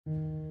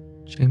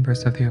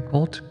Chambers of the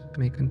Occult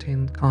may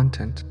contain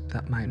content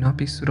that might not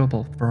be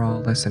suitable for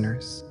all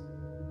listeners.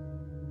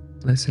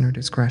 Listener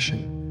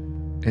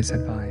discretion is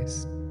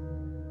advised.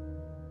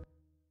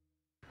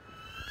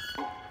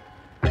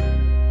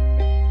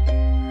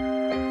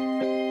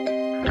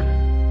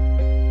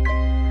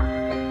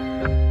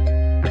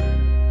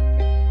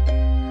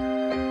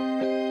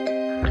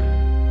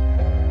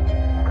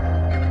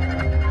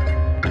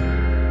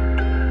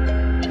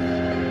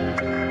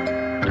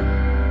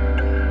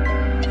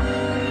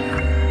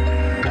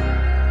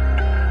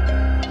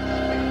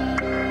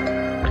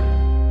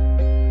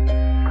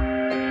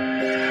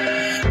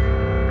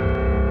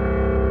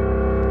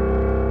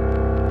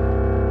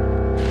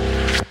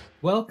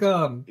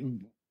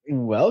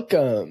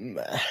 Welcome.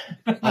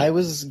 I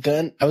was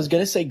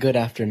gonna say good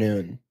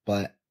afternoon,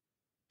 but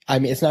I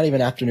mean it's not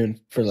even afternoon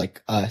for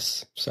like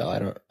us, so I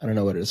don't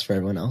know what it is for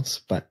everyone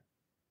else. But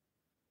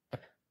I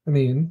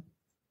mean,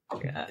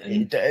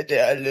 welcome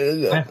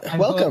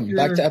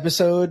back to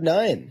episode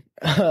 9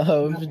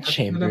 of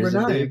Chambers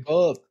of the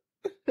Occult.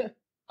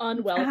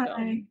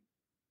 Unwelcome.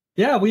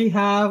 Yeah, we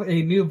have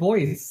a new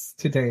voice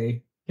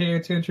today.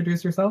 Care to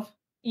introduce yourself?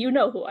 You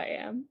know who I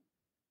am.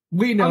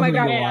 We know who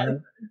God, you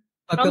are,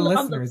 but the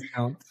listeners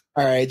don't.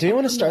 All right, do you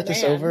want to start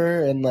this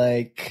over and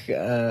like?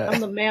 I'm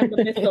the man,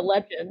 the myth, the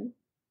legend,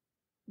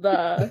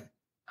 the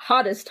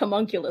hottest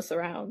homunculus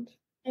around.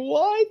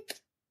 What?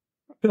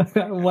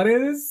 What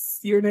is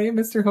your name,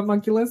 Mr.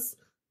 Homunculus?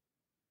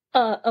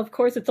 Of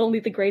course, it's only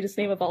the greatest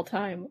name of all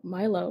time,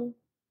 Milo.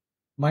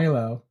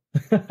 Milo.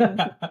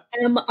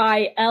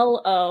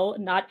 M-I-L-O,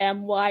 not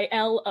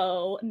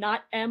M-Y-L-O,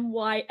 not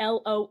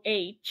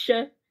M-Y-L-O-H.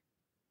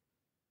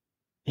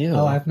 Ew.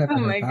 Oh, I've never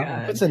heard my that God.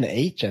 one. What's an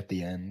H at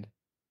the end?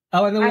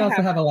 Oh, and then we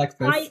also have Alexis.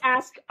 I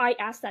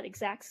asked that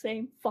exact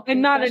same fucking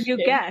And not question. a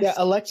new guest. Yeah,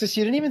 Alexis,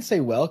 you didn't even say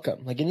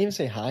welcome. Like, you didn't even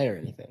say hi or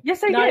anything.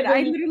 Yes, I Not did. I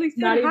even- literally said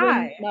Not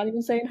hi. not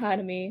even saying hi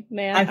to me,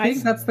 man. I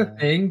think that's the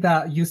thing,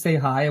 that you say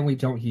hi and we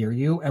don't hear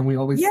you, and we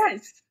always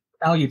Yes.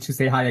 tell you to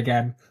say hi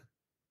again.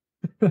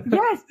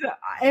 Yes.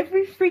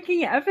 Every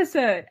freaking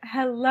episode.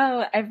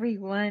 Hello,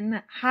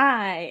 everyone.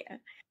 Hi.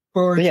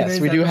 For But yes,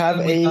 today's we do have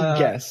episode, a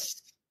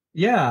guest.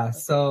 Yeah,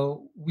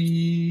 so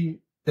we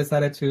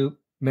decided to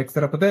mix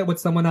it up a bit with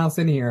someone else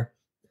in here.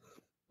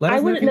 Let I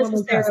us know if wouldn't you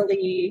want to guess.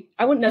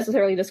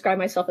 necessarily describe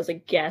myself as a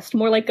guest,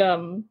 more like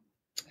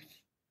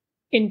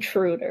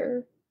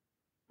intruder.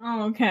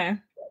 Oh, okay.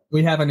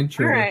 We have an All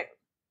intruder. right.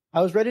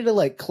 I was ready to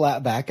like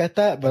clap back at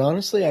that, but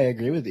honestly, I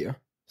agree with you.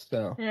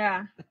 So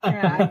Yeah.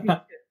 Yeah.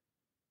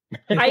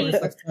 If I- we're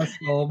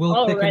successful,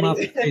 we'll kick him off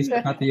the Already. stage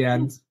at the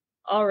end.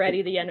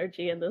 Already the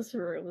energy in this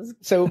room is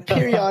So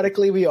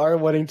periodically, we are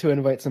wanting to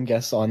invite some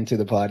guests onto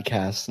the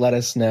podcast. Let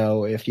us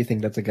know if you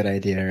think that's a good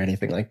idea or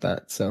anything like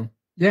that. So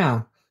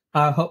Yeah.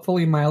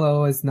 Hopefully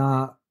Milo is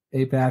not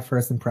a bad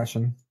first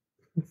impression.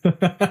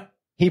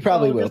 he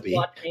probably will just be.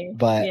 watching.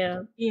 But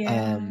yeah.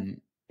 Yeah.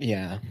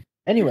 yeah.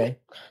 Anyway,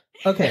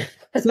 Okay,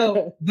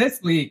 so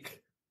this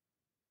week,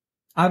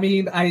 I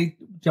mean, I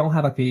don't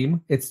have a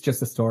theme. It's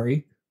just a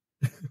story.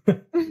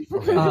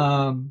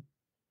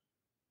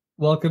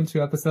 Welcome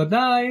to episode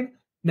 9.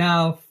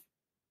 Now,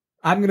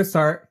 I'm going to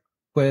start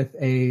with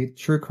a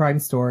true crime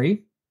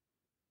story.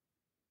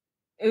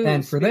 Ooh,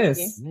 And for spooky.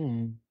 this,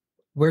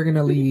 we're going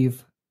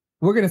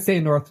to stay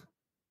in North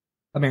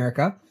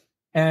America,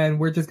 and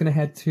we're just going to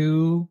head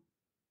to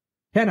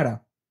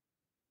Canada.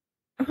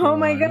 Oh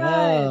my God.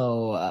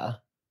 Wow.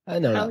 I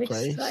know How that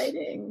place.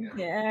 exciting.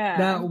 Yeah.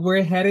 Now,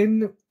 we're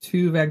heading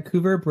to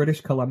Vancouver,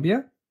 British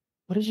Columbia.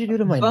 What did you do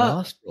to my But-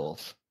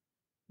 nostrils?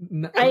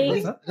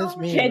 What's up? That's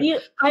mean. Can you?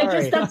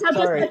 Sorry,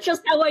 sorry. That's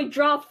just how I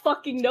draw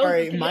fucking noses.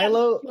 Sorry, Can you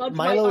Milo. judge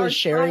my Milo art is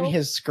sharing style?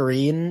 his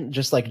screen,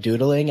 just like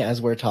doodling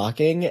as we're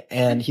talking,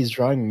 and he's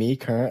drawing me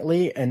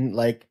currently, and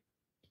like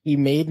he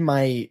made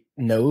my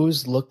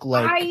nose look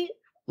like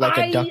a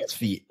I- duck's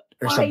feet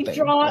or I something.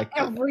 draw like that.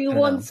 I don't know.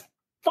 everyone's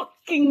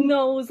fucking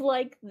nose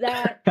like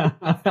that. God,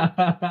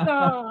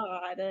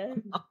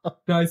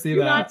 No, I see you're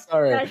that. not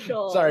Sorry,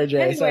 special. sorry, Jay.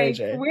 Anyway, sorry,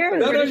 Jay. we're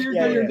No, British you're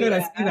Yeah, good. You're yeah, good. I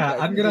yeah. see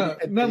that. I'm gonna.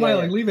 No, Yeah,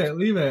 Miley, yeah.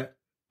 leave it.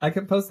 I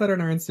can post that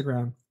on our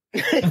Instagram.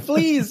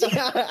 Please,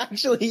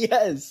 actually,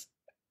 yes.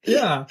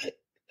 Yeah.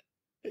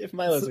 If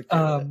Milo's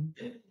okay.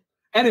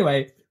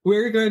 Anyway,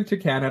 we're going to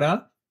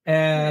Canada,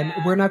 and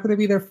Yeah. we're not going to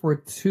be there for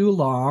too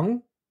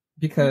long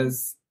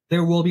because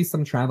there will be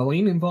some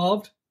traveling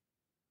involved.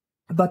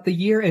 But the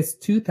year is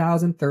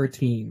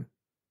 2013.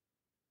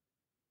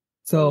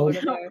 So Okay,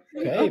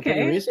 Okay.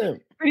 pretty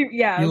recent.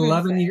 Yeah. I was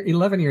gonna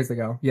 11 say. years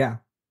ago. Yeah.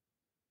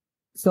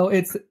 So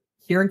it's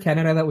here in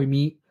Canada that we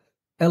meet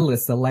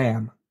Elisa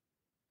Lam.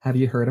 Have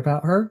you heard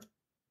about her?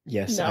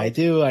 Yes, No. I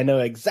do. I know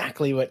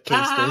exactly what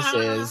case this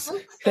is.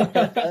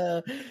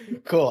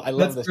 Cool. I love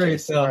That's this great.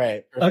 case. So- All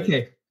right. perfect.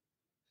 Okay.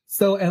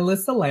 So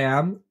Elisa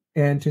Lam,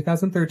 in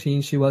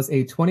 2013, she was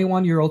a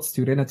 21-year-old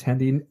student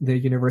attending the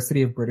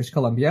University of British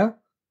Columbia,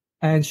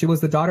 and she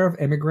was the daughter of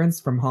immigrants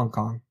from Hong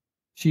Kong.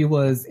 She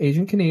was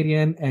Asian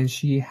Canadian, and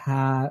she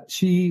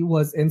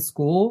was in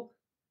school,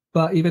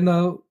 but even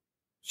though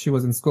she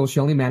was in school, she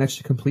only managed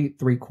to complete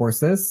 3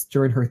 courses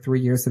during her 3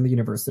 years in the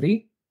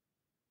university.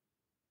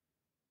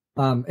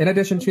 In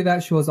addition to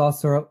that, she was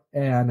also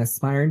an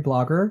aspiring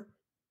blogger.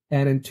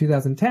 And in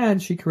 2010,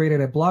 she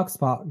created a blog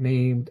spot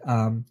named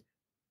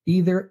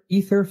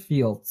Ether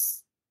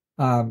Fields.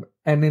 And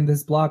in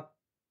this blog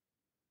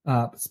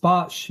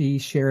spot, she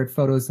shared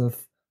photos of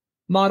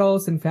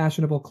models in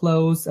fashionable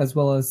clothes, as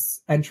well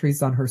as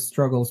entries on her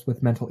struggles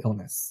with mental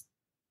illness.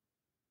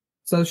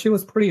 So she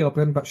was pretty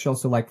open, but she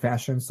also liked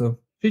fashion, so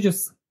she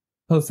just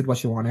posted what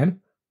she wanted.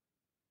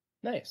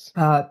 Nice.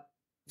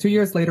 2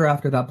 years later,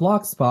 after that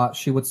blog spot,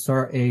 she would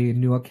start a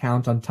new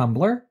account on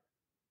Tumblr.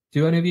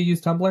 Do any of you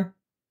use Tumblr?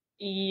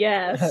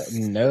 Yes.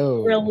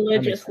 No.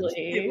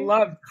 Religiously.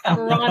 Love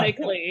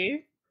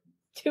Chronically.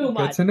 Too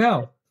much. Good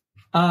to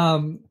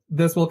know.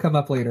 This will come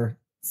up later.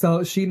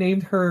 So she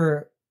named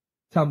her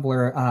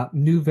Tumblr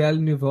Nouvelle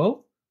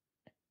Nouveau.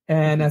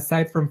 And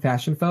aside from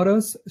fashion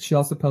photos, she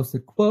also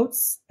posted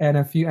quotes and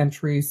a few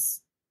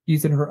entries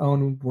using her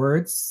own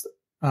words,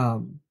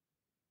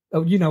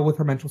 with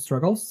her mental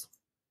struggles.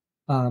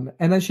 And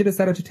then she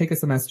decided to take a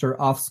semester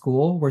off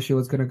school where she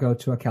was going to go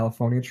to a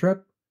California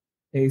trip,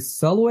 a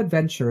solo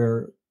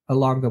adventure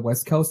along the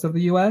west coast of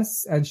the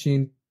US. And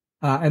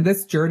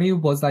this journey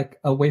was like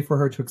a way for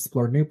her to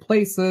explore new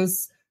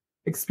places,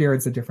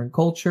 experience a different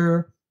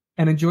culture,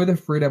 and enjoy the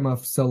freedom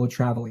of solo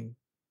traveling.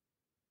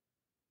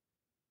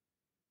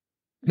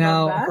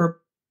 Now,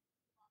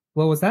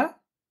 what was that?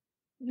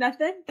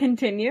 Nothing.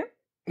 Continue.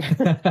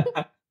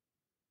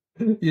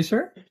 You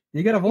sure?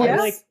 You got a voice.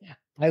 Yes.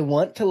 I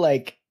want to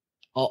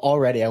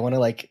already. I want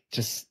to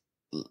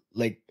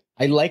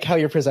I like how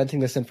you're presenting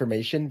this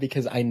information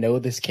because I know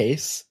this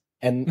case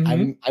and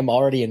I'm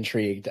already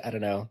intrigued. I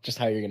don't know just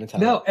how you're going to tell.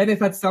 No, and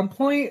if at some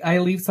point I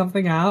leave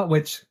something out,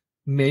 which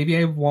maybe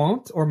I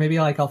won't, or maybe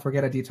I'll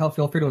forget a detail,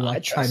 feel free to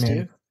chime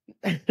in.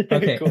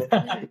 Okay. Cool.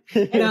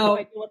 Now,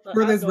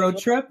 for this road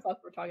trip, what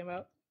we're talking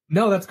about.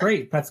 No, that's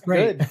great. That's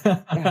great.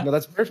 Yeah, no,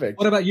 that's perfect.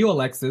 What about you,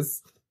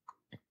 Alexis?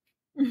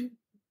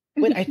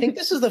 Wait, I think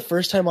this is the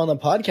first time on the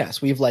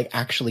podcast we've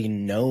actually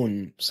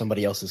known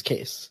somebody else's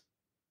case.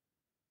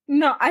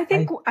 No, I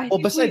think.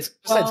 Besides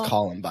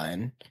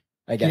Columbine,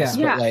 I guess.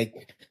 Yeah. But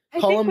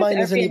Columbine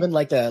isn't even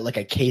like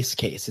a case.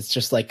 It's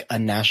just like a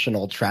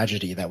national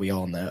tragedy that we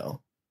all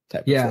know.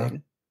 Type of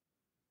thing.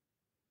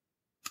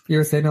 You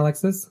were saying,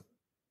 Alexis?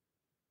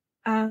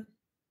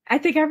 I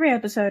think every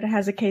episode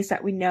has a case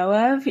that we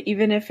know of,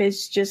 even if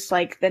it's just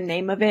the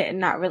name of it and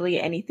not really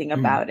anything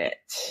about it.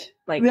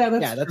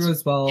 That's true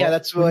as well. Yeah,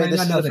 that's why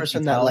this is the first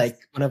one that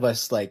one of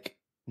us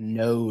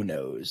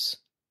knows.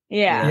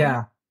 Yeah.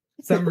 Yeah.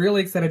 So I'm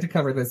really excited to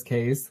cover this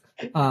case.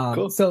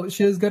 Cool. So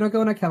she was going to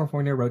go on a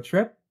California road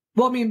trip.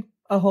 Well, I mean,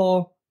 a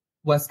whole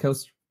West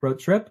Coast road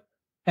trip.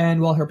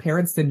 And while her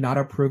parents did not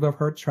approve of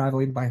her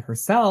traveling by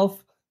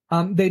herself,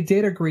 they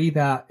did agree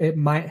that it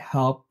might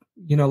help,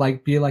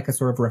 be like a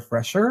sort of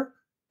refresher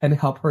and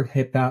help her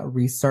hit that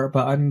restart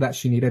button that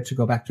she needed to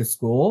go back to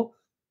school.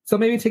 So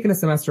maybe taking a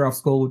semester off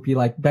school would be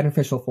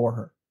beneficial for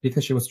her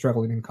because she was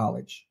struggling in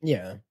college.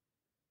 Yeah.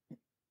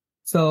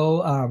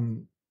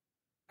 So,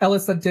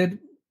 Elisa did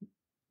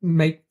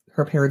make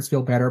her parents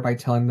feel better by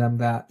telling them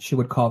that she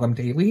would call them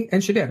daily,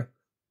 and she did.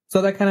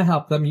 So that kind of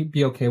helped them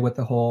be okay with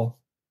the whole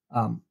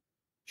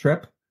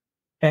trip.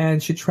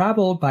 And she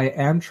traveled by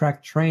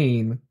Amtrak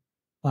train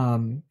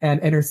and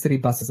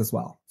intercity buses as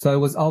well. So it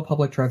was all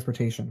public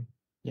transportation.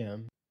 Yeah.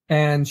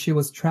 And she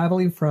was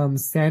traveling from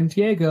San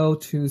Diego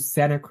to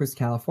Santa Cruz,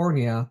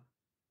 California.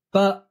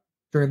 But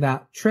during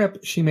that trip,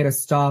 she made a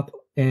stop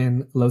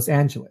in Los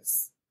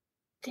Angeles.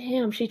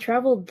 Damn, she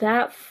traveled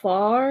that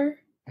far?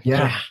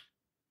 Yeah.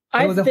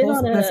 It was a whole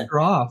semester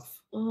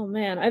off. Oh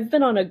man, I've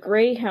been on a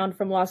Greyhound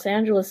from Los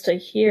Angeles to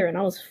here, and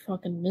I was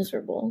fucking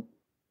miserable.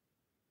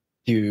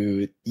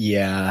 Dude,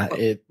 yeah.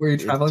 Were you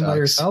traveling by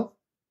yourself?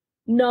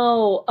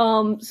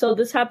 No, so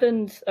this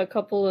happened a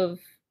couple of,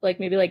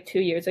 maybe 2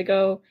 years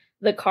ago.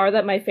 The car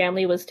that my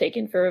family was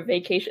taking for a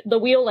vacation, the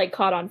wheel,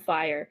 caught on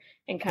fire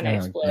and kind of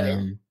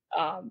exploded.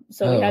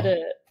 So we had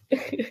to...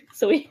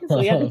 so we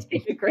had to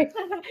take a Greyhound.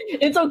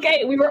 It's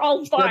okay. We were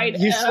all fine.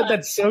 You said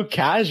that so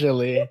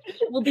casually.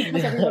 Well,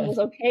 because everyone was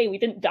okay. We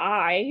didn't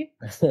die.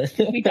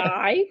 Did we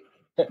die?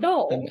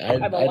 No,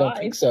 I'm alive. I don't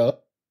think so.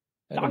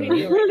 Talking to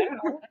you right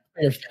now.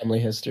 Your family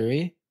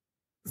history.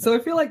 So I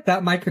feel like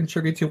that might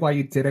contribute to why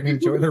you didn't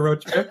enjoy the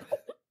road trip.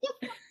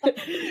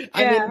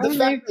 I mean, the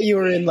fact that you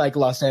were in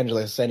Los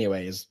Angeles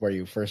anyway is where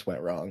you first went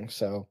wrong.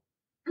 So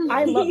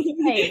I love.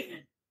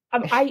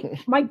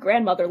 My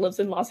grandmother lives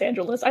in Los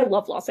Angeles. I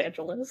love Los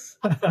Angeles.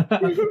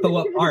 But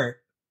what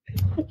part?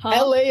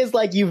 LA is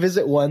you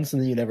visit once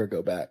and then you never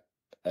go back.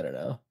 I don't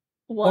know.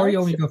 What? Or you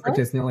only go for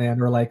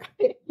Disneyland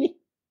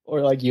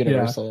or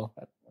Universal.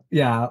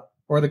 Yeah,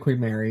 or the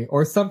Queen Mary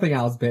or something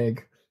else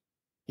big.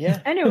 Yeah.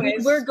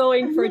 Anyways, we're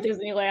going for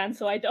Disneyland,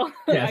 so I don't.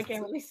 Yes. I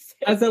can't really say.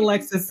 As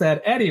Alexis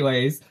said,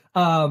 anyways,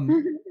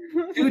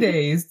 2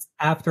 days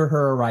after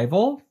her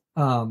arrival,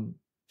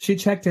 she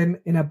checked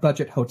in a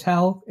budget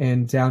hotel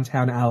in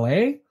downtown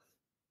LA.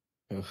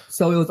 Oof.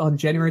 So it was on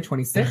January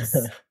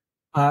 26th.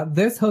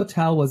 This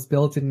hotel was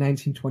built in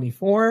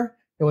 1924.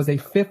 It was a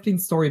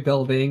 15-story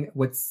building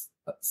with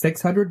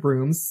 600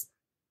 rooms,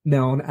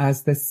 known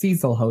as the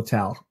Cecil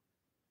Hotel.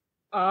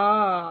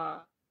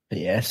 Ah.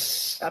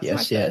 Yes. That's Yes.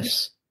 not good.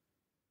 Yes.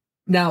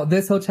 Now,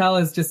 this hotel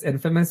is just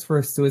infamous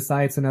for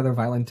suicides and other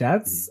violent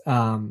deaths,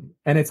 and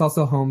it's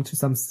also home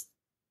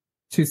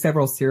to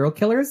several serial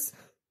killers,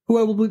 who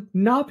I will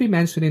not be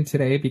mentioning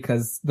today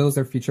because those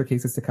are future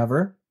cases to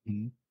cover.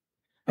 Mhm.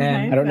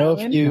 And I don't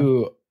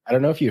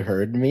know if you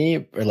heard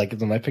me or like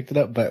when I picked it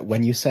up, but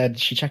when you said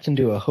she checked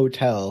into a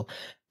hotel,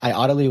 I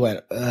audibly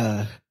went,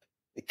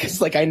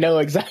 because like I know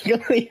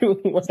exactly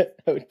what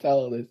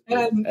hotel this is.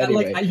 And,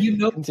 Anyway,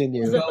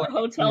 continue. Is it the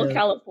Hotel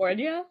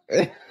California?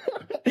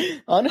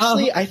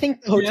 Honestly, I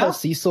think the Hotel yeah.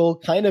 Cecil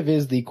kind of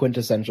is the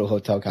quintessential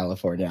Hotel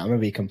California. I'm gonna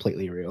be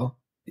completely real.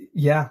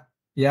 Yeah.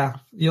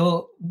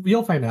 You'll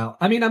find out.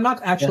 I mean, I'm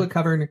not actually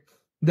covering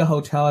the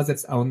hotel as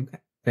its own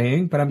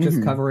thing, but I'm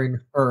just covering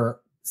her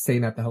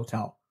staying at the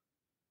hotel.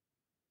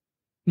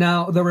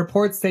 Now, the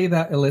reports say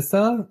that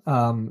Elisa,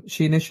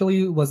 she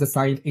initially was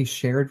assigned a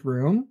shared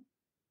room,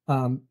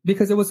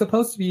 because it was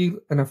supposed to be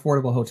an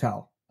affordable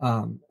hotel.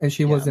 And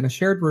she was in a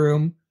shared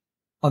room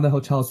on the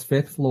hotel's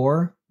 5th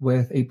floor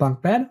with a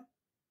bunk bed.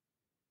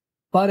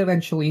 But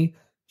eventually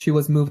she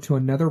was moved to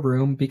another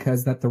room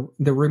because that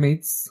the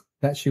roommates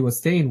that she was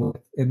staying with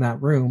in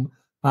that room,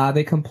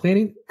 they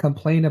complained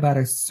about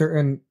a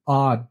certain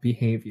odd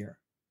behavior.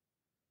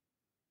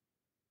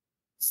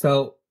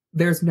 So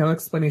there's no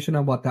explanation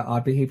on what that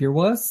odd behavior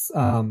was.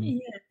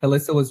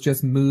 Elisa was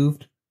just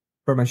moved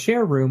from a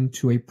share room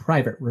to a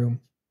private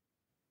room.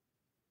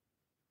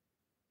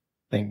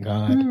 Thank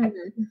God.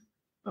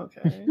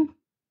 Okay.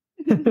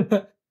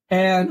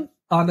 And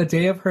on the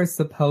day of her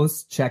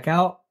supposed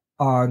checkout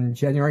on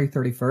January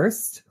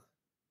 31st,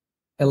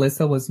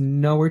 Elisa was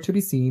nowhere to be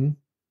seen,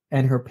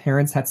 and her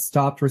parents had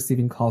stopped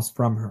receiving calls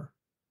from her.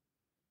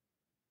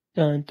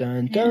 Dun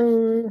dun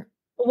dun.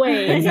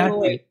 Wait.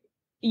 Exactly.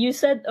 You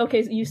said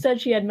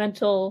she had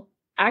mental.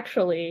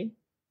 Actually,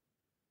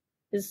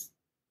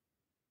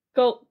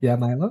 Yeah,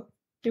 Milo.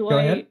 Go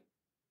ahead.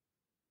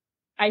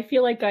 I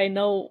feel like I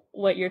know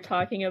what you're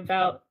talking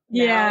about.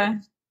 Yeah. Now,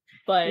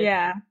 but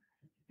yeah,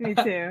 me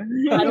too.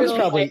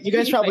 You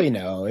guys probably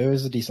know. It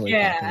was a decently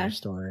popular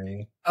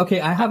story.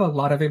 Okay, I have a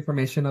lot of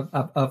information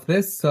of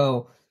this,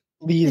 so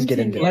please get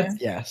into it.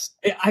 Yes.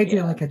 I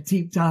did like a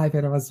deep dive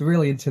and I was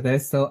really into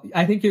this, so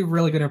I think you're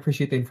really going to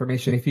appreciate the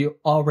information if you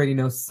already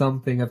know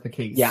something of the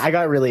case. Yeah, I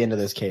got really into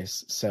this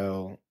case,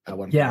 so at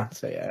one point,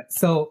 so yeah.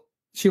 So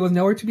she was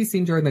nowhere to be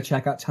seen during the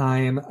checkout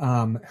time.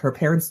 Her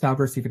parents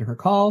stopped receiving her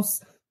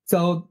calls.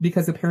 So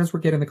because the parents were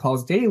getting the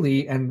calls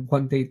daily and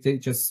one day they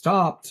just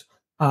stopped,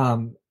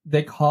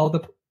 they called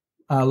the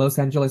Los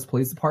Angeles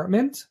Police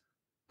Department.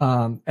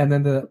 And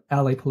then the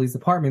LA Police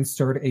Department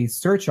started a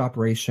search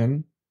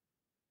operation.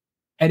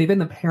 And even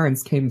the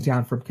parents came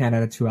down from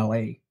Canada to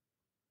LA.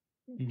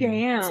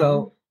 Damn.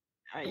 So,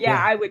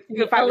 I would.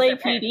 The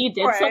LAPD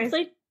did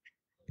something?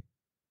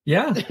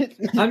 Yeah.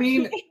 I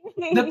mean,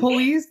 the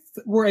police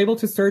were able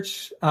to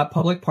search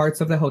public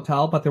parts of the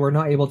hotel, but they were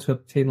not able to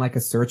obtain like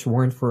a search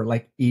warrant for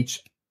like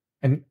each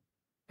and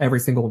every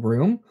single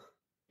room.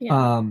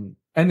 Yeah.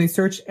 And they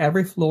searched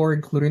every floor,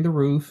 including the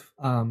roof.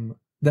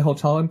 The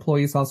hotel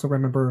employees also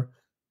remember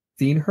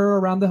seeing her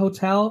around the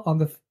hotel on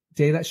the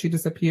day that she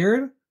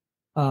disappeared.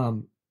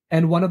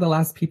 And one of the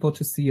last people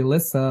to see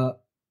Elisa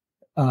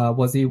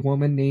was a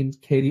woman named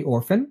Katie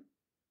Orphan.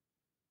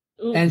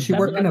 Ooh, and she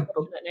worked in a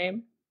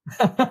name.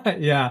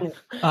 yeah.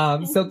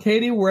 So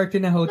Katie worked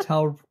in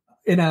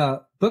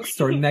a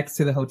bookstore next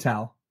to the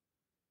hotel.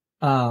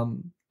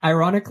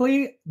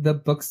 Ironically, the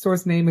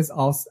bookstore's name is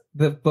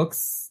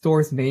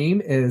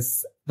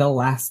The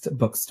Last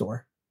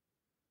Bookstore.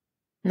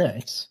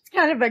 Nice. It's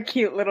kind of a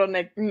cute little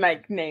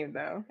name,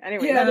 though.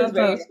 Anyway, yeah, that is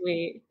very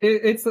sweet.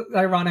 It's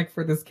ironic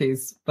for this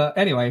case, but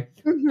anyway,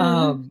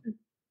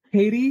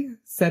 Katie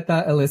said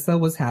that Elisa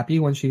was happy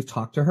when she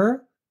talked to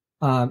her.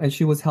 And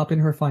she was helping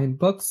her find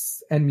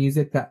books and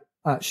music that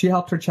she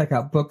helped her check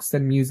out books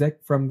and music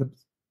from the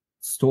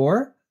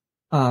store.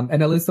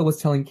 And Elisa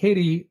was telling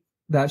Katie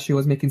that she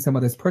was making some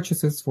of these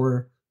purchases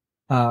for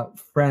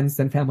friends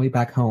and family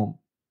back home.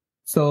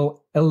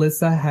 So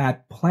Elisa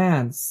had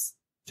plans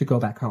to go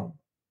back home.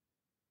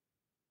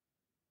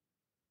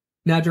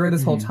 Now, during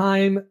this whole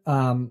time,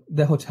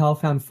 the hotel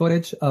found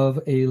footage of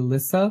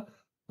Elisa.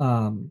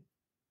 And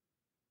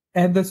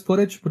this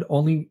footage would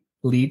only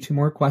lead to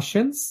more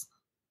questions.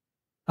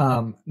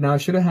 Now I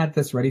should have had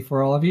this ready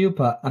for all of you,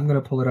 but I'm going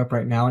to pull it up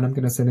right now and I'm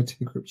going to send it to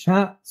the group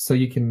chat so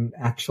you can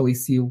actually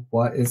see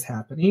what is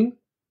happening.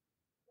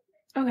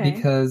 Okay.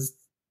 Because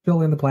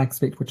fill in the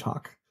blanks, wait for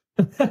talk.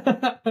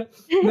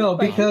 No,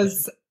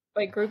 because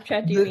by group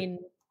chat, do you mean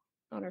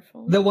on her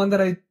phone? The one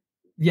that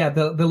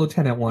the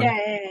lieutenant one.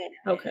 Yeah.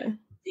 Okay.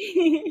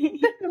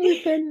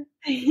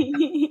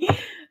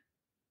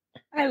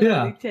 I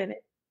love lieutenant.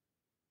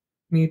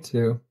 Me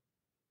too.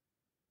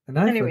 And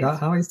I forgot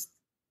how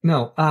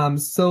No,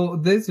 so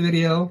this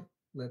video,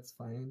 let's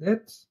find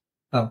it.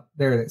 Oh,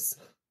 there it is.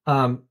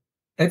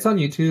 It's on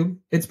YouTube.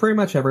 It's pretty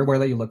much everywhere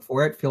that you look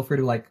for it. Feel free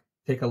to like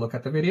take a look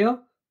at the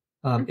video.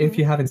 If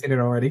you haven't seen it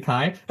already,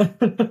 Kai.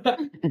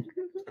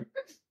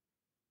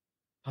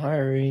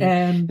 Sorry.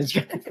 And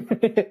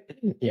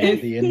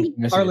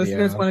if our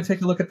listeners want to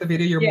take a look at the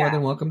video, you're more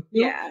than welcome to.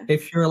 Yeah.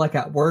 If you're like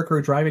at work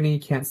or driving and you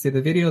can't see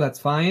the video, that's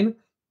fine.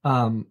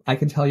 I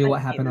can tell you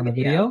what happened on the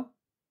video.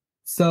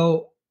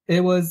 So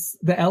it was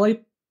the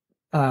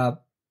LA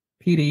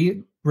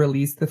PD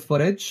released the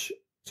footage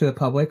to the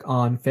public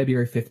on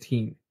February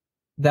 15.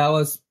 That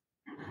was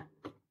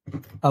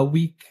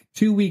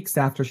 2 weeks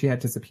after she had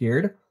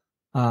disappeared.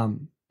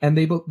 And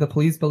the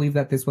police believe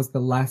that this was the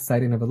last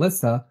sighting of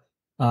Elisa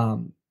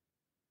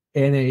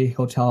in a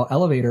hotel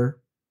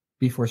elevator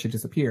before she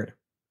disappeared.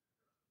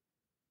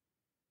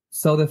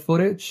 So the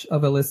footage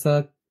of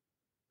Elisa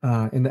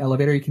in the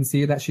elevator, you can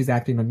see that she's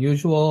acting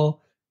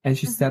unusual, and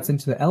she steps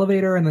into the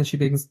elevator, and then she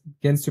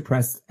begins to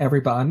press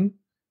every button.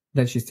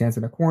 Then she stands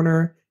in a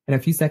corner, and a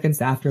few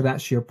seconds after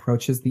that, she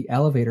approaches the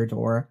elevator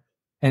door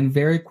and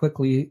very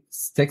quickly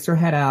sticks her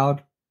head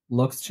out,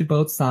 looks to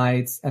both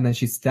sides, and then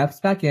she steps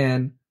back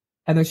in.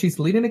 And then she's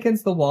leaning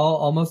against the wall,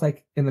 almost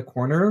like in the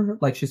corner,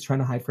 like she's trying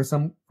to hide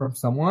from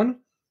someone.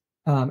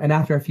 And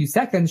after a few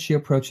seconds, she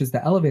approaches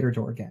the elevator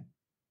door again.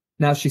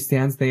 Now she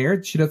stands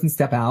there. She doesn't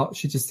step out.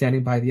 She's just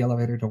standing by the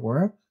elevator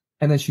door.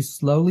 And then she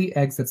slowly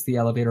exits the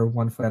elevator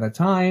 1 foot at a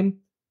time.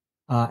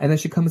 And then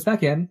she comes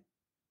back in.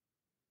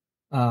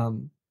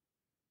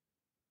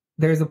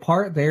 There's a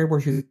part there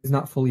where she's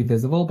not fully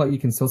visible, but you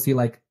can still see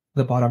like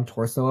the bottom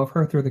torso of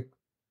her through the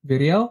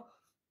video.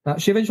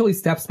 She eventually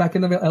steps back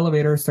in the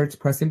elevator, starts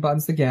pressing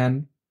buttons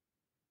again,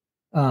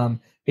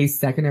 a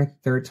second or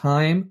third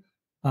time,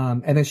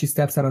 and then she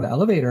steps out of the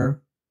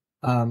elevator,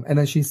 and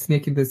then she's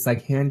making this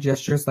like hand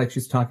gestures like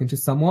she's talking to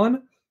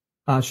someone.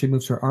 She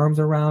moves her arms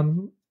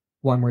around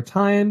one more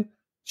time.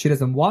 She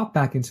doesn't walk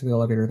back into the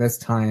elevator this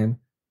time,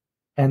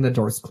 and the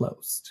door's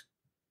closed.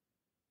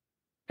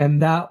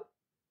 And that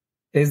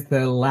is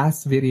the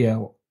last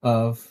video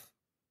of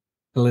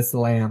Elisa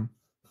Lam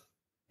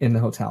in the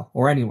hotel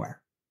or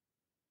anywhere.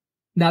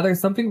 Now, there's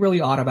something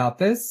really odd about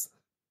this.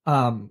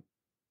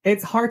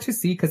 It's hard to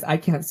see because I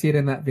can't see it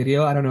in that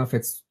video. I don't know if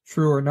it's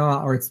true or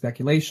not, or it's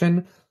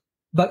speculation.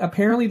 But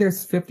apparently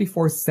there's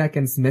 54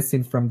 seconds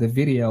missing from the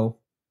video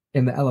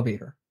in the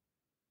elevator.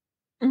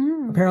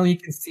 Apparently you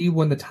can see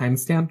when the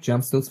timestamp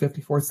jumps those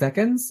 54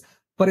 seconds,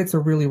 but it's a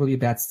really, really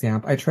bad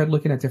stamp. I tried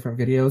looking at different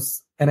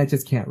videos and I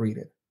just can't read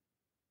it.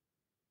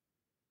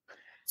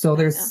 So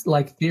there's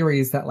like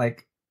theories that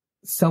like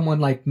someone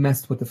like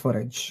messed with the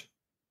footage.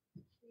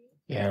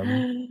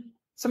 Yeah.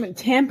 Someone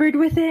tampered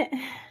with it.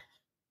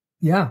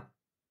 Yeah,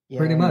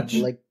 pretty much.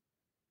 Like,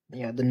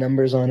 the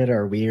numbers on it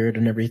are weird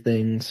and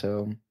everything.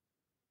 So,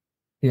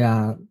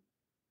 yeah.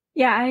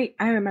 Yeah,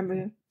 I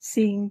remember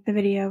seeing the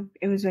video.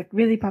 It was like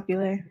really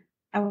popular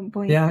at one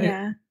point.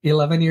 Yeah.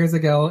 11 years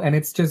ago, and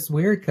it's just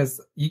weird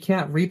because you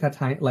can't read that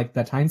time, like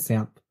the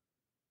timestamp.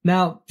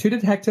 Now, 2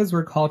 detectives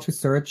were called to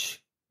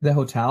search the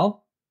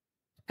hotel,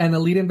 and the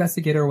lead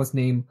investigator was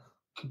named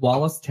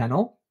Wallace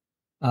Tennell.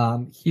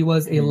 He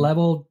was a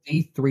level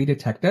D3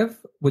 detective,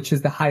 which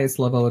is the highest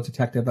level of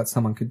detective that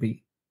someone could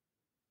be.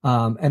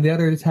 And the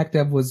other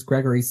detective was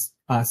Gregory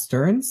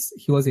Stearns.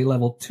 He was a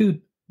level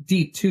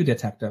D2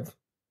 detective.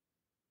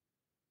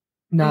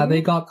 Now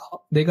they got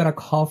a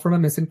call from a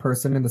missing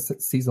person in the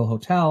Cecil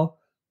Hotel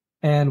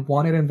and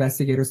wanted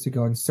investigators to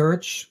go and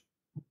search.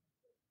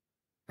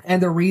 And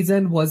the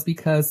reason was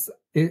because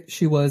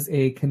she was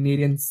a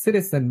Canadian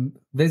citizen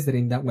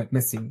visiting that went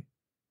missing.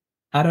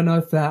 I don't know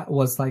if that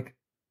was like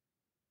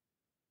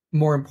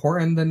more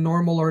important than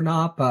normal or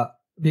not, but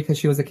because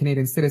she was a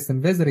Canadian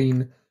citizen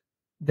visiting,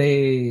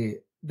 they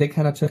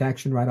kind of took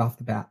action right off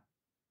the bat.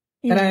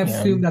 Yeah. And I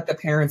assume that the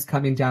parents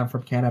coming down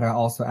from Canada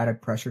also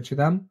added pressure to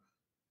them.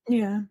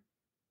 Yeah.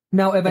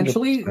 Now,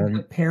 eventually,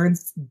 the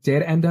parents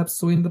did end up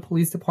suing the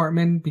police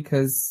department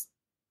because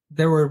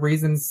there were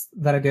reasons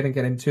that I didn't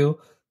get into,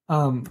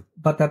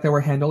 but that they were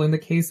handling the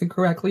case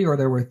incorrectly, or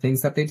there were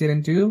things that they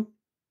didn't do.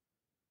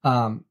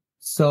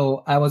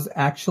 So I was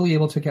actually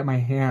able to get my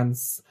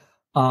hands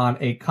on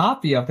a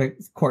copy of the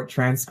court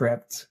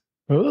transcript.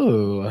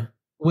 Ooh.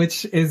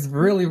 Which is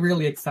really,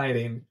 really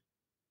exciting.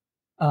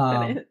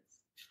 And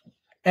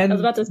I was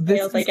about to say,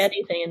 I was like,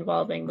 anything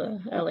involving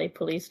the LA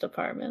Police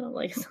Department, I'm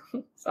like,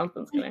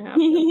 something's going to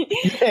happen.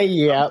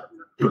 Yep.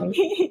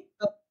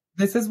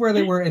 This is where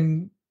they were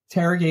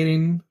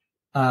interrogating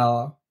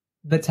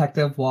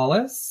Detective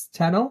Wallace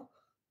Tennell.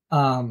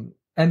 And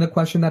the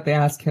question that they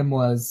asked him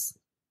was,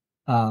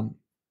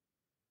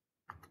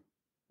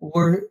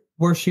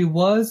 where she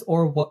was,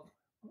 or what?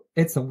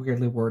 It's a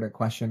weirdly worded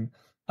question.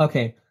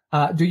 Okay.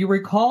 Do you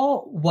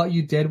recall what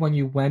you did when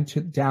you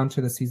went down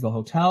to the Cecil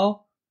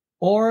Hotel?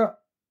 Or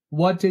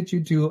what did you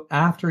do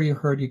after you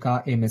heard you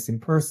got a missing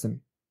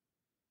person?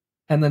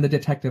 And then the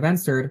detective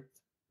answered,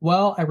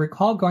 well, I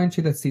recall going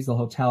to the Cecil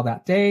Hotel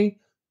that day.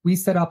 We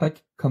set up a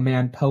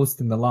command post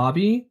in the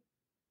lobby.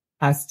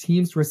 As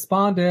teams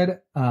responded,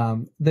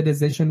 the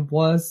decision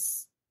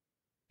was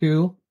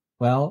to,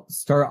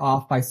 start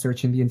off by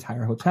searching the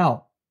entire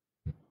hotel.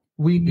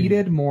 We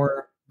needed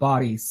more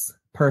bodies,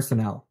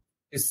 personnel,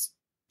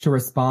 to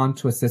respond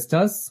to assist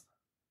us.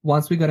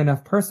 Once we got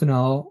enough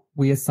personnel,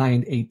 we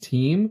assigned a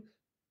team,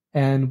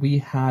 and we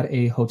had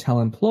a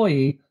hotel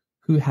employee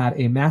who had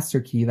a master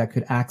key that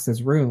could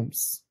access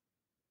rooms.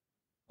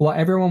 What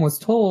everyone was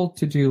told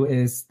to do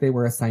is they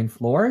were assigned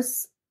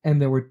floors,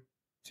 and they were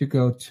to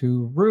go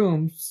to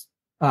rooms.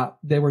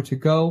 They were to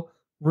go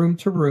room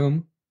to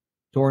room,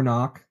 door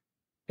knock.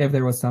 If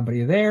there was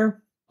somebody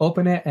there,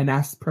 open it and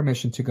ask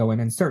permission to go in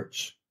and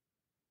search.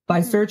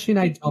 By searching,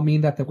 I don't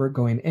mean that they were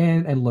going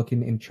in and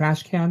looking in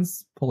trash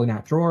cans, pulling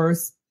out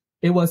drawers.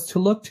 It was to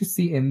look to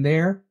see in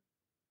there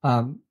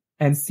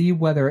and see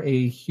whether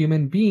a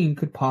human being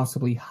could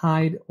possibly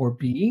hide or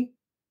be,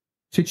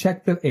 to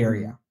check the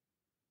area.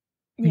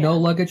 Yeah. No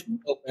luggage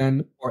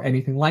open or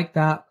anything like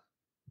that.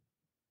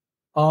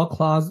 All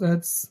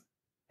closets,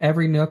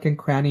 every nook and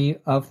cranny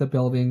of the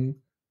building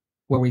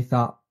where we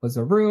thought was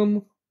a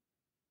room,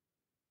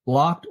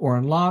 locked or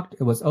unlocked,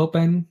 it was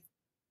open,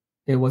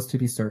 it was to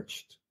be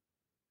searched.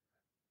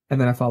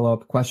 And then a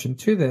follow-up question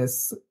to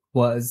this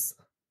was,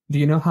 do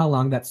you know how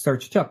long that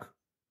search took?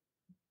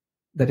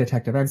 The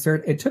detective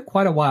answered, it took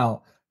quite a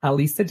while, at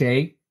least a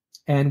day,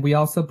 and we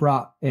also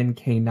brought in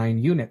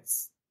K9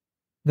 units.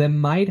 There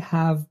might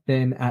have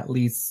been, at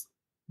least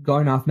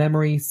going off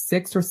memory,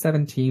 6 or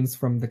 7 teams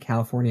from the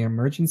California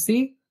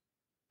Emergency.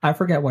 I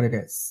forget what it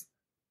is.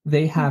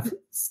 They have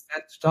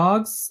scent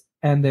dogs,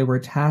 and they were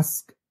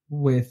tasked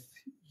with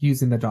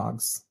using the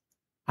dogs.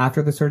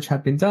 After the search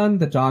had been done,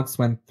 the dogs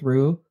went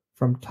through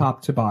from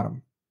top to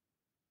bottom.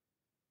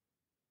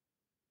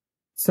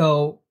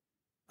 So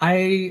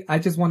I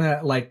just want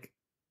to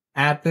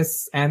add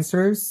this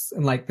answers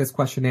and this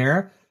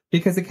questionnaire,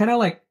 because it kind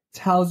of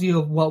tells you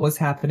of what was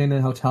happening in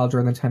the hotel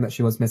during the time that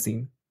she was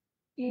missing.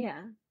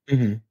 Yeah.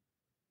 Mm-hmm.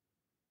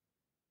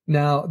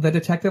 Now, the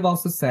detective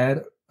also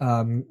said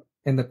in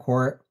the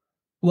court,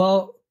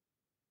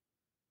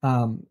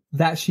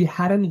 that she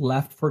hadn't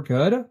left for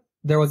good.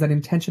 There was an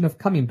intention of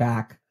coming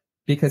back,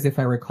 because if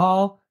I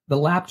recall, the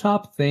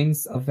laptop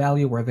things of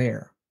value were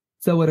there.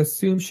 So I would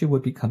assume she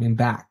would be coming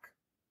back.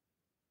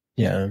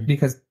 Yeah.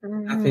 Because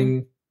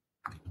nothing,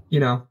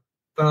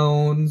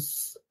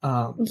 phones.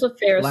 It's a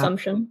fair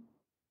assumption.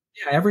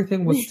 Yeah,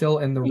 everything was still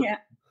in the room. Yeah.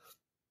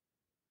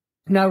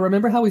 Now,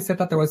 remember how we said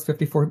that there was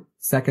 54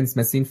 seconds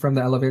missing from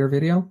the elevator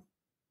video?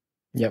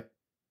 Yep.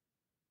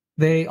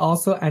 They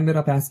also ended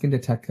up asking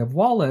Detective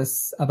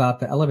Wallace about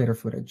the elevator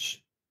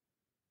footage.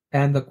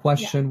 And the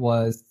question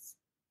was,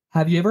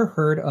 have you ever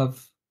heard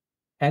of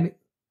any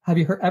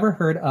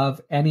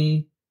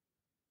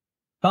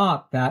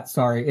thought that,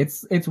 sorry,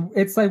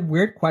 it's a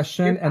weird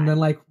question, and then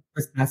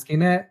was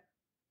asking it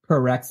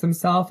corrects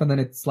himself, and then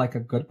it's a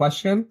good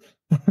question.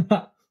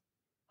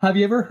 Have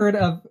you ever heard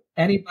of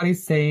anybody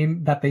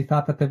saying that they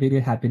thought that the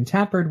video had been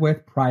tampered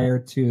with prior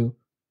to?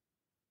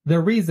 The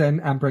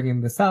reason I'm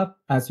bringing this up,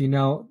 as you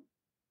know,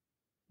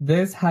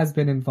 this has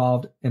been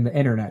involved in the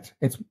internet.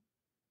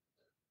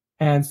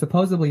 And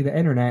supposedly the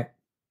internet,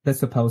 the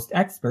supposed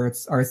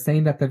experts, are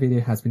saying that the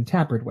video has been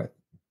tampered with.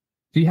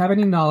 Do you have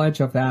any knowledge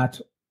of that,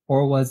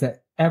 or was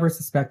it ever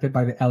suspected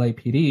by the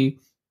LAPD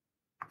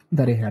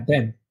that it had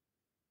been?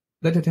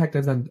 The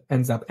detective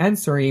ends up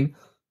answering,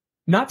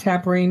 not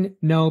tampering,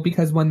 no,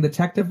 because when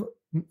Detective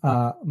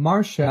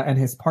Marcia and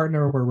his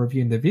partner were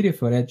reviewing the video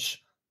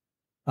footage,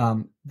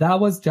 that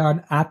was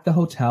done at the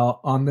hotel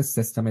on the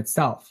system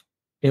itself.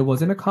 It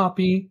wasn't a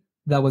copy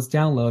that was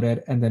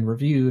downloaded and then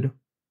reviewed.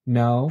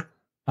 No,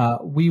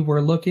 we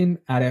were looking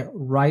at it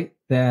right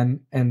then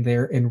and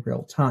there in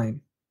real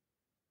time.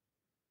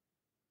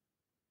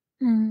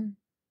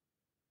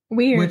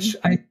 Weird. Which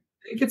I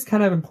think it's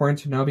kind of important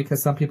to know,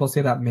 because some people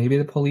say that maybe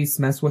the police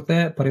mess with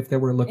it, but if they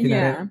were looking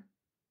at it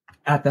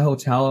at the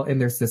hotel in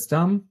their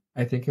system,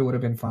 I think it would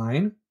have been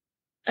fine.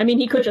 I mean,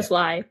 he could just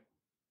lie.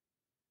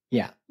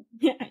 Yeah.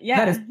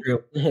 Yeah. That is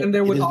true. And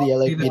there would be the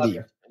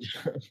LAPD.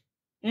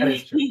 That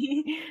is true.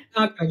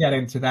 Not gonna get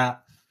into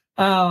that.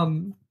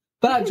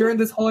 But during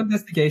this whole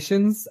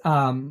investigations,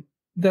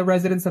 the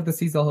residents of the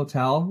Cecil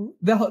Hotel,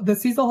 the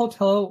Cecil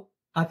Hotel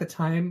at the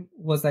time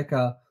was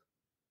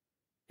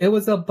it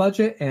was a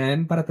budget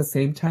inn, but at the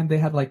same time they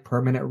had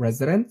permanent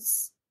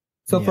residents.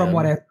 So from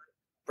what I heard,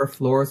 upper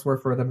floors were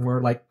for them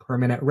were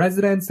permanent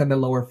residents, and the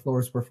lower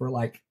floors were for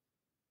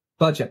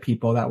budget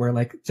people that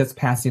were just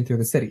passing through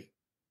the city.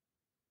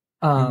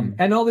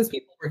 And all these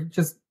people were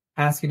just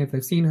asking if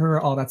they've seen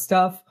her, all that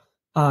stuff.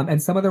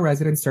 And some of the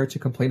residents started to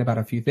complain about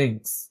a few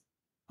things.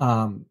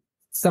 Some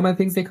of the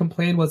things they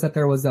complained was that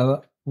there was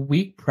a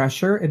weak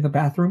pressure in the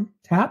bathroom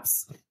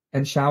taps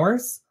and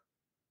showers,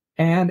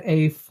 and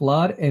a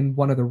flood in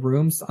one of the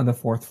rooms on the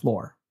 4th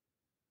floor.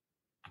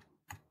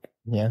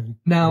 Yeah.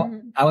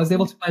 Now, I was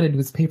able to find a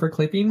newspaper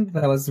clipping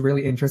that was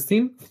really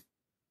interesting.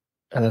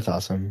 Oh, that's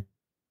awesome.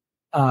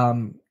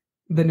 The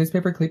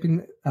newspaper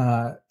clipping,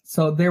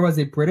 so there was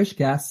a British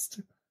guest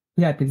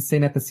who had been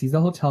staying at the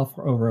Cecil Hotel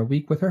for over a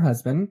week with her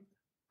husband.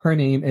 Her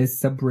name is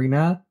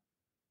Sabrina,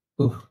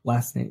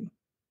 last name,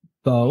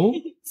 Bow.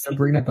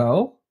 Sabrina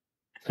Bow.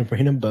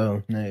 Sabrina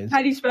Bow. Nice.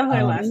 How do you spell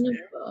her last name?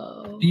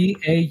 Baugh.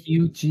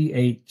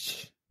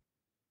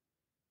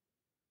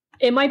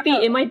 It might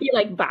be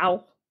like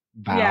bow.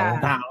 Bow. Yeah.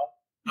 Bow.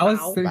 I was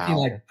Bow. thinking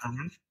Bow.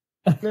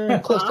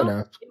 like Close Bow?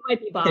 enough. It might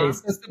be bow. Okay,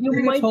 so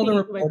Sabrina told the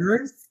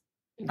reporters.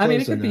 I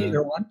mean, it could be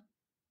either one.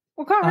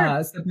 We'll call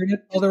her. Sabrina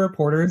told the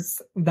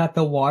reporters that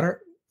the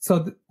water.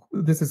 So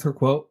this is her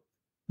quote: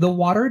 "The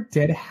water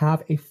did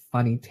have a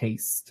funny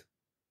taste."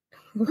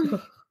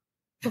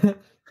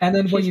 And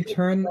then when you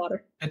turn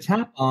the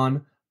tap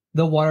on,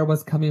 the water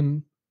was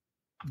coming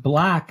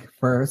black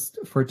first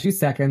for 2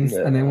 seconds,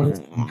 and then when it's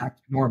back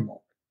to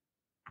normal.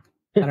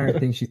 I don't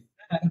think she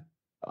said.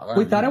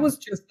 We thought it was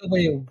just the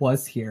way it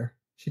was here.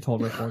 She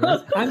told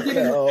reporters. I'm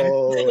giving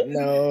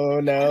No.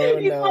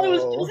 You thought it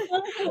was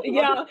just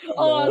yeah.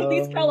 Oh,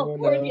 these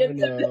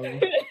Californians and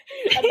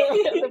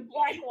the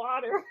black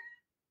water.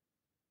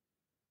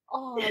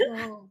 Oh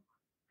no.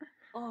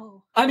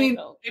 Oh. I mean,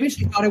 no. maybe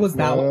she thought it was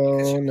that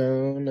one.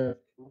 No.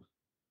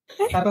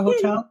 Have a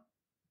hotel?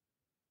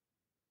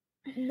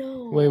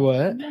 No. Wait,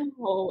 what?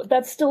 No,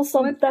 that's still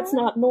that's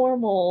not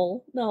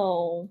normal.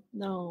 No.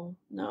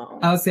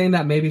 I was saying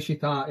that maybe she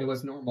thought it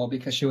was normal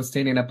because she was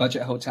staying in a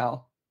budget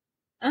hotel.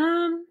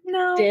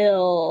 No.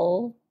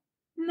 Still.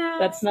 No.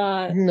 That's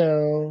not.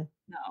 No.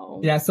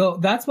 Yeah, so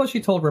that's what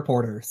she told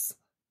reporters.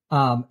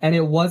 And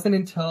it wasn't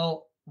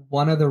until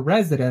one of the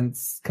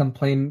residents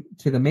complained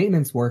to the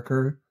maintenance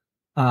worker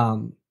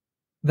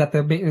that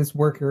the maintenance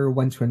worker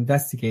went to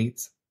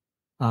investigate.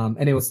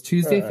 And it was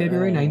Tuesday,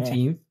 February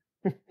 19th.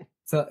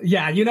 So,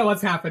 yeah, you know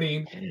what's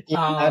happening.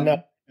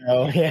 Yeah.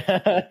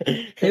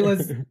 It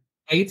was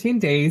 18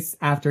 days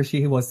after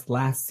she was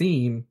last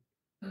seen.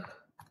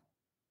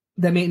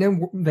 The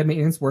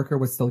maintenance worker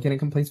was still getting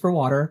complaints for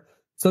water,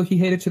 so he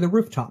headed to the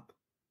rooftop.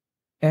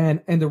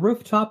 And in the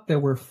rooftop, there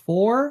were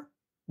 4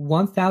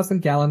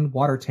 1,000-gallon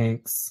water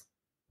tanks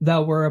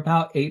that were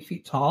about 8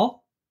 feet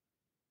tall.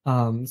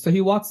 So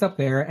he walks up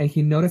there and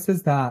he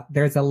notices that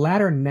there's a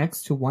ladder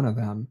next to one of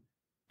them,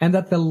 and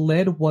that the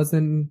lid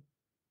wasn't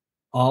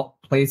all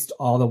placed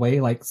all the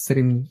way, like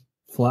sitting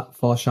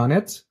flush on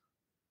it.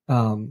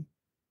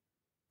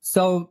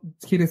 So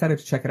he decided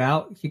to check it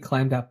out. He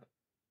climbed up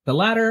the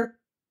ladder.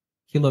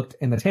 He looked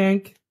in the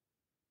tank,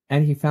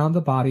 and he found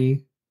the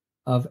body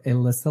of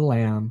Elisa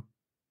Lam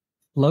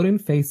floating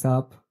face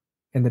up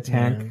in the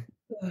tank.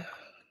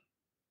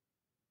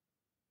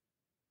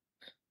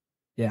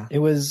 Yeah. It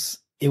was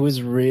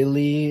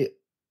really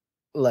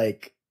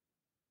like,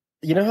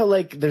 you know how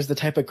like there's the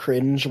type of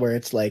cringe where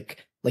it's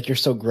like you're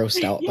so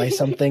grossed out by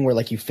something where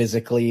like you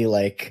physically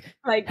like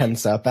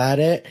tense up at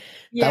it.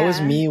 Yeah. That was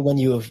me when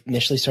you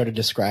initially started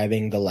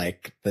describing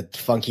the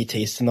funky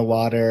taste in the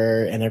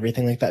water and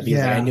everything like that,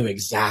 because like, I knew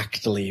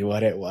exactly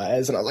what it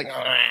was, and I was like,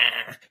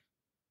 ah.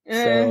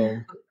 So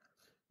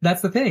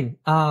that's the thing.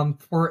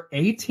 For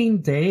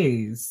 18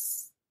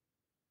 days,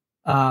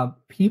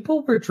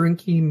 people were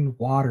drinking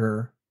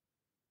water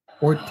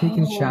or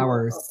taking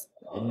showers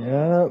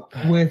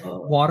with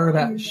water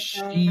that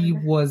she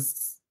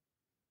was,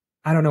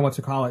 I don't know what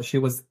to call it. She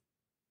was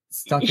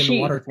stuck in the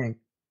water tank.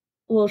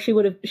 Well, she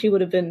would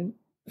have been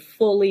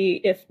fully,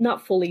 if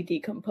not fully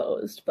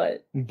decomposed,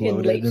 but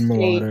bloated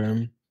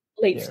in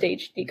late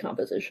stage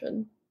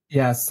decomposition.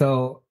 Yeah,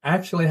 so I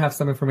actually have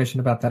some information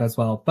about that as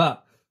well.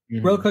 But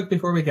real quick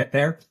before we get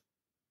there,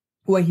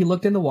 when he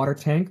looked in the water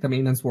tank, the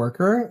maintenance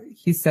worker,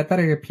 he said that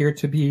it appeared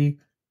to be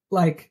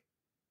like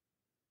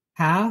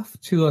half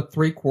to a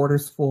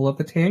 3/4 full of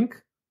the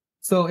tank.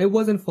 So it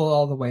wasn't full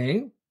all the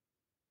way.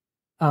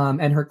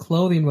 And her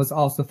clothing was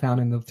also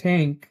found in the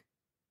tank,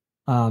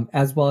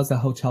 as well as a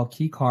hotel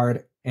key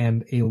card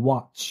and a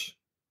watch.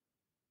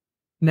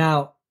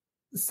 Now,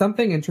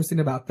 something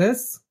interesting about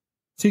this,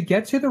 to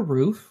get to the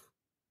roof,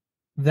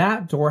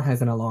 that door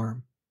has an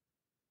alarm.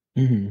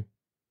 Mm-hmm.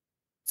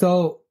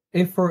 So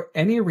if for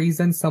any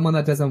reason someone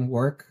that doesn't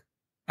work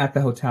at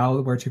the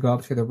hotel were to go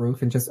up to the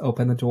roof and just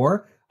open the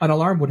door, an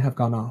alarm would have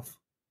gone off.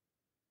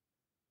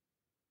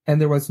 And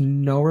there was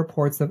no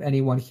reports of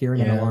anyone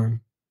hearing an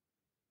alarm.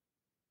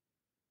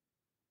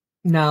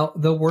 Now,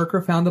 the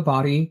worker found the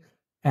body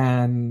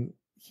and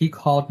he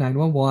called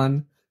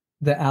 911.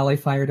 The LA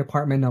Fire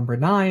Department number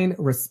 9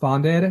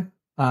 responded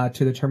to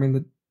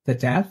determine the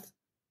death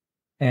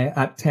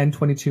at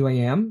 10:22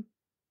 a.m.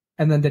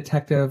 And then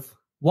Detective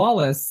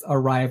Wallace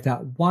arrived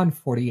at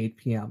 1:48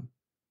 p.m.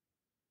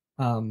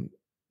 To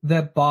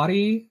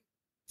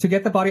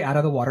get the body out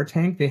of the water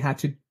tank, they had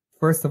to,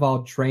 first of all,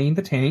 drain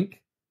the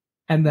tank,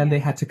 and then they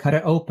had to cut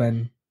it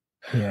open.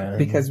 Yeah.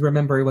 Because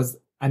remember, it was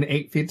an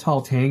 8 feet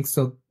tall tank,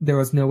 so there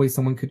was no way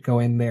someone could go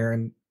in there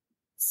and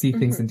see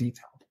things in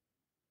detail.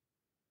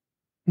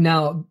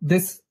 Now,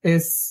 this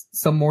is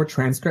some more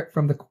transcript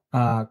from the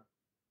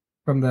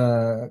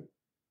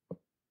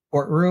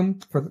courtroom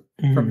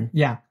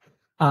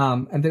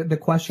and the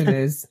question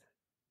is,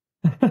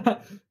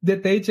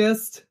 did they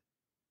just?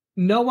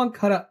 No one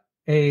cut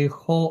a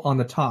hole on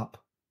the top.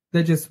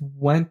 They just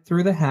went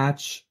through the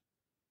hatch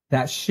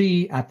that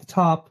she at the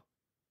top.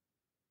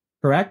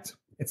 Correct?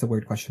 It's a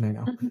weird question, I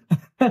know.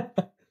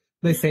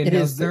 They say,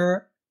 no,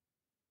 sir.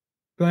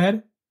 Go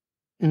ahead.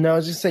 No, I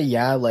was just say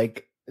yeah,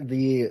 like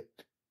the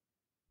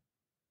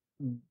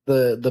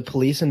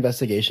police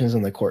investigations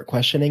and the court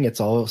questioning, it's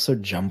all so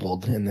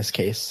jumbled in this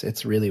case.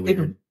 It's really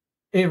weird.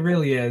 It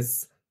really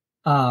is.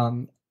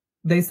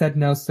 They said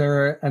no,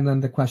 sir, and then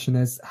the question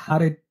is, how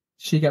did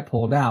she get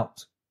pulled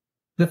out?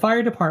 The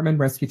fire department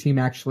rescue team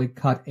actually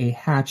cut a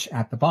hatch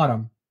at the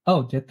bottom.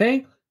 Oh, did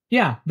they?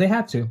 Yeah, they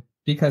had to,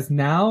 because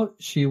now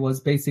she was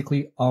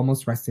basically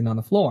almost resting on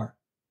the floor.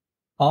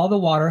 All the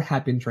water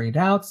had been drained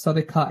out, so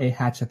they cut a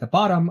hatch at the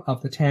bottom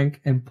of the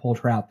tank and pulled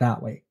her out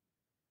that way.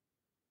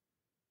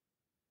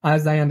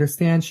 As I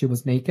understand, she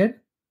was naked.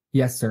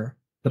 Yes, sir.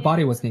 The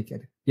body was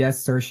naked.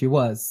 Yes, sir, she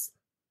was.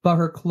 But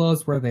her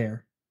clothes were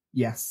there.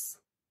 Yes.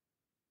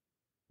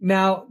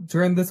 Now,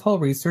 during this whole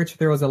research,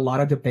 there was a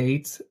lot of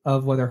debate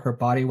of whether her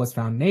body was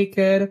found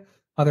naked.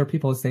 Other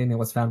people saying it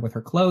was found with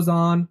her clothes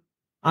on.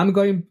 I'm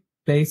going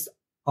based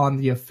on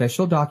the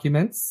official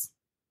documents,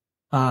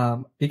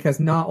 because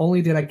not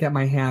only did I get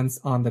my hands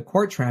on the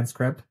court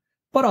transcript,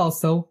 but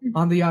also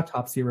on the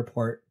autopsy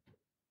report.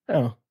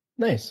 Oh,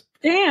 nice.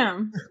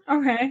 Damn.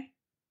 Okay.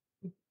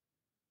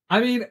 I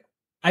mean,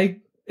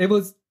 it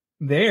was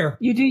there.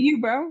 You do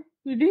you, bro.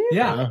 You do you.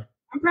 Yeah.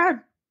 I'm proud.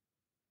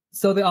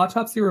 So the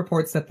autopsy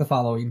report said the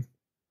following.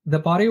 The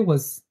body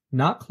was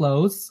not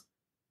clothed,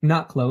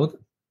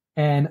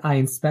 and I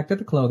inspected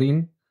the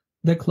clothing.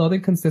 The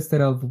clothing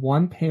consisted of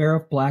one pair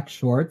of black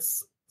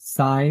shorts,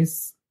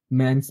 size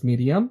men's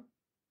medium,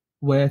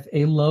 with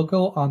a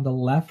logo on the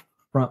left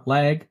front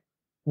leg,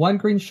 one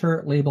green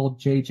shirt labeled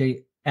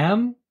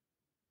JJM,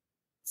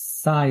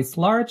 size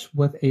large,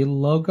 with a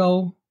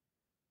logo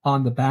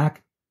on the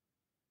back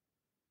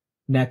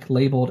neck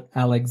labeled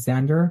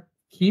Alexander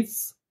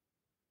Keith's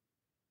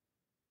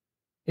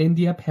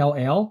India Pale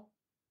Ale,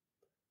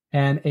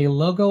 and a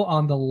logo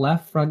on the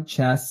left front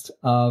chest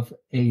of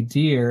a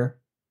deer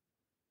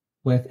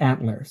with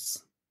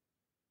antlers.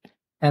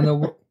 And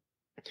the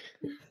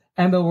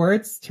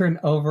words turn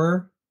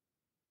over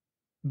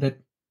the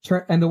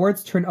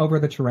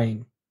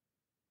terrain.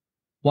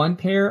 One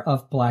pair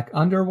of black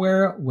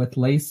underwear with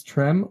lace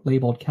trim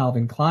labeled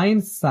Calvin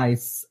Klein,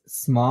 size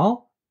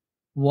small.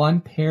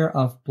 One pair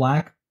of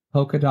black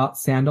polka dot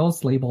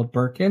sandals labeled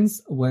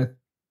Birkins with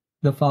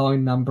the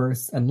following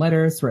numbers and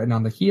letters written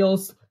on the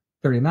heels: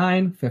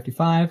 39,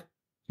 55,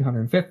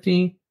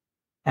 250,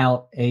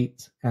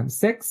 L8,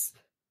 M6,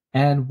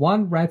 and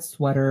one red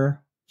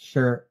sweater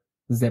shirt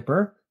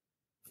zipper,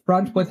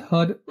 front with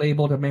hood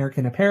labeled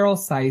American Apparel,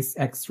 size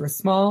extra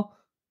small,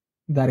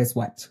 that is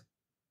wet.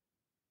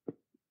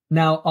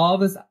 Now, all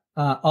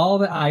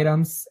the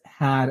items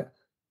had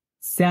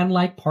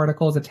sand-like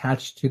particles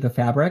attached to the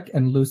fabric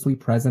and loosely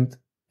present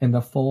in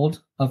the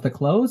fold of the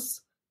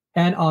clothes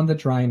and on the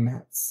drying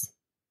mats.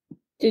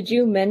 Did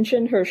you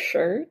mention her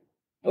shirt,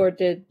 or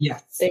did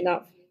they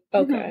not?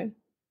 Okay.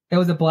 It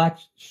was a black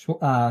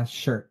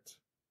shirt.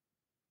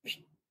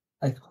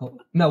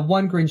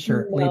 One green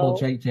shirt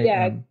labeled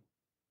JJM.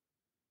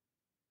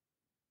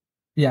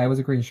 Yeah, it was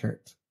a green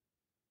shirt.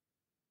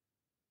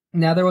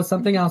 Now, there was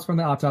something else from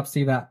the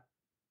autopsy that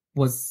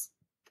was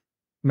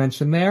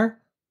mentioned there.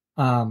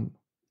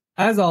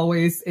 As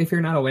always, if you're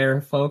not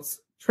aware,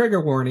 folks,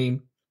 trigger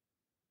warning.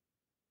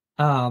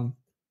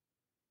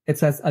 It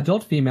says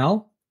adult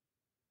female.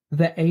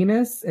 The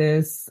anus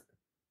is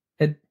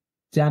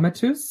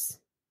edematous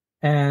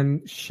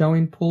and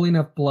showing pooling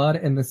of blood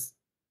in the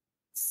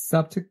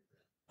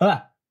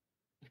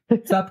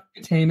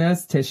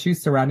subcutaneous tissue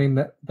surrounding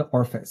the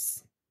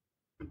orifice.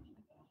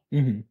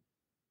 Mm-hmm.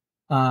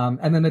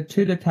 And then the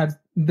two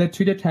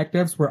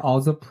detectives were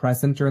also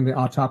present during the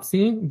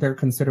autopsy. They're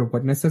considered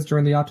witnesses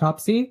during the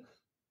autopsy.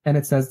 And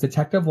it says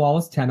Detective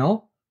Wallace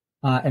Tennell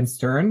and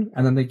Stern.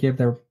 And then they give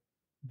their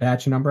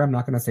badge number. I'm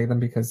not going to say them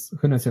because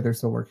who knows if they're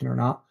still working or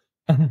not.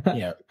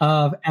 Yeah.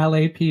 Of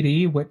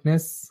LAPD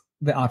witness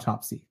the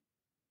autopsy.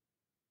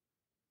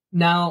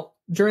 Now,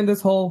 during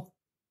this whole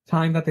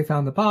time that they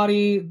found the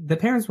body, I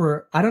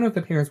don't know if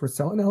the parents were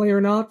still in LA or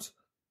not.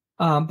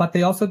 But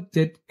they also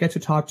did get to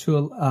talk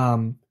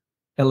to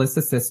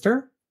Elisa's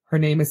sister. Her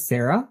name is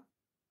Sarah.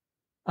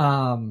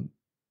 And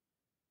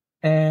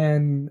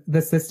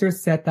the sister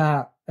said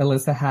that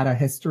Elisa had a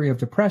history of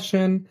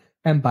depression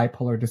and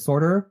bipolar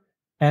disorder,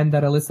 and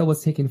that Elisa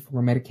was taking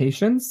 4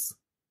 medications.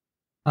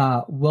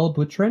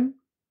 Wellbutrin,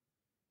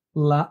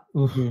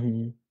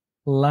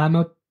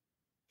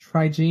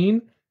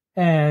 lamotrigine,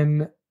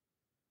 and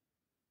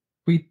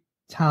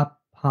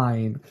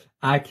quetiapine.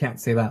 I can't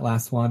say that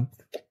last one.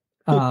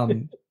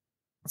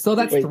 So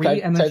that's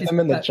 3, and then type them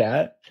in the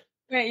chat.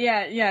 Wait,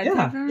 yeah.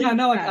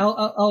 No,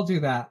 I'll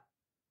do that.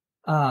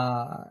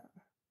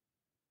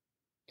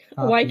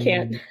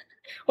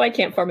 Why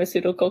can't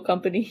pharmaceutical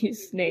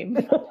companies name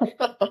their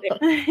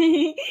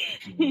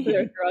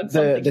drugs?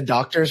 The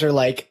doctors are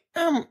like,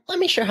 let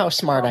me show how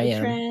smart I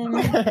am.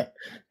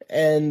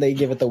 And they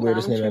give it the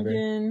weirdest name ever.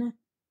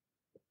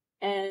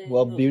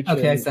 Wellbutrin.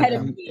 Okay, I said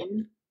them.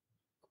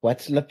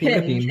 What's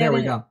Lepidopine? There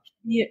we go.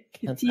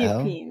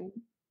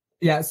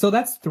 Yeah, so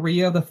that's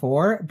 3 of the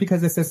 4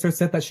 because the sister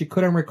said that she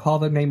couldn't recall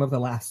the name of the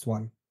last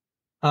one.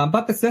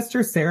 But the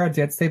sister Sarah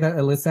did say that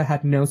Elisa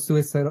had no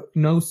suicidal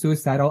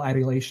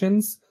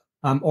ideations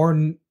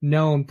or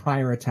known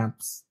prior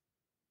attempts.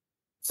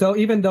 So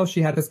even though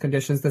she had these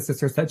conditions, the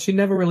sister said she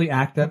never really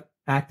acted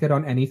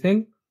on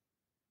anything.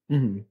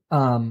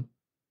 Mm-hmm.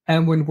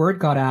 And when word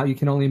got out, you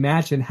can only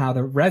imagine how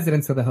the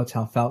residents of the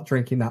hotel felt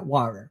drinking that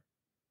water.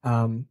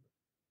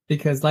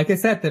 Because like I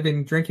said, they've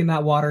been drinking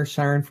that water,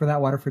 showering for that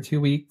water for 2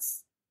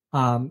 weeks.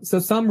 So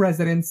some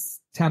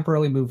residents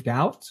temporarily moved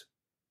out.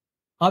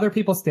 Other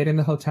people stayed in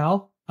the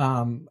hotel.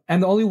 And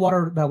the only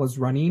water that was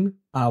running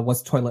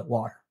was toilet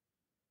water.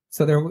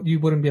 So you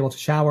wouldn't be able to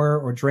shower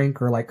or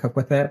drink or like cook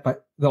with it,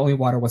 but the only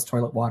water was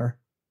toilet water.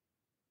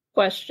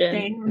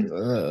 Question.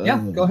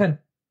 Yeah, go ahead.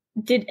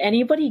 Did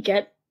anybody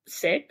get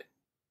sick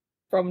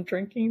from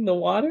drinking the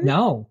water?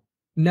 No.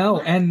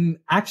 And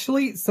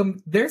actually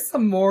there's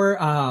some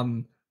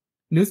more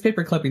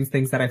newspaper clippings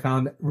things that I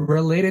found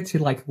related to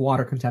like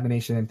water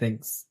contamination and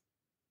things.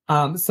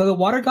 So the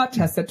water got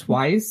tested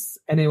twice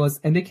and it was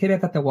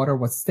indicated that the water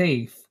was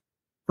safe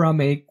from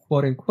a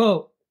quote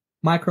unquote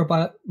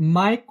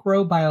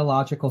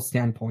microbiological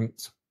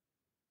standpoint.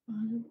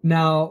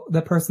 Now,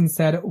 the person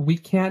said, we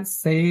can't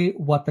say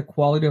what the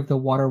quality of the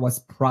water was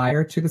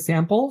prior to the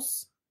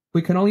samples.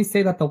 We can only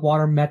say that the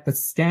water met the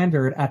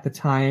standard at the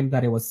time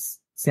that it was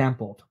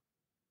sampled.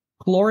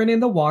 Chlorine in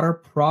the water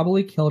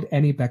probably killed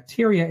any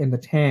bacteria in the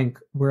tank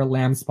where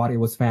Lam's body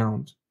was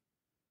found.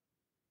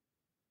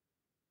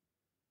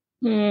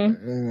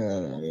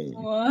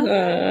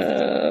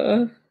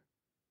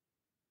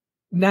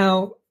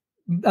 Now,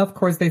 of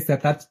course, they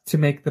said that to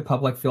make the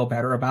public feel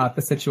better about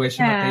the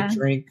situation that they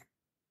drink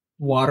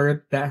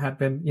water that had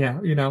been, Yeah.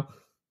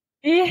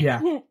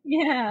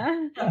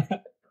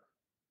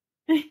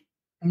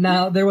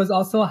 Now, there was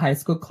also a high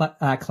school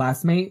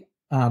classmate,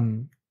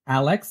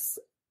 Alex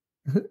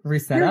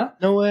Risetta.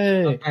 No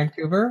way. Of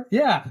Vancouver.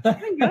 Yeah. Oh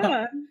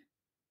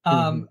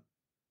my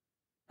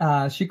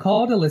God. She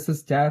called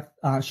Elisa's death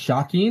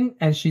shocking,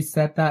 and she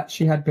said that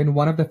she had been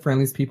one of the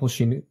friendliest people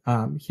he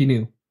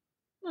knew.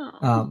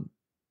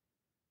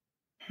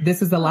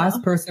 This is the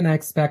last person I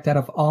expect out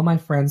of all my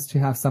friends to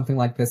have something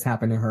like this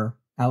happen to her,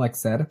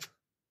 Alex said.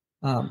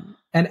 And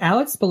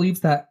Alex believes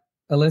that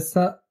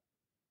Elisa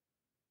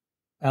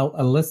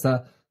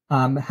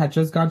had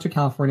just gone to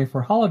California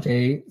for a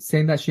holiday,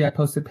 saying that she had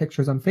posted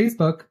pictures on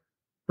Facebook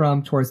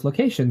from tourist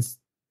locations,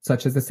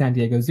 such as the San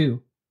Diego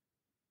Zoo.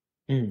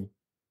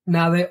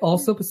 Now, they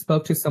also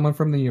spoke to someone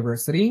from the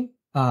university,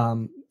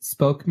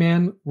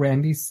 spokesman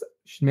Randy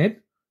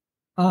Schmidt.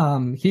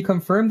 He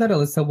confirmed that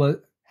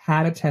Elisa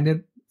had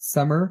attended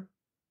summer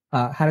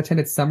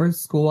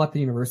school at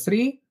the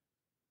university,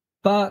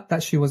 but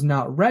that she was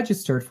not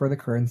registered for the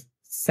current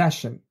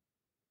session.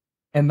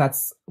 And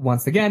that's,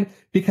 once again,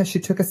 because she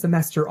took a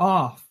semester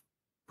off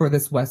for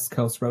this West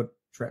Coast road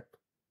trip.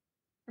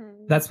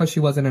 That's why she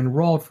wasn't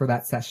enrolled for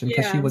that session,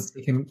 because she was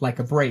taking like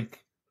a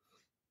break.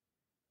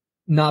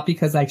 Not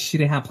because like she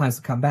didn't have plans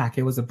to come back.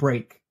 It was a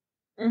break.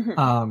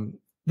 The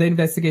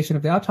investigation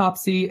of the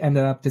autopsy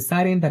ended up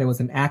deciding that it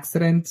was an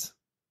accident,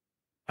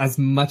 as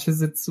much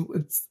as it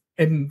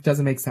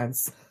doesn't make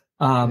sense.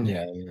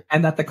 And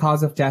that the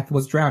cause of death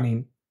was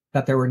drowning,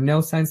 that there were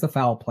no signs of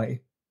foul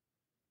play.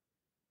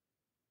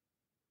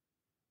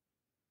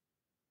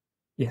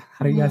 Yeah,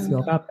 how do you guys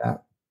feel about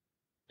that?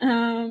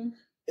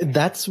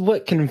 That's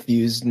what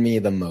confused me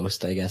the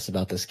most, I guess,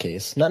 about this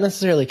case. Not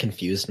necessarily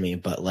confused me,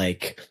 but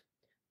like,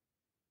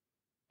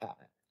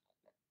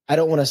 I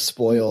don't want to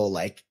spoil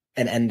like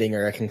an ending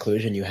or a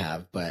conclusion you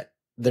have, but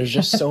there's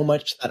just so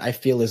much that I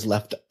feel is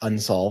left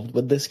unsolved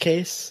with this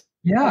case.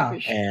 Yeah.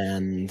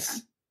 And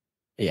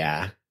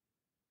yeah.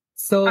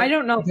 So I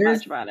don't know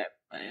much about it,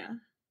 but yeah.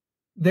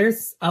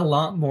 There's a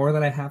lot more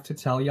that I have to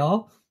tell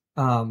y'all.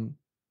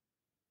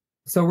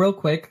 So real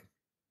quick,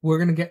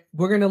 we're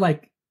gonna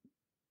like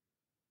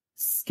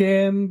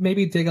skim,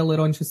 maybe dig a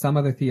little into some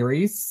of the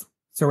theories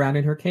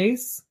surrounding her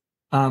case.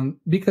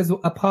 Because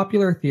a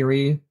popular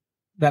theory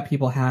that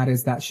people had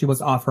is that she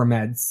was off her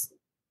meds.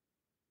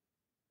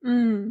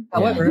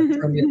 However,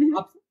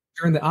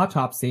 during the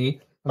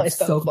autopsy, I'm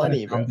so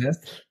funny, bro. This.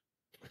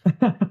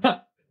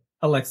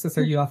 Alexis,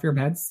 are you off your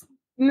meds?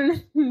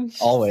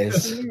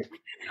 Always.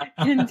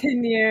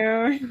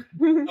 Continue.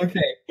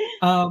 Okay.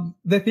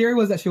 The theory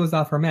was that she was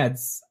off her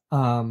meds.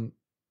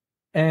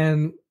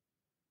 And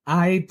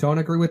I don't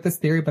agree with this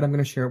theory, but I'm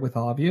going to share it with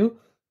all of you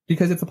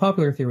because it's a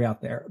popular theory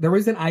out there. The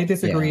reason I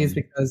disagree is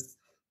because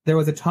there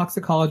was a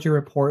toxicology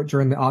report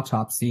during the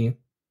autopsy,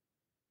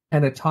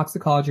 and the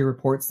toxicology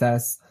report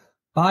says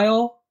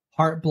bile,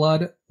 heart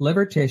blood,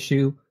 liver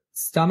tissue,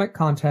 stomach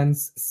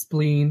contents,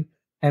 spleen,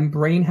 and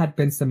brain had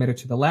been submitted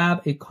to the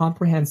lab. A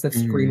comprehensive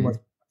screen was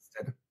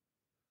requested.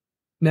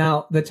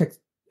 Now, the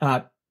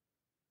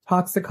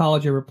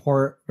toxicology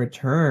report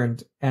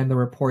returned, and the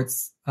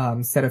reports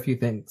said a few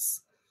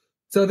things.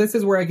 So this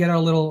is where I get a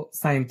little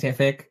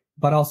scientific,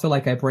 but also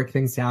like I break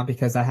things down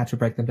because I had to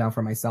break them down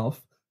for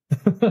myself.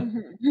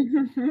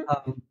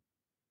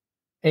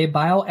 A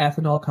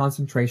bioethanol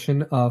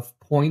concentration of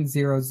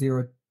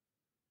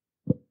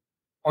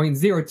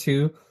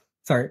 0.02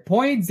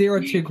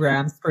 0.02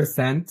 grams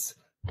percent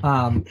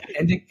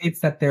indicates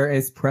that there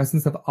is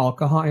presence of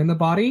alcohol in the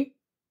body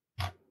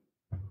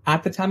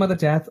at the time of the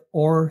death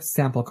or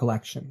sample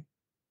collection.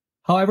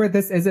 However,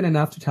 this isn't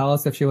enough to tell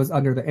us if she was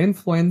under the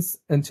influence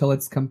until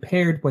it's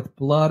compared with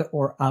blood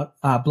or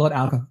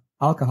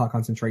alcohol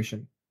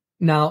concentration.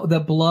 Now, the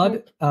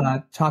blood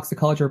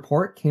toxicology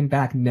report came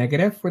back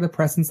negative for the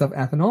presence of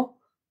ethanol.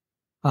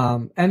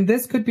 And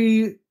this could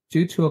be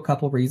due to a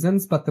couple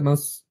reasons, but the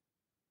most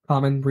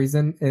common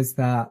reason is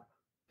that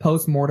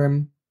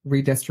post-mortem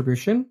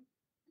redistribution,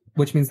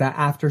 which means that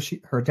after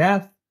her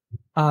death,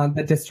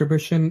 the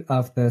distribution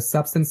of the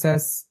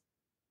substances,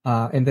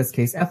 in this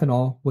case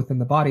ethanol, within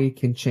the body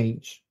can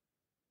change.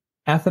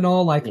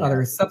 Ethanol, like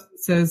other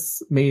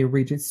substances, may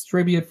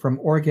redistribute from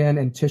organ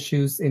and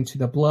tissues into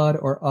the blood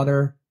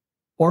or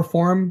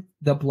form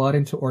the blood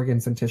into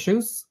organs and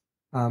tissues.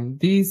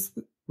 These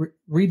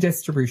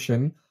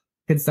redistribution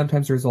can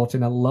sometimes result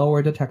in a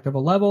lower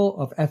detectable level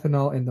of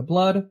ethanol in the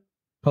blood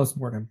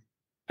post-mortem,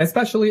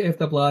 especially if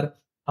the blood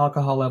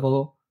alcohol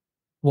level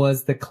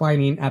was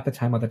declining at the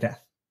time of the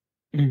death.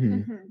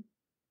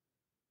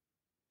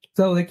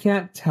 So they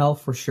can't tell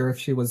for sure if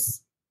she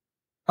was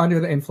under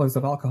the influence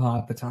of alcohol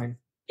at the time.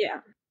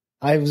 Yeah.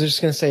 I was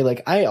just going to say,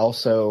 like, I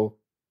also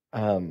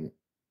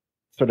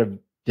sort of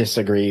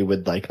disagree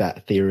with, like,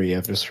 that theory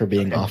of just her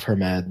being off her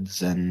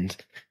meds and,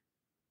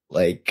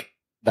 like,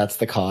 that's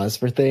the cause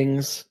for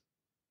things.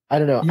 I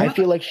don't know. Yeah. I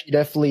feel like she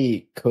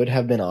definitely could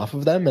have been off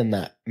of them and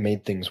that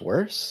made things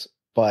worse.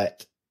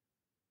 But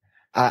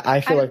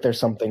I feel like there's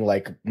something,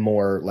 like,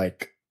 more,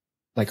 like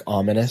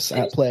ominous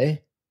at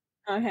play.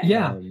 Okay.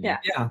 Yeah.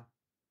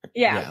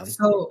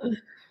 So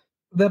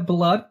the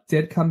blood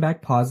did come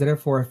back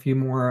positive for a few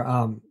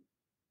more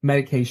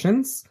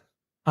medications.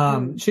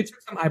 She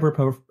took some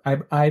ibuprofen.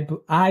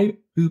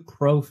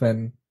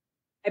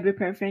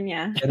 Ibuprofen,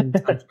 yeah.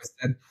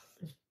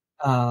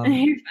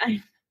 You're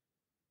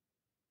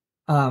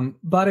fine.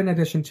 But in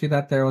addition to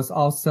that, there was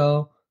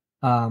also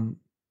Type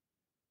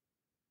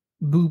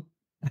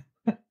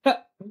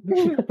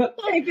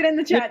it in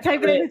the chat.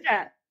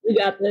 We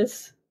got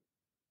this.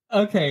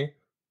 Okay.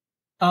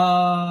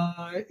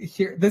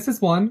 Here, this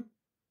is one.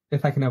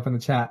 If I can open the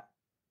chat.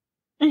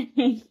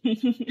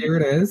 Here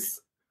it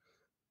is.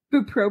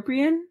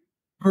 Bupropion?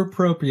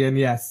 Bupropion,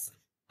 yes.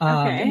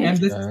 Okay. And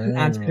this is an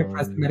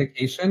antidepressant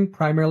medication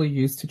primarily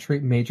used to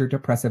treat major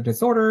depressive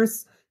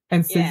disorders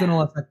and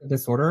seasonal affective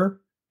disorder.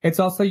 It's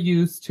also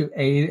used to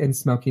aid in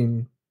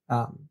smoking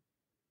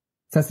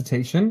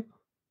cessation.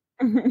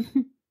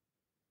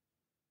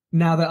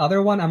 Now, the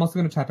other one, I'm also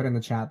going to type it in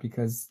the chat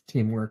because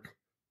teamwork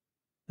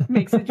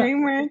makes the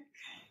dream work.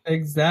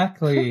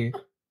 Exactly.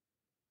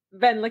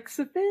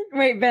 Venlafaxine?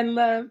 Wait,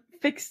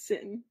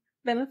 Venlafaxine?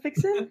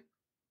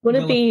 Would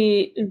it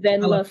be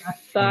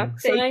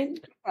venlafaxine?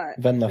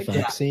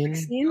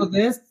 Venlafaxine? So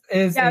this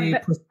is a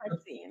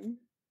prescription.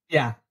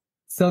 Yeah.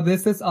 So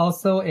this is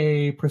also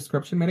a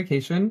prescription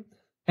medication,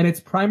 and it's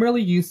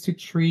primarily used to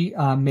treat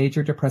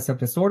major depressive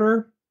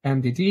disorder,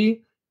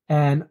 MDD,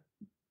 and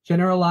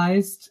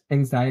generalized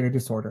anxiety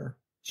disorder,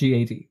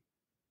 GAD.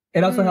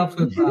 It also helps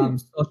with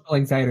social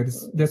anxiety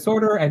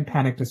disorder and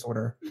panic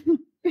disorder.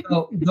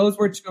 So those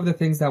were two of the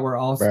things that were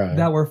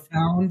that were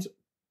found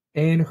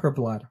in her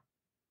blood.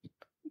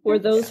 Were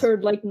those her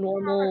like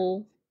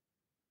normal,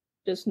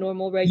 just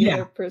normal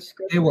regular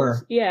prescriptions? They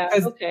were. Yeah.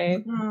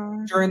 Okay.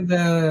 During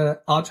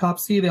the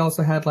autopsy, they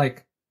also had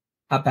like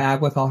a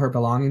bag with all her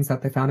belongings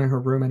that they found in her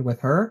room and with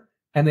her,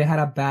 and they had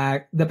a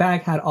bag. The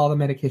bag had all the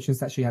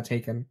medications that she had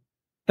taken.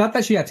 Not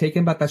that she had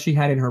taken, but that she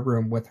had in her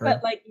room with her.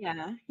 But like,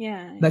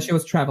 that she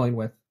was traveling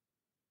with.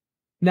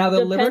 Now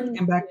the liver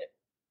came back.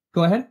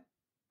 Go ahead.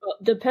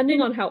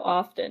 Depending on how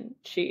often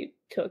she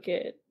took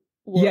it.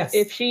 Well, yes.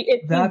 Depending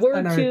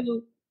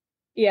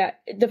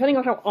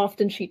on how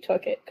often she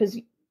took it, because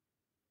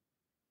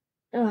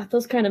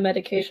those kind of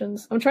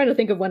medications. I'm trying to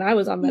think of when I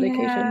was on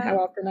medication, how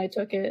often I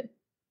took it.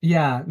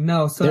 Yeah,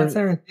 no. So that's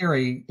our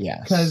theory.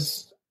 Yes.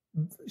 Because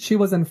she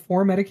was on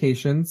 4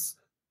 medications.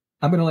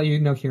 I'm going to let you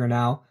know here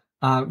now.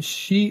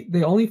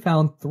 They only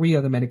found 3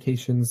 of the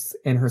medications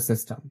in her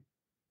system.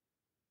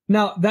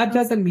 Now, that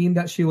doesn't mean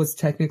that she was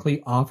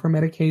technically off her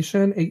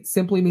medication. It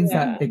simply means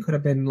that it could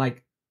have been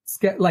like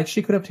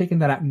she could have taken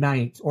that at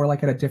night or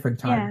like at a different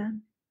time. Yeah.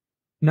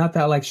 Not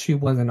that like she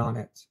wasn't on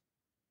it.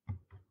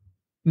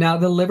 Now,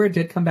 the liver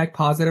did come back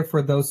positive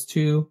for those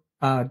 2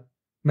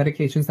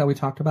 medications that we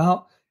talked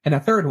about. And a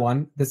third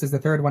one, this is the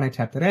third one I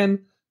typed it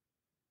in.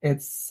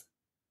 It's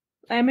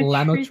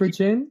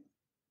lamotrigine.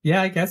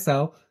 Yeah, I guess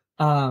so.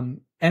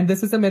 And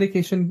this is a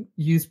medication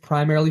used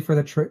primarily for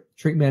the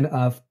treatment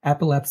of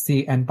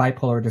epilepsy and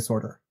bipolar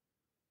disorder.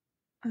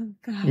 Oh,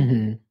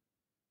 God.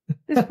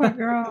 This poor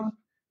girl.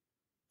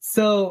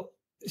 So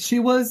she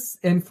was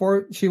taking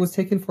 4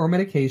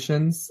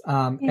 medications.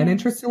 And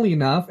interestingly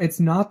enough, it's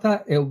not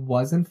that it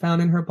wasn't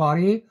found in her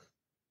body.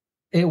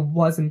 It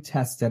wasn't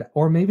tested.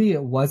 Or maybe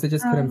it was, it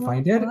just couldn't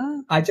find it.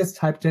 I just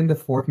typed in the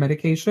 4th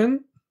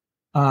medication.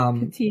 I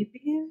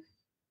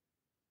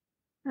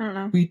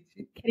don't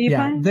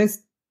know.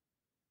 This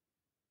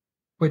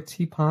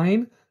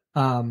quitipine.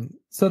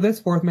 So this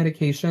fourth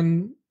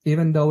medication,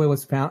 even though it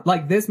was found,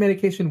 like this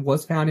medication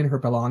was found in her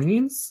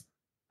belongings.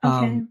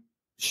 Okay.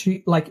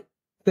 She like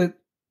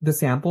the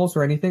samples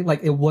or anything,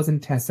 like it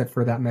wasn't tested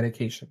for that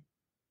medication.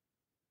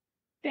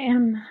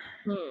 Damn.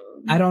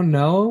 I don't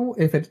know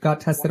if it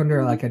got tested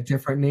under like a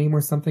different name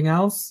or something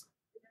else,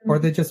 or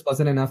there just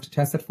wasn't enough to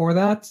test it for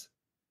that.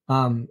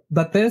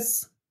 But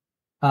this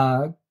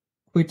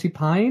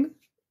quitipine,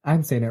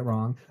 I'm saying it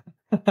wrong,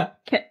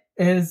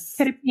 is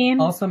Ketamine.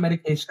 also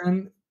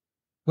medication.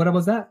 What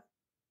was that?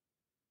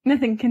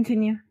 Nothing.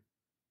 Continue.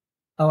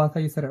 Oh, I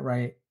thought you said it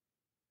right.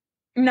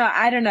 No,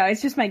 I don't know.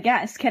 It's just my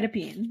guess.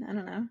 Ketamine. I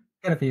don't know.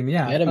 Ketamine,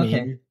 yeah.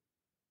 Ketamine.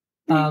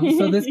 Okay.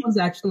 So this was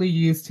actually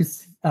used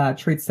to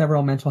treat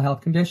several mental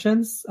health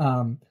conditions,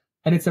 and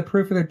it's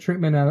approved for the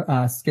treatment of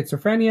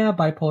schizophrenia,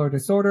 bipolar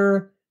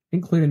disorder,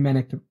 including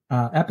manic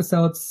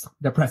episodes,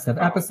 depressive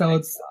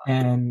episodes,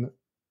 and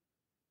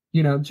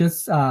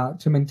just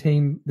to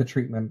maintain the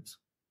treatment.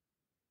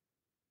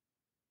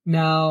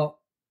 Now,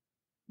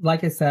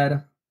 like I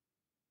said,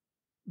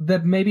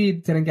 that maybe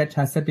didn't get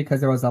tested because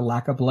there was a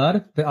lack of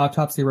blood. The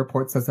autopsy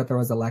report says that there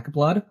was a lack of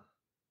blood.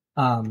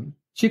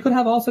 She could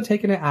have also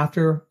taken it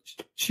after.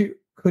 She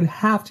could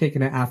have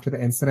taken it after the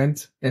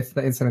incident if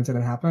the incident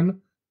didn't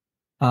happen.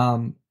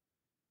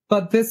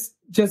 But this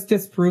just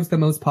disproves the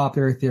most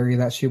popular theory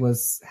that she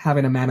was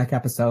having a manic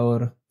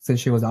episode since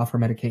she was off her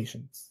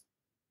medications.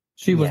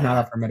 She was not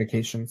off her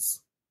medications.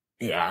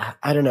 Yeah,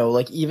 I don't know.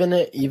 Like even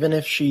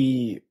if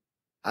she,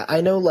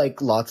 I know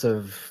like lots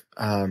of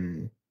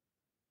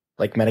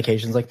like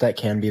medications like that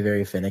can be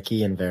very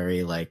finicky and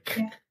very like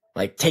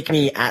take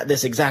me at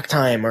this exact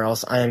time or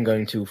else I am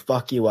going to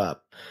fuck you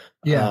up.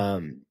 Yeah.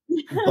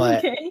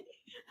 But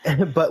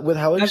but with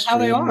how That's how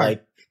they extreme are.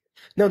 like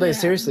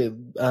seriously,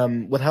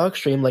 with how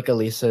extreme like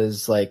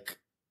Elisa's like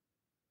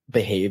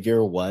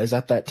behavior was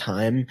at that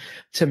time,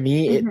 to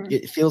me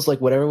it feels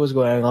like whatever was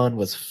going on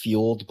was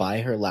fueled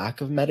by her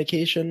lack of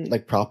medication,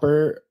 like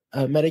proper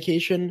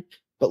medication.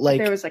 But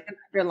like there was like an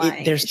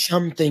underlying. There's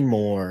something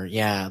more,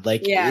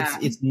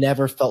 it's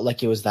never felt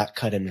like it was that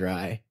cut and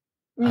dry.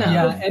 No.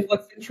 Yeah, and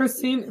what's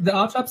interesting, the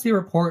autopsy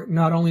report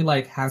not only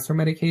like has her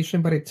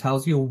medication, but it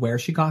tells you where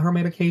she got her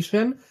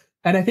medication.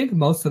 And I think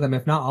most of them,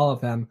 if not all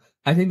of them,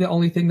 I think the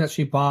only thing that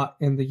she bought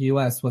in the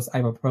US was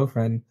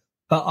ibuprofen.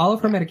 But all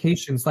of her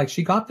medications, like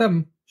she got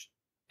them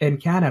in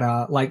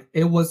Canada, like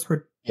it was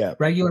her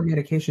regular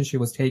medication she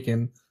was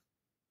taking.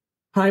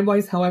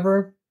 Time-wise,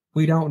 however,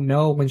 we don't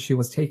know when she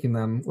was taking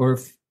them or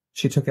if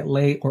she took it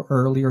late or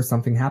early or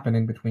something happened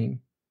in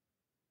between.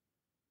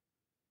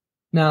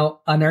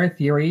 Now, another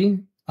theory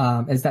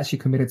is that she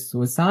committed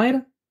suicide,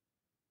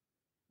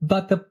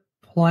 but the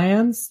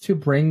plans to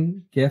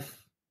bring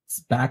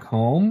gifts back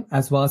home,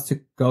 as well as to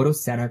go to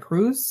Santa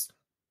Cruz,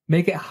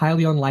 make it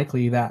highly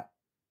unlikely that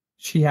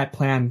she had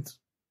planned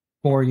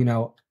for,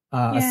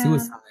 a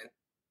suicide.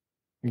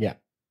 Yeah.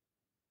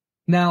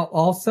 Now,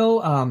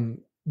 also,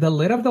 the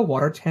lid of the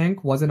water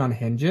tank wasn't on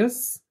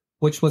hinges,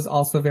 which was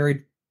also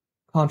very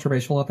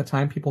controversial at the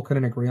time. People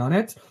couldn't agree on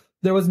it.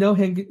 There was no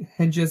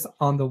hinges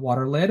on the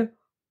water lid,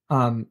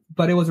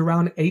 but it was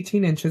around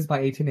 18 inches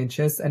by 18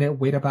 inches, and it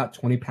weighed about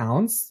 20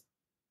 pounds.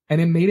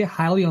 And it made it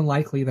highly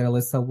unlikely that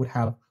Elisa would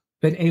have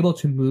been able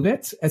to move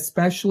it,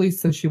 especially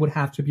since she would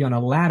have to be on a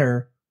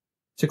ladder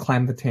to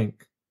climb the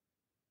tank.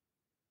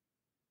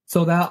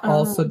 So that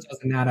also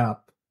doesn't add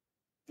up.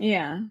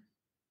 Yeah.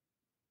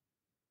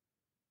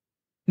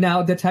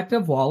 Now,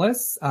 Detective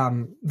Wallace,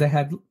 the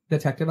head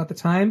detective at the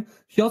time,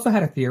 he also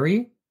had a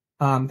theory.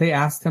 They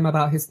asked him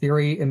about his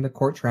theory in the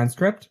court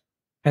transcript,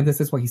 and this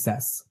is what he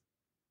says.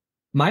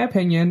 My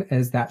opinion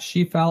is that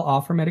she fell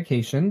off her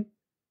medication,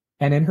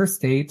 and in her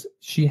state,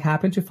 she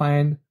happened to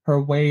find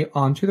her way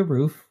onto the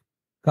roof,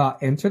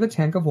 got into the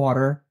tank of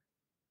water.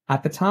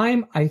 At the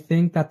time, I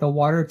think that the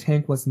water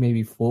tank was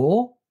maybe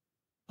full,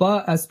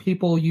 but as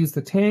people used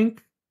the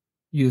tank,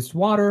 used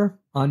water,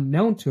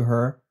 unknown to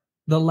her,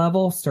 the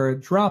level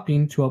started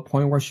dropping to a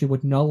point where she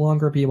would no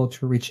longer be able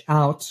to reach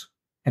out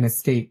and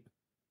escape,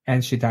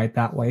 and she died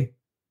that way.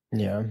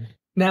 Yeah.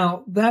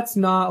 Now, that's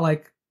not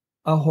like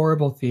a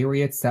horrible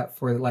theory, except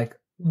for like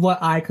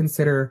what I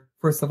consider,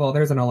 first of all,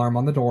 there's an alarm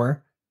on the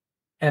door,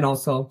 and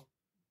also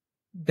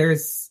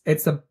it's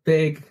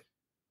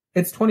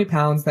 20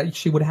 pounds that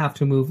she would have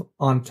to move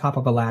on top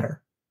of a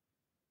ladder.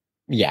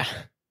 Yeah.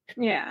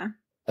 Yeah.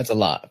 That's a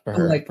lot for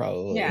her, like,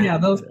 probably. Yeah,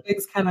 those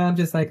things kind of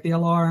just like the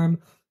alarm.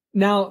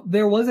 Now,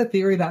 there was a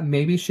theory that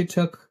maybe she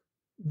took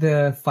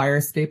the fire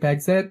escape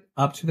exit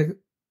up to the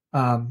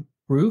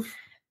roof.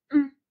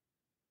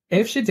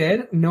 If she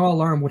did, no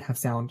alarm would have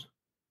sound.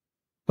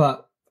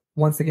 But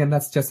once again,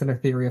 that's just a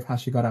theory of how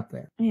she got up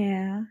there.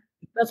 Yeah.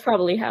 That's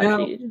probably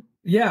how she...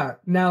 Yeah.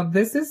 Now,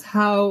 this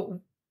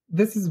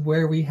is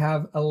where we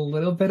have a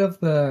little bit of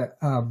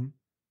the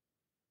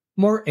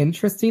more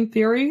interesting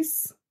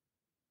theories,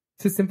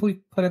 to simply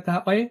put it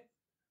that way.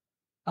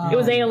 It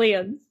was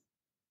aliens.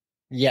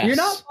 Yes. You're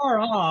not far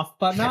off,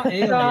 but not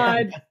aliens.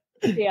 God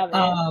damn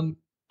it.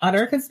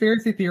 Another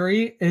conspiracy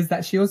theory is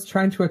that she was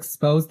trying to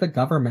expose the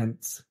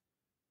government.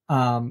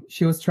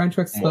 She was trying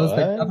to expose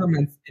the What?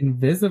 government's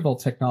invisible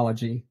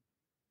technology.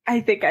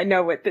 I think I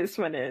know what this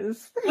one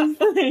is. I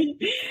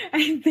think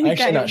I'm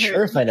actually I've not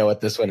sure if I know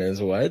what this one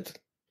is. What?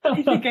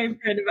 I think I've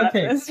heard about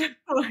Okay. this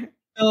before.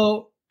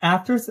 So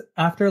after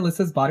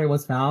Alyssa's body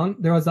was found,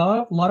 there was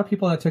a lot of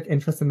people that took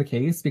interest in the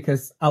case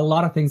because a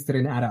lot of things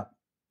didn't add up.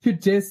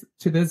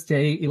 To this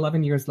day,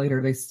 11 years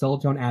later, they still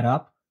don't add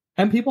up,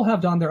 and people have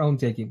done their own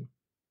digging.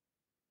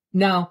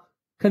 Now,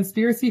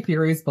 conspiracy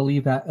theories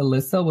believe that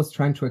Elisa was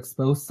trying to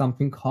expose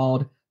something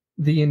called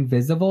the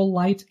Invisible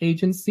Light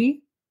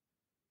Agency.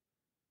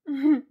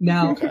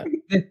 Now,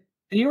 the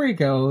theory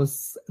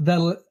goes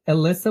that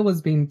Elisa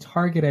was being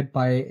targeted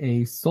by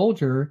a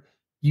soldier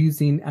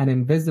using an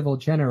invisible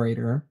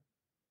generator.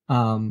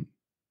 Now,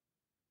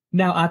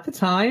 at the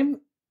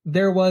time,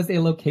 there was a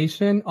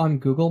location on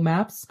Google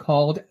Maps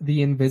called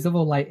the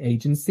Invisible Light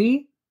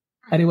Agency,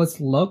 and it was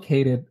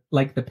located,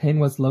 like the pin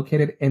was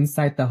located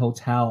inside the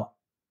hotel.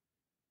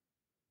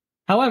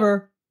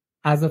 However,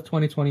 as of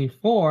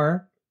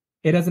 2024,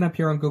 it doesn't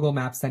appear on Google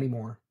Maps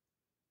anymore.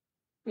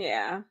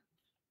 Yeah.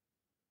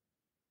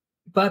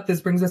 But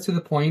this brings us to the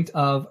point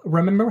of,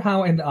 remember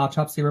how in the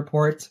autopsy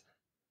report,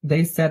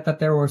 they said that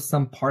there were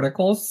some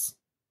particles?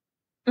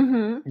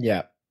 Mm-hmm.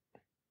 Yeah.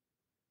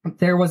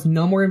 There was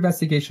no more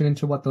investigation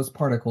into what those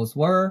particles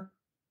were.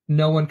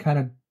 No one kind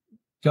of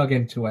dug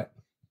into it.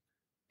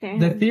 Damn.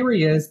 The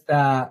theory is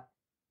that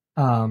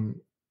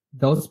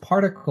those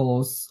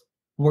particles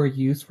were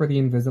used for the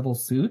invisible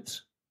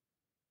suit.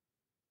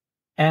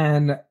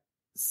 And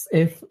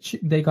if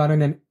they got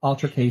in an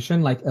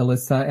altercation, like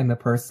Elisa and the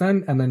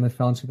person, and then they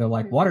fell into the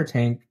water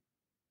tank,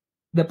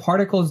 the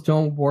particles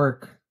don't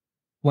work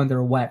when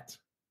they're wet.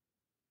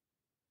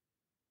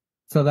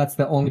 So that's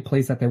the only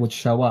place that they would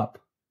show up.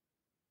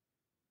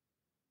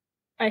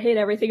 I hate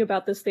everything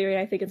about this theory.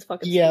 I think it's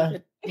fucking Yeah.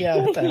 stupid. Yeah.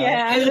 what the hell?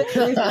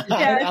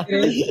 Yeah. It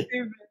is.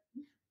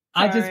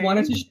 I just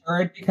wanted to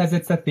share it because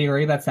it's a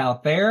theory that's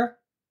out there.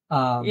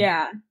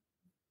 Yeah.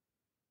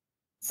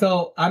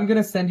 So I'm going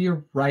to send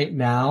you right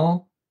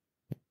now.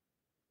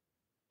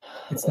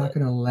 It's not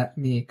going to let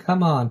me.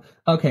 Come on.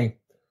 Okay.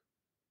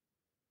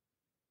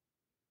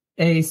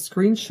 A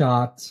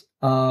screenshot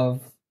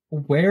of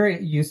where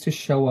it used to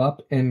show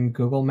up in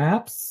Google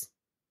Maps.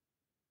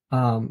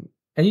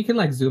 And you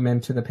can zoom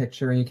into the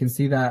picture and you can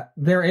see that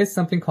there is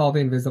something called the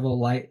Invisible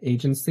Light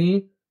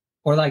Agency,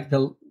 or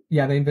the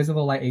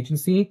Invisible Light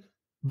Agency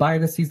by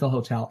the Cecil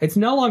Hotel. It's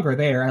no longer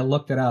there. I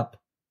looked it up.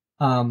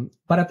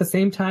 But at the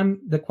same time,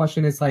 the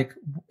question is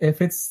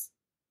if it's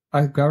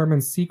a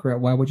government secret,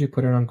 why would you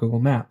put it on Google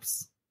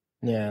Maps?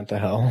 Yeah, what the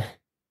hell?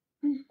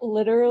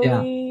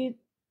 Literally.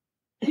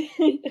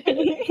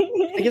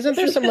 Isn't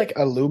there some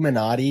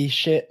Illuminati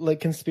shit,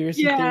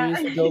 conspiracy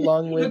theories that go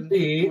along with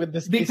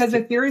this? Because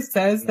the theory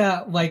says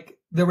that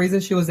the reason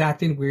she was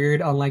acting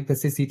weird on the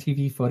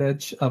CCTV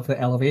footage of the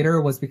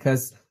elevator was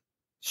because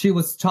she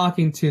was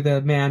talking to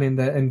the man in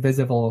the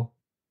invisible,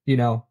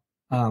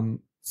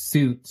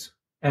 suit,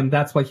 and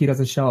that's why he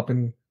doesn't show up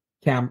in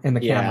the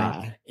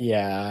camera.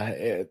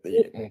 Yeah.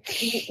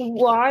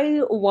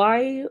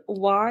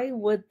 Why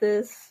would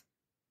this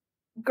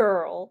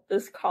girl,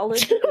 this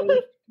college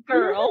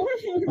girl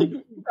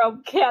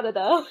from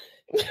Canada,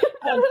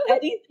 have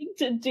anything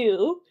to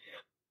do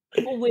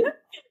with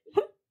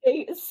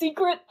a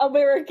secret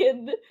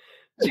American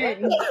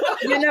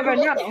You never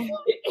know.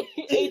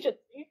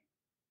 agency?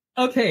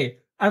 Okay,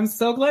 I'm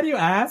so glad you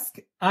asked.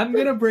 I'm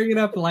gonna bring it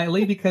up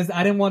lightly because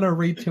I didn't want to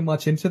read too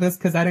much into this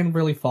because I didn't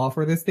really fall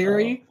for this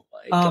theory.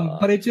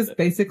 But it just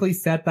basically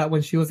said that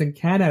when she was in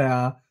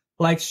Canada,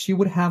 she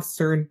would have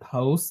certain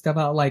posts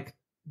about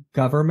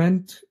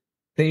government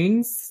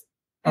things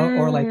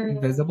or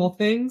invisible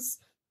things.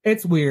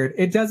 It's weird.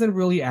 It doesn't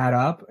really add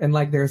up, and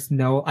I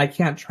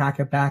can't track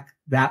it back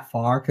that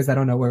far because I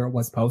don't know where it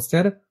was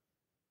posted.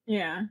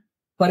 Yeah.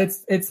 But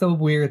it's a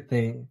weird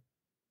thing.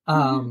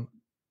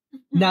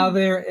 Now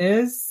there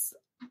is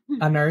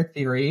another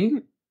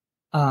theory.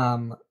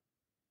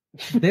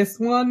 This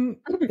one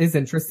is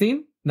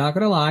interesting, not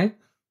gonna lie.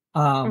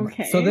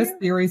 Okay. So this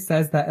theory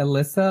says that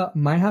Elisa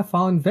might have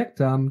fallen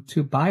victim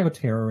to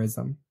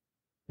bioterrorism.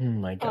 Oh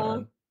my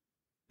god.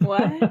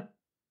 What?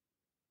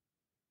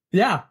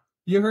 Yeah,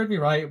 you heard me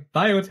right.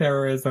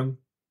 Bioterrorism.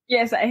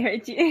 Yes, I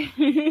heard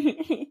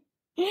you.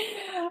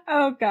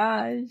 Oh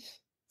gosh.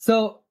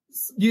 So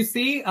you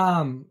see,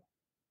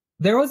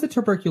 there was a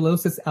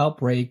tuberculosis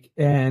outbreak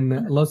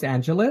in Los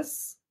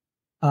Angeles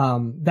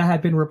that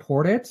had been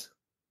reported,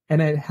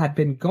 and it had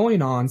been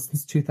going on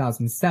since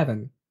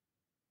 2007.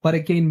 But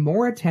it gained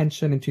more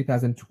attention in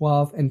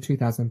 2012 and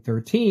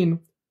 2013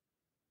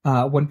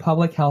 when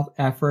public health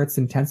efforts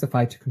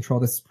intensified to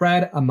control the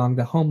spread among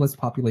the homeless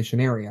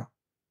population area.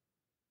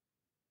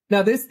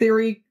 Now, this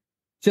theory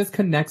just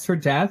connects her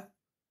death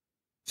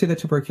to the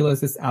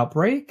tuberculosis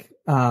outbreak,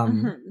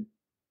 kind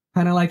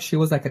of like she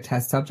was a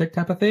test subject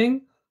type of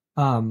thing,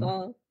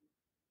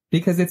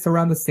 because it's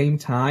around the same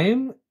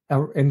time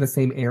in the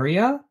same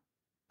area.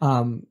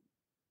 And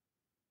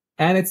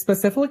it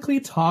specifically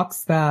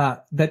talks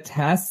that the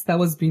test that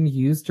was being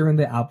used during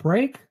the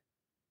outbreak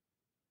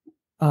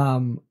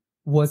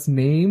was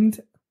named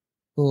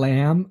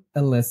Lam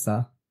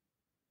Elisa.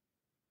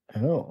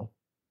 Oh.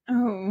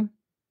 Oh.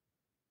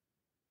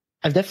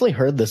 I've definitely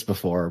heard this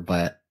before,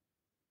 but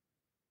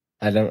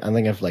I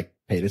think I've like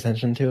paid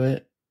attention to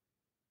it.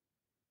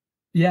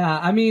 Yeah,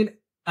 I mean,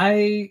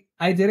 I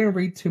didn't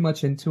read too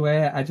much into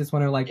it. I just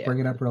want to bring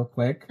it up real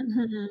quick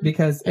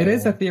because it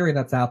is a theory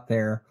that's out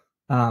there.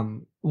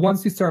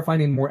 Once you start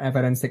finding more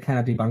evidence, it kind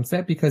of debunks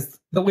it, because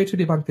the way to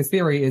debunk this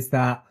theory is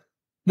that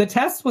the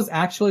test was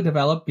actually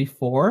developed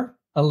before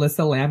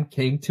Elisa Lam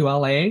came to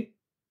LA.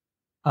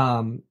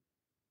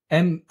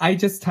 And I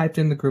just typed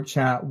in the group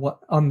chat what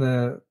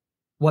the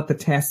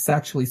tests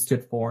actually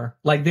stood for.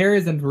 Like, there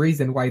is a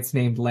reason why it's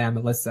named Lam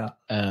Elisa.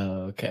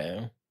 Oh,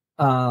 okay.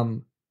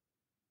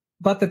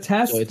 But the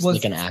test was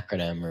like an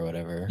acronym or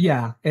whatever.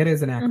 Yeah, it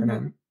is an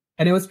acronym.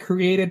 And it was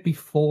created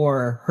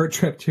before her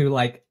trip to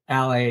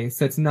LA.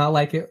 So it's not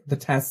like the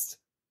test.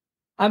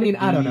 I mean,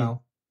 I don't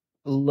know.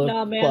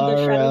 Nah, man, the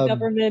shadow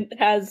government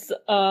has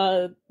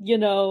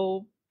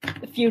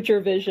future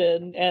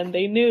vision, and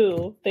they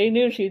knew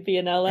she'd be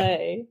in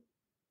LA.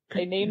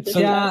 They named it.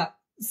 Yeah.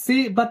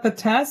 See, but the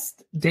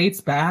test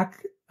dates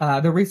back,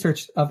 the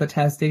research of the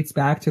test dates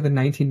back to the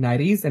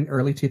 1990s and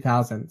early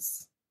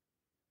 2000s.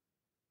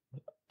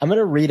 I'm going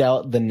to read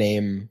out the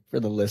name for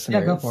the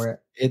listeners. Yeah, go for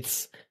it.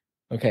 It's,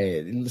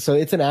 okay, so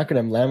it's an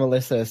acronym. Lam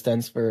Elisa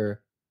stands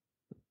for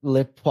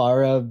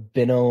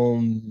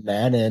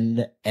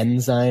Liparabinomannan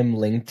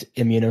enzyme-linked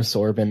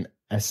immunosorbent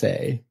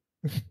assay.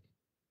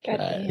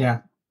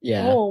 Yeah.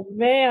 Yeah. Oh,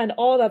 man.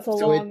 Oh, that's a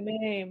long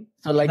name.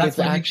 So, it's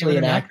actually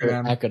an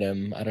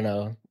acronym. I don't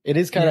know. It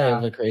is kind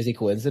of a crazy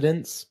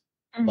coincidence,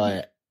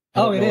 but I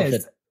don't know if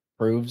it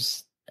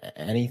proves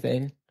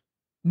anything.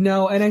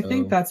 No, and I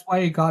think that's why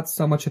it got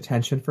so much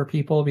attention for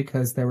people,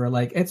 because they were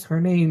like, it's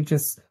her name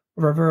just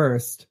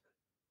reversed.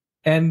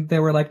 And they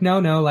were like, no,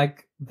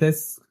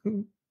 this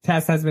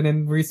test has been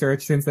in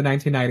research since the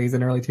 1990s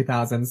and early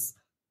 2000s.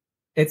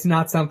 It's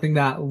not something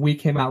that we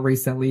came out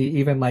recently,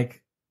 even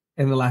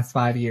in the last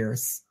 5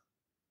 years.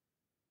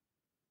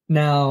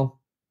 Now,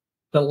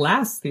 the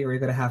last theory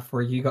that I have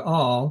for you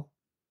all,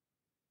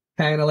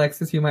 and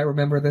Alexis, you might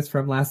remember this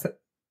from last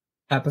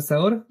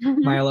episode.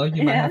 Milo,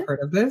 you might have heard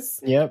of this.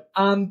 Yep.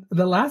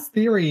 The last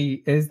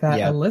theory is that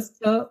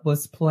Elisa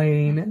was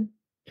playing.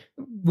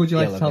 Would you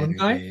like to tell them,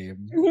 Guy?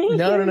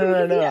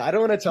 No. I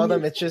don't want to tell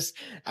them. It's just,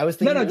 I was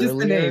thinking just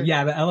the name.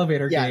 Yeah, the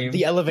elevator game. Yeah,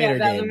 the elevator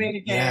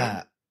game.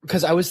 Yeah.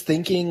 Because I was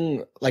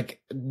thinking,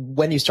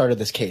 when you started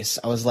this case,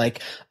 I was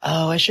like,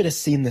 oh, I should have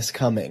seen this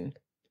coming.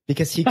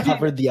 Because he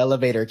covered the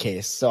elevator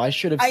case. So I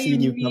should have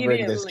seen you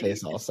covering this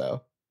case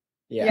also.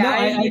 Yeah,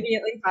 I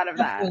immediately thought of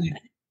that.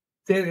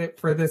 Did it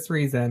for this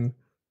reason.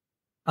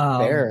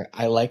 Fair.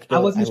 I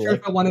wasn't sure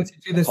if I wanted to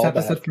do this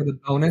episode for the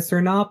bonus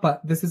or not, but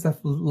this is a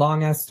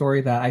long ass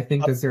story that I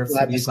think deserves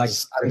to be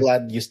I'm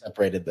glad you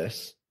separated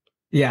this.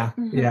 Yeah,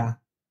 yeah.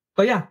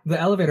 But yeah, the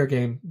elevator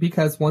game,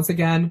 because once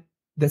again,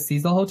 the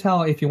Cecil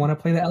Hotel, if you want to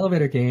play the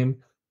elevator game,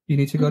 you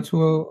need to go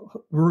to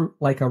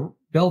a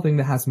building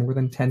that has more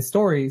than 10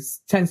 stories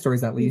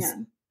at least.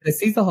 Yeah. The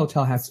Cecil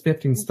Hotel has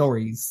 15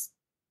 stories.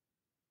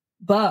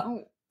 But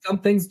some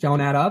things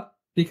don't add up,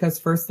 because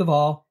first of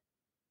all,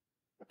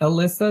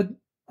 Elisa,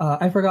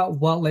 I forgot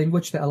what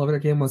language the elevator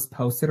game was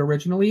posted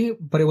originally,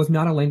 but it was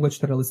not a language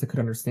that Elisa could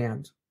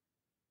understand.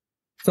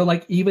 So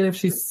even if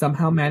she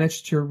somehow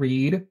managed to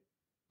read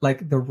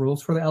the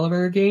rules for the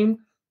elevator game,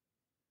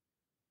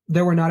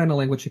 they were not in a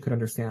language she could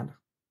understand.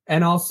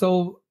 And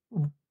also,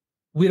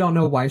 we don't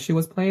know why she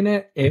was playing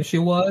it. If she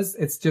was,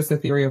 it's just a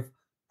theory of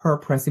her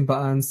pressing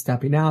buttons,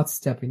 stepping out,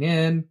 stepping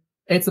in.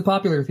 It's a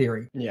popular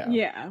theory. Yeah.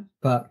 Yeah.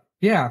 But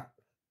yeah,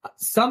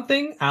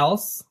 something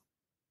else.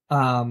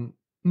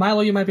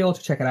 Milo, you might be able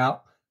to check it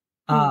out.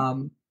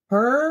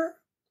 Her,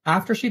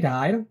 after she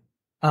died,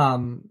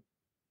 for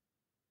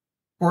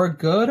a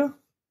good,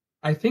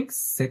 I think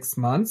 6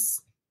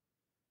 months,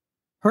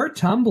 her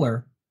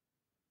Tumblr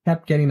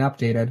kept getting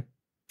updated.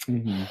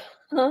 Mm-hmm.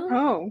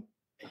 Oh.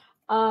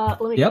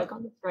 Let me click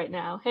on this right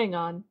now. Hang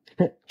on.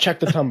 Check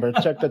the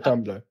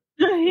Tumblr.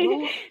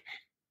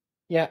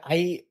 Yeah,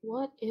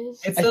 What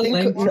is... It's a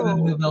link to the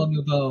Nouvelle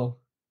Nouveau.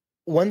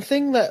 One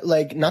thing that,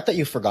 not that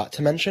you forgot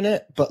to mention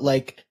it, but,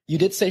 you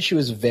did say she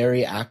was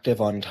very active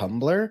on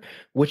Tumblr,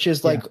 which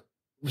is,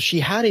 she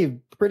had a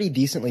pretty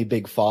decently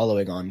big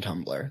following on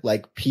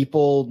Tumblr.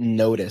 People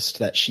noticed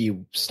that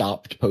she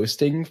stopped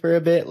posting for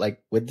a bit,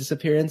 with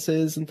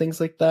disappearances and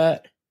things like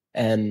that.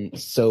 And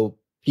so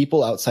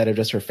people outside of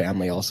just her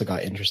family also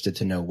got interested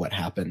to know what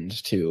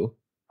happened to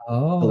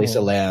Elisa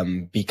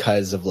Lam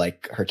because of,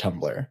 her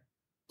Tumblr.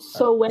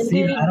 So I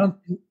don't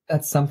think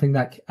that's something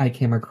that I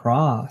came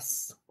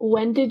across.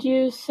 When did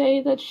you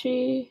say that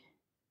she...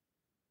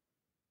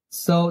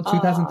 So,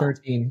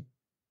 2013.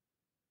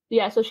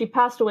 Yeah, so she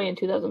passed away in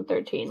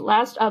 2013.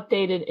 Last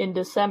updated in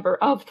December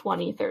of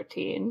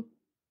 2013.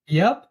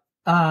 Yep.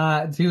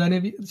 Do any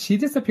of you... She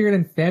disappeared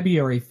in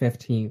February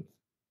 15th.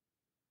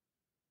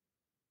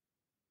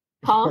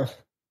 Huh?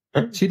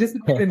 She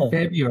disappeared in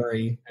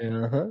February.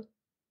 Uh-huh.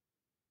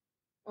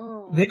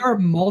 Oh. There are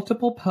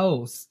multiple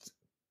posts.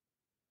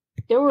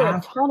 There were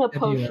a ton of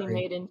posts she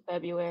made in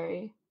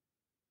February.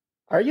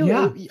 Are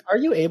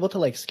you able to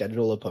like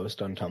schedule a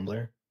post on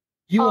Tumblr?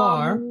 You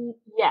are?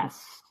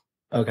 Yes.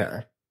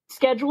 Okay.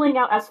 Scheduling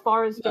out as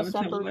far as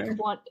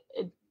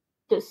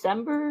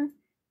December,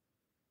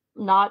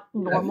 not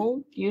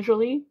normal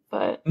usually,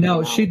 but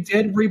no, she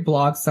did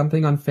reblog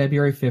something on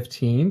February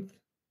 15th,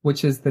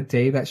 which is the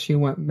day that she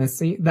went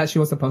missing, that she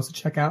was supposed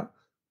to check out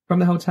from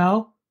the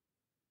hotel,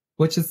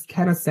 which is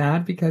kind of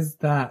sad because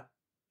that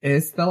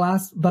is the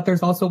last, but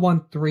there's also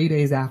one 3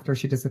 days after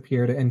she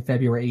disappeared in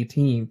February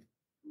 18th.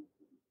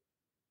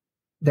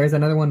 There's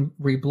another one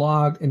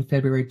reblogged in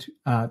February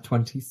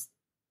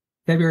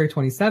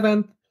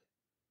 27th,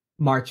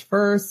 March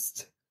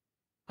 1st,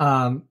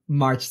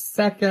 March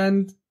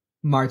 2nd,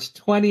 March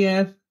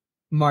 20th,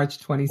 March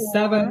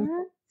 27th,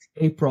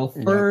 April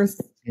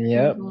 1st,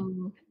 Yep.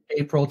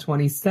 April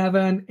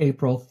 27th,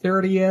 April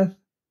 30th,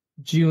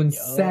 June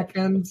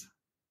 2nd,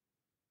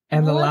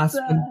 and the last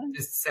one,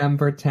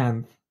 December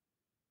 10th.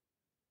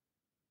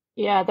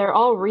 Yeah, they're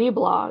all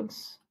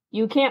reblogs.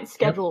 You can't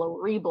schedule a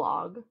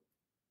reblog.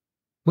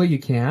 Well, you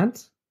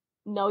can't?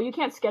 No, you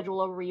can't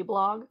schedule a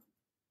reblog.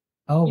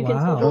 Oh, you can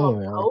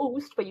schedule a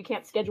post, but you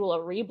can't schedule a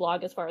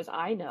reblog as far as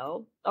I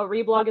know. A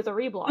reblog is a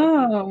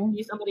reblog. You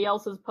see somebody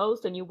else's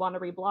post and you want to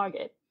reblog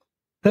it.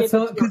 If it's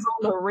your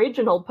own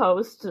original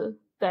post,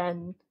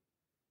 then...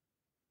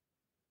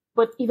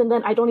 But even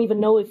then, I don't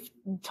even know if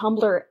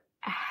Tumblr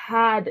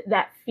had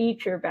that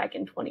feature back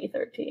in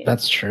 2013.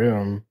 That's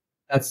true.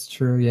 That's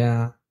true,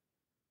 yeah.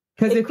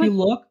 Because if you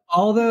look,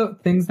 all the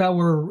things that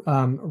were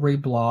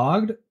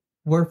reblogged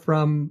were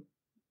from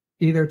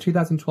either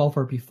 2012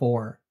 or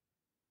before.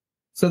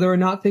 So there were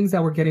not things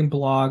that were getting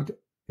blogged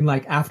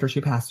like after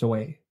she passed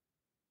away.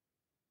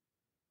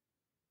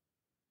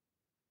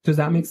 Does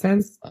that make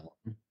sense?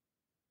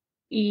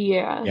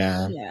 Yeah.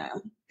 Yeah.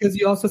 Because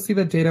you also see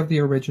the date of the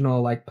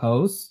original like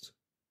post.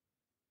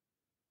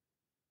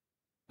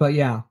 But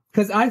yeah,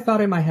 because I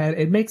thought in my head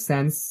it makes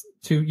sense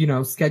to, you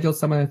know, schedule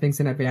some of the things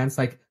in advance,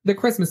 like the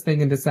Christmas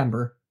thing in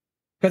December.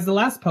 Because the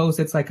last post,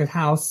 it's like a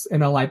house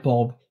and a light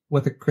bulb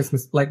with a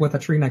Christmas, like with a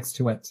tree next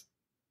to it.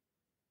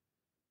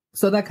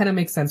 So that kind of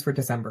makes sense for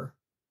December.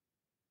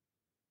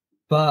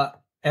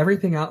 But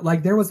everything out,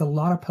 like there was a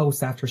lot of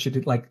posts after she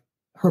did, like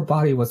her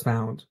body was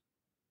found.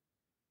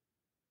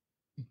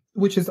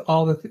 Which is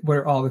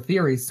where all the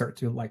theories start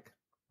to like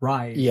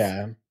rise.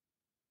 Yeah.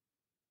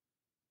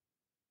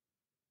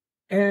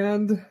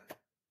 And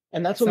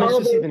that's what makes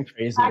this even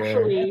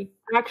crazier.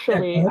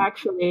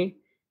 Actually,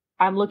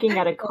 I'm looking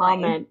at a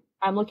comment.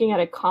 I'm looking at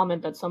a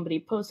comment that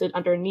somebody posted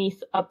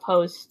underneath a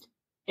post.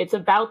 It's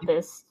about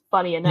this,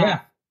 funny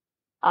enough.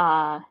 Yeah.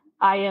 I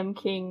am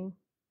King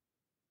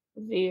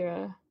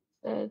Vera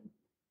said.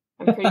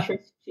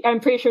 I'm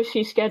pretty sure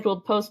she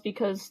scheduled posts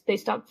because they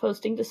stopped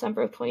posting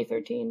December of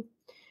 2013.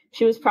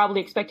 She was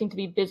probably expecting to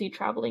be busy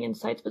traveling in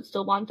sites, but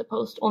still wanted to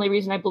post. Only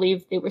reason I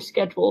believe they were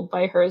scheduled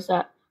by her is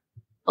that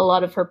a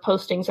lot of her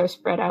postings are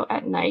spread out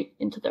at night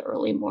into the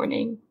early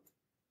morning.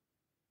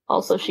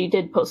 Also, she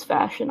did post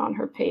fashion on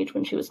her page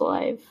when she was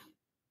alive.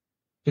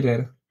 She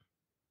did.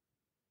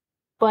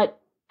 But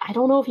I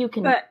don't know if you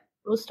can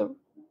post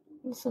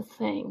it's a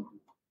thing.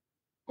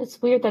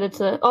 It's weird that it's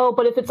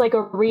but if it's like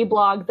a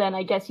reblog, then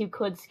I guess you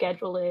could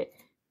schedule it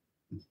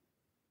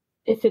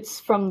if it's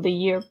from the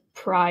year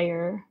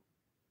prior.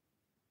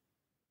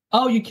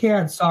 Oh, you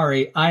can.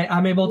 Sorry.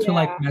 I'm able to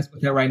like mess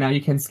with it right now.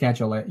 You can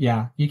schedule it.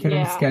 Yeah. You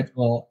can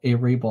schedule a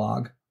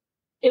reblog.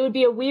 It would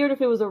be weird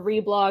if it was a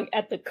reblog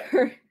at the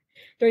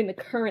during the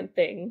current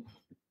thing.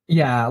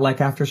 Yeah, like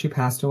after she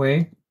passed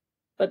away.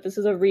 But this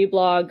is a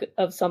reblog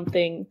of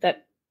something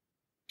that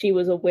she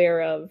was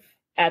aware of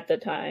at the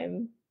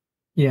time.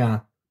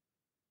 Yeah.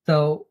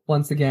 So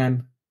once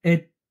again,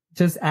 it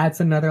just adds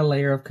another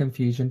layer of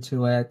confusion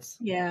to it.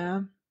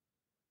 Yeah.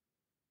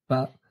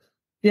 But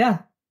yeah,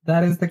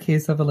 that is the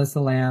case of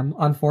Elisa Lam.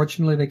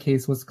 Unfortunately, the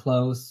case was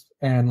closed.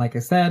 And like I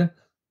said,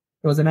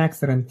 it was an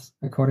accident,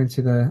 according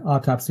to the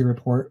autopsy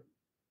report.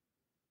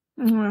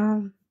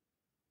 Well,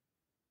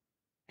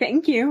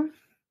 thank you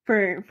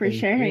for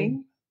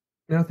sharing.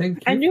 No, thank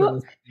you. I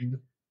knew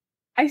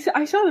I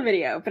saw the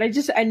video, but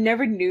I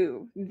never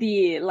knew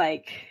the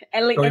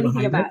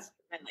anything about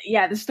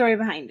it. The story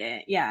behind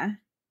it. Yeah.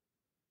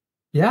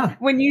 Yeah.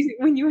 When you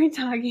were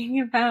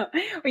talking about,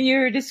 when you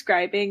were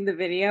describing the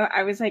video,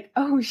 I was like,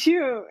 oh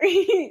shoot,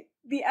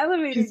 the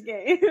elevator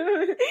game.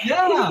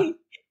 Yeah.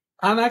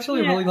 I'm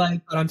actually really glad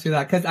you put onto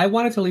that because I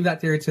wanted to leave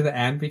that theory to the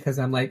end because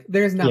I'm like,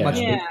 there's not much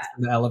in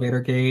the elevator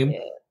game. Yeah.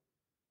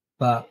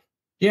 But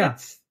yeah.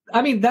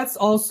 I mean, that's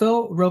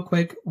also, real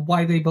quick,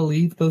 why they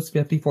believe those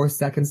 54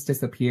 seconds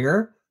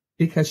disappear,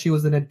 because she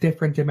was in a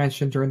different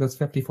dimension during those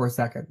 54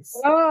 seconds.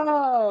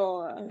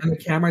 Oh! And the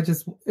camera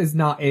just is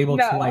not able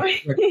to,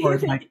 like,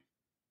 record, like,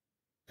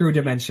 through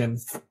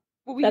dimensions.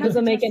 Well, that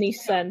doesn't make any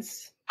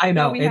sense. I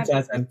know, it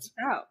doesn't.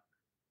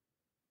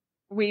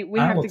 We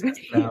have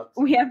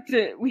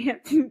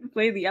to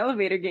play the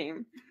elevator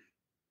game.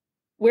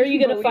 Where are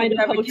you going to find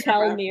a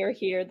hotel near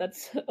here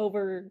that's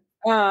over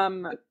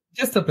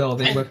Just a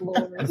building with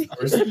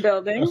Just a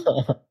building.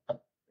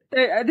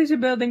 There's a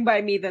building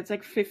by me that's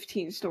like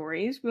 15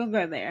 stories. We'll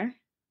go there.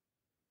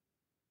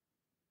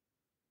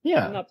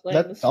 Yeah,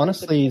 that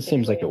honestly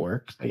seems like it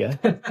works, I guess.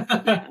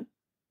 Yeah.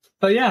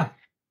 But yeah,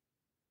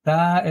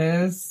 that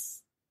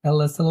is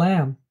Elisa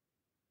Lam.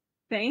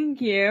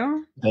 Thank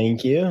you.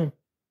 Thank you.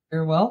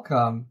 You're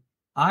welcome.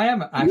 I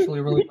am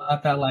actually really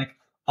glad that like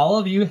all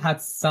of you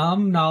had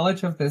some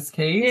knowledge of this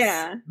case,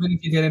 even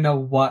if you didn't know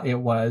what it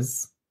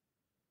was.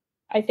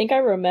 I think I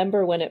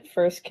remember when it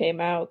first came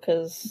out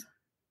because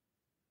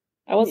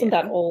I wasn't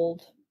that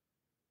old,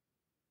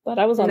 but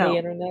I was on the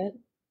internet.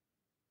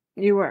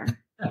 You were.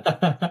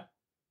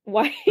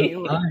 Why?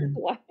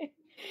 Why?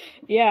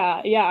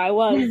 Yeah, I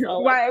was.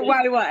 Why?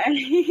 Why?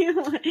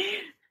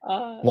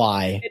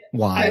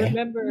 I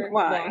remember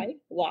why?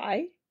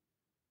 Why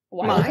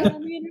was I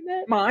on the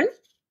internet?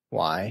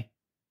 Why?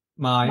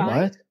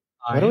 What?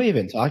 What are we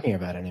even talking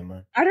about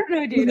anymore? I don't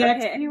know, dude.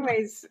 Okay,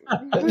 anyways,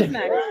 who's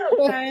next?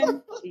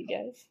 You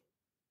guys.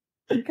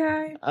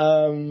 Okay.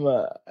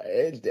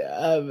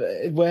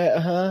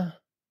 Where?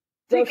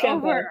 Take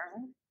over.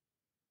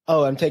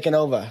 Oh, I'm taking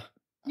over.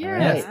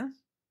 Yeah.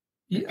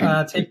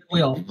 Right. Take the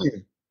wheel.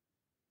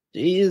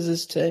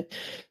 Jesus, take.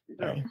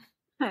 Sorry.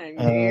 I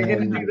knew you were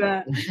gonna do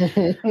that.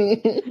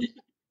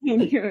 You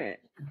knew it.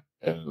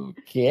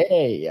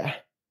 Okay.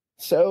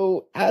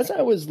 So as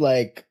I was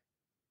like,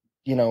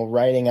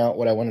 writing out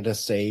what I wanted to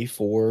say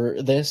for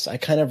this, I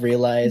kind of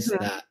realized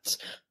that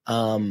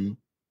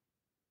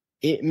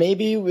it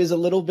maybe was a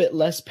little bit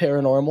less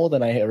paranormal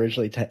than I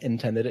originally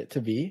intended it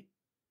to be,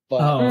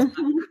 but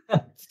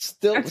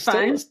still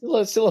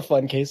a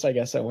fun case, I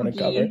guess I want to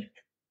cover.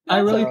 I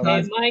really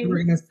thought you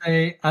were going to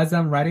say, as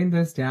I'm writing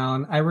this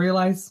down, I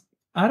realized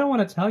I don't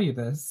want to tell you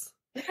this.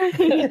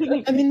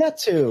 I mean, that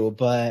too,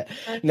 but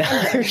no,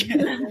 I'm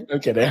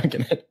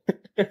kidding.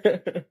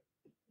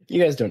 You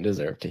guys don't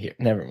deserve to hear.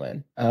 Never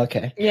mind.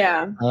 Okay.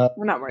 Yeah,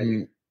 we're not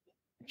worthy.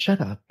 Shut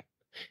up.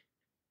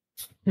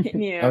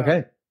 Yeah.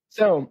 Okay.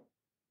 So,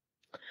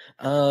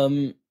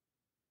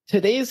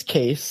 today's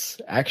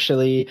case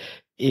actually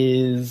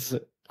is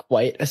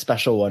quite a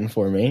special one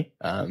for me.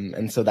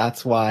 And so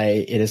that's why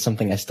it is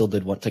something I still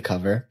did want to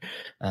cover.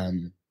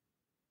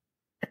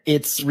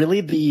 It's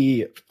really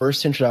the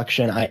first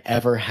introduction I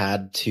ever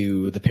had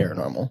to the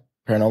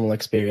paranormal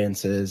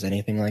experiences,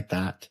 anything like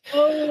that.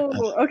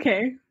 Oh,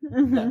 okay.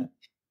 Mm-hmm.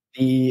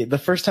 The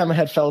first time I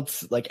had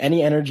felt like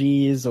any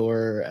energies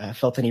or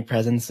felt any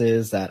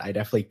presences that I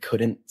definitely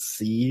couldn't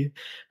see.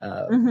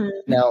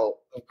 Now,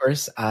 of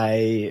course,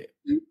 I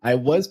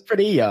was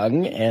pretty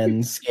young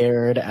and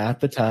scared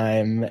at the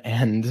time,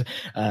 and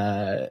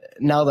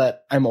now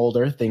that I'm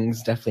older,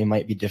 things definitely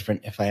might be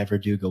different if I ever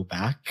do go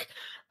back.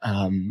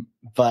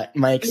 But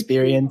my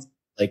experience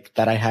like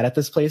that I had at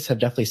this place have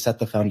definitely set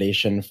the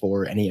foundation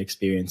for any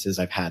experiences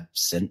I've had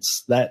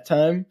since that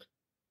time.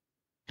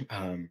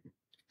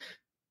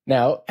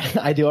 Now,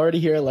 I do already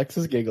hear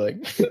Alexis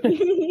giggling.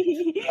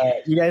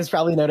 You guys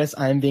probably notice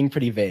I'm being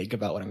pretty vague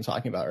about what I'm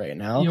talking about right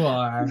now. You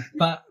are,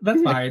 but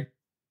that's fine.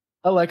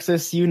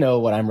 Alexis, you know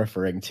what I'm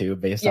referring to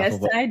based off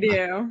of what I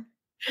do.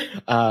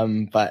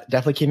 But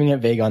definitely keeping it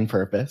vague on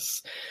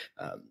purpose.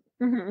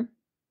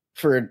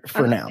 For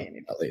now,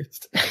 at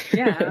least.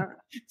 Yeah.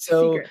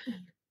 So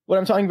what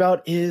I'm talking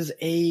about is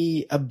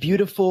a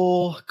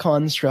beautiful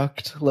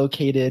construct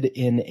located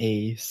in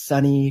a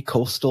sunny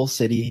coastal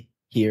city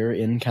here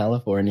in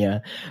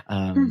California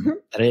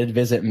that I did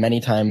visit many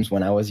times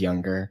when I was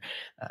younger.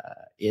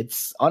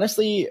 It's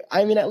honestly,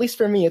 I mean, at least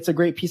for me, it's a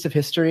great piece of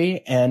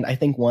history, and I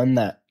think one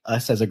that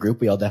us as a group,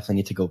 we all definitely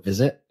need to go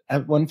visit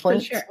at one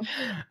point. For sure.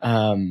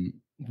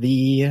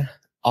 The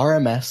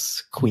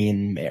RMS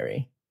Queen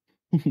Mary.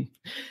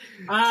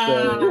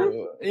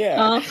 So,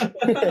 yeah.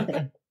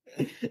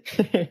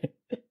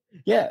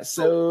 Yeah,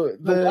 so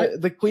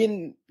the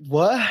Queen,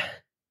 what?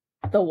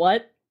 The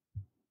what?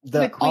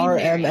 The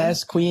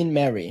RMS Queen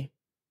Mary.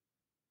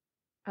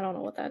 I don't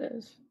know what that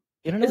is.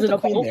 You don't know what the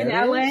Queen Mary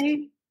in LA?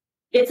 is?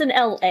 It's in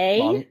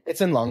LA?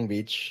 It's in Long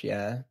Beach,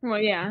 yeah. Well,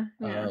 yeah.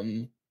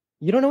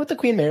 You don't know what the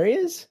Queen Mary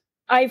is?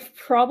 I've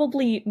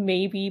probably,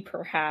 maybe,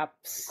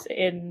 perhaps,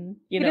 in,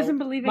 he doesn't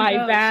believe in my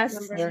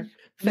ghosts, vast...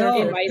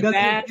 No, he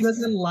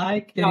doesn't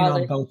like getting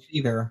on boats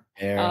either.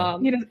 I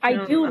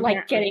do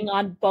like getting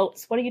on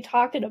boats. What are you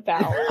talking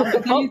about?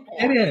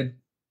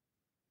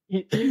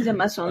 He's a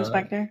muscle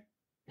inspector.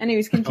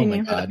 Anyways,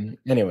 continue. Oh my God.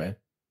 Anyway.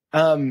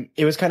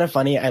 It was kind of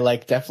funny. I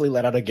definitely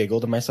let out a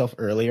giggle to myself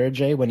earlier,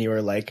 Jay, when you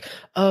were like,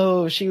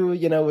 "Oh, she,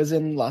 was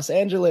in Los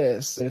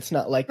Angeles. It's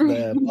not like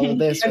the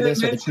this or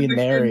this or the Queen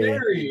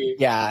Mary."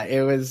 Yeah,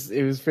 it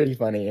was pretty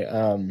funny.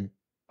 Are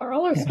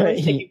all our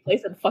stories taking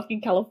place in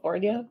fucking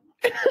California?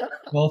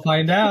 We'll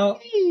find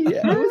out.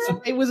 Yeah,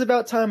 it was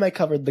about time I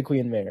covered the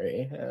Queen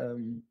Mary.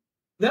 No,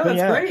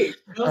 that's great.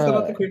 Tell us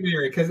about the Queen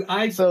Mary, because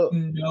I know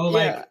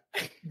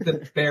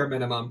the bare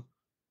minimum.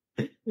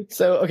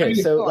 So, okay,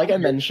 so like I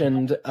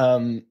mentioned,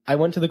 I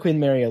went to the Queen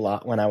Mary a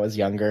lot when I was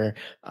younger.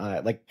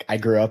 I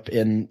grew up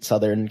in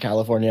Southern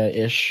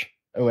California-ish,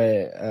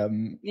 away.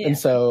 And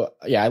so,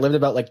 yeah, I lived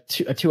about like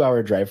a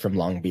 2-hour drive from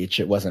Long Beach.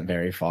 It wasn't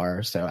very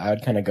far, so I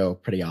would kind of go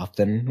pretty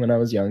often when I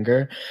was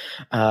younger.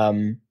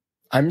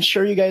 I'm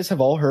sure you guys have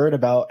all heard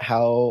about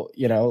how,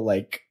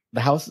 like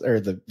the house or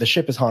the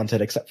ship is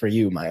haunted, except for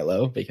you,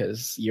 Milo,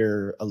 because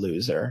you're a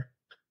loser.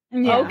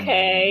 Yeah.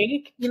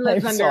 Okay.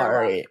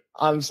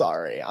 I'm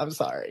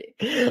sorry.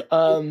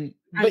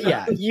 But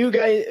yeah, you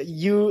guys,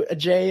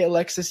 Jay,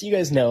 Alexis, you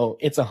guys know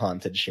it's a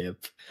haunted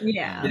ship.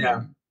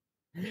 Yeah.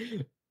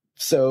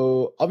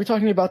 So I'll be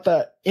talking about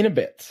that in a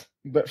bit.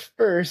 But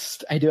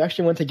first, I do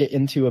actually want to get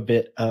into a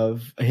bit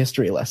of a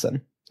history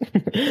lesson.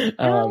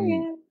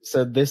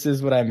 So this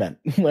is what I meant,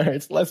 where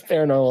it's less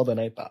paranormal than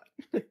I thought.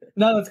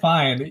 No, that's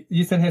fine.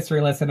 You said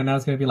history lesson, and I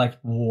was going to be like,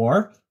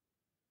 war?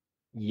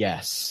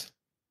 Yes.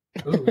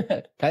 Ooh.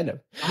 Kind of.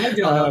 I don't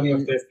know any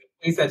of this.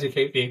 Please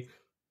educate me.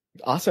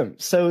 Awesome.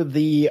 So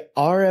the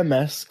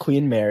RMS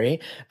Queen Mary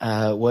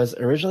was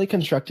originally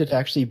constructed to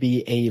actually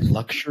be a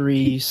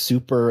luxury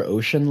super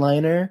ocean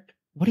liner.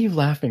 What are you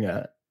laughing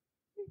at?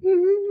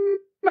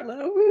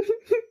 Hello.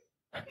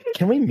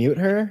 Can we mute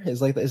her? Is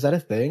that a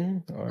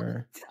thing?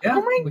 Or yeah,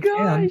 oh my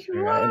gosh!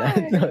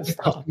 Why? No,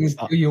 stop.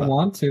 Do you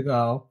want to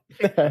though?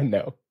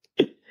 No.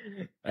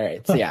 All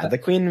right. So yeah, the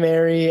Queen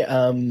Mary.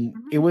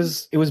 It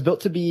was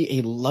built to be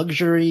a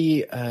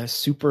luxury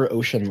super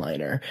ocean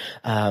liner.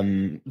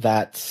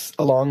 That,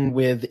 along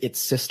with its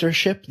sister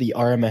ship, the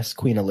RMS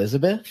Queen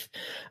Elizabeth,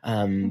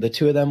 the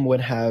two of them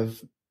would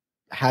have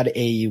had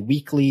a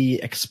weekly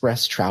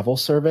express travel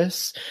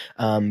service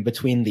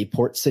between the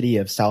port city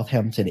of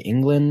Southampton,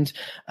 England,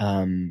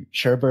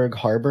 Cherbourg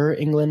Harbor,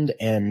 England,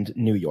 and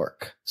New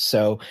York.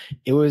 So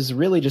it was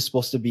really just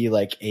supposed to be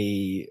like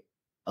a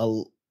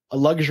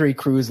luxury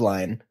cruise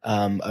line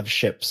of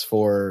ships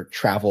for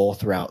travel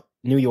throughout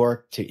New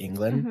York to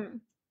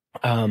England.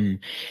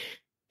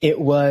 It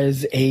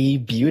was a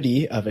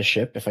beauty of a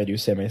ship, if I do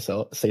say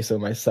so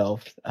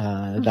myself,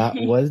 that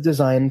was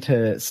designed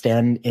to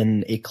stand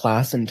in a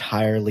class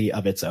entirely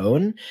of its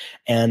own,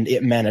 and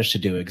it managed to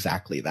do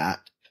exactly that.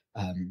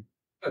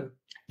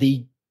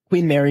 The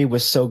Queen Mary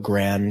was so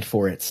grand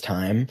for its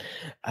time,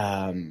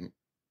 and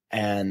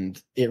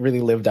it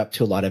really lived up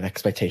to a lot of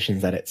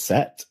expectations that it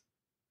set.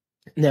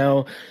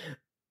 Now,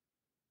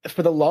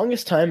 for the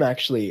longest time,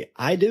 actually,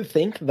 I did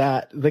think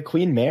that the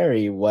Queen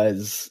Mary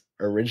was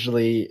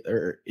originally,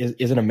 or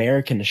is an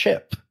American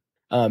ship,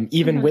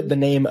 even with the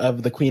name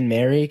of the Queen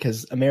Mary,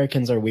 because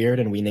Americans are weird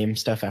and we name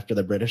stuff after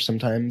the British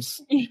sometimes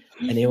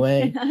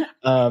anyway.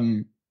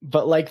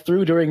 But like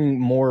doing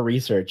more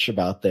research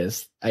about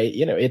this,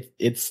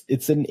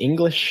 it's an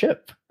English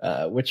ship,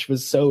 which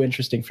was so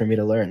interesting for me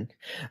to learn.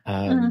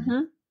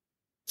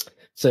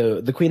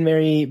 So the Queen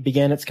Mary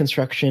began its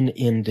construction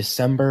in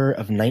December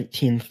of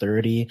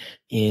 1930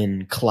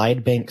 in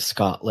Clydebank,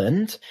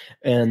 Scotland,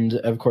 and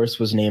of course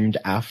was named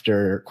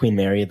after Queen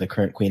Mary, the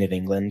current Queen of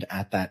England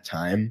at that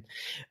time.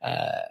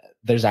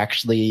 There's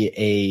actually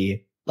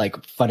a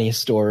funny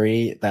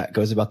story that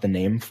goes about the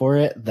name for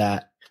it,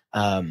 that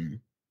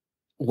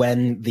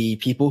when the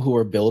people who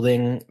were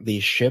building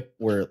the ship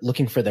were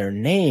looking for their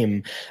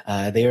name,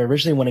 they were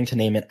originally wanting to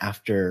name it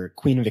after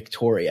Queen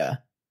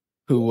Victoria,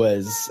 who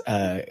was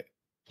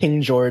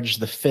King George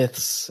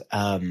V's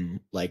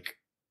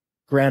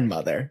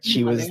grandmother.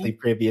 She was the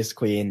previous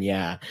queen,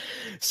 yeah.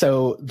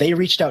 So they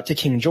reached out to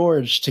King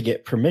George to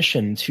get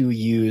permission to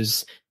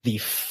use the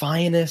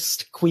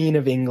finest Queen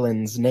of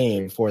England's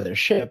name for their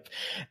ship,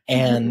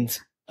 and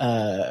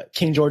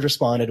King George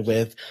responded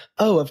with,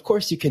 "Oh, of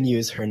course you can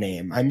use her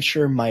name. I'm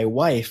sure my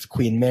wife,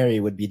 Queen Mary,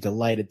 would be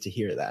delighted to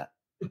hear that."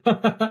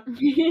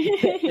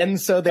 And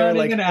so they're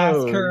like,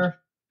 ask her.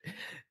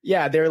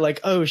 Yeah, they're like,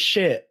 "Oh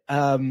shit.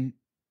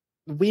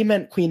 We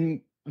meant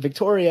Queen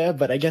Victoria,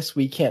 but I guess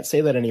we can't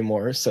say that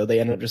anymore." So they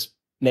ended up just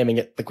naming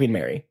it the Queen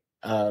Mary.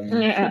 They're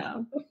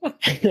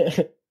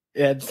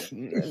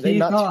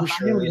not too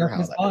sure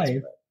how that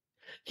is.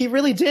 He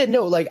really did.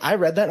 No, I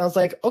read that and I was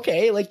like,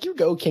 okay, you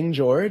go, King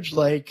George.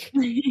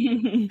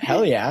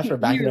 Hell yeah, for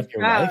backing up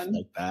your wife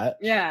like that.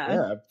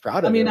 Yeah,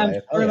 proud of your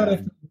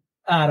wife.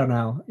 I don't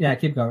know. Yeah,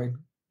 keep going.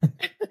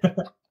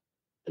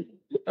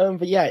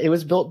 But yeah, it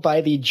was built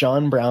by the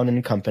John Brown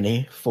and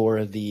Company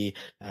for the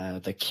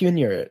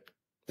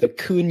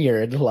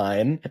Cunard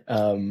line.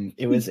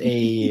 It was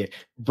a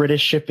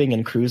British shipping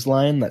and cruise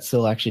line that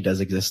still actually does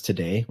exist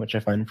today, which I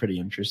find pretty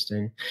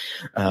interesting.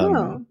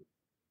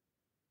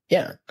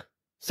 Yeah.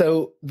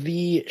 So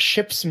the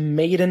ship's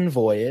maiden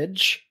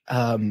voyage,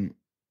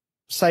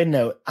 side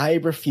note, I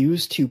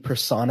refuse to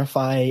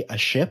personify a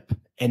ship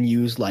and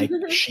use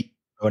she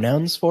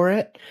pronouns for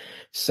it.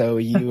 So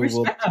you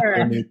will do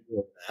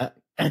that.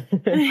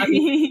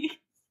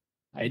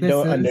 I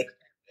don't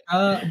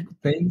understand.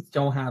 Things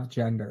don't have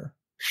gender.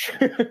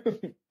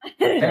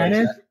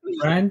 Spanish,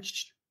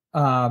 French,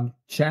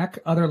 Czech,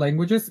 other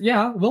languages.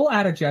 Yeah, we'll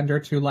add a gender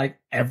to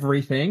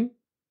everything,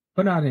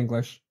 but not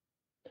English.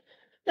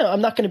 No,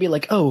 I'm not going to be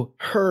like, oh,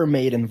 her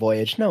maiden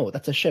voyage. No,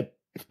 that's a ship.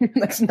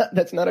 that's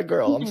not a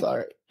girl. I'm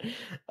sorry.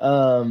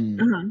 Talk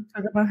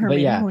about her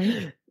maiden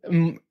voyage.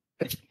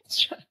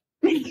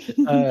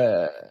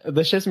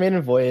 The ship's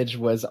maiden voyage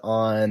was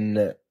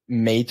on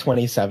May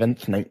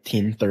 27th,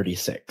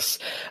 1936,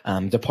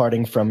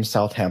 departing from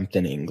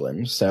Southampton,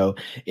 England. So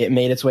it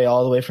made its way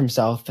all the way from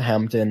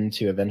Southampton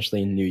to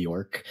eventually New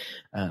York,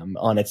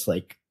 on its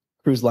like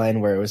cruise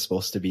line where it was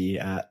supposed to be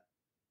at.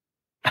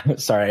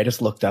 Sorry, I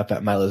just looked up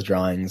at Milo's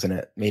drawings and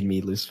it made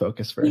me lose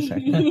focus for a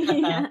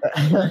second.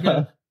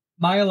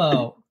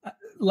 Milo,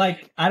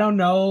 like, I don't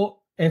know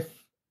if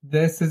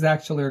this is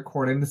actually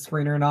recording the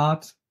screen or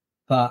not,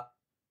 but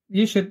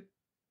you should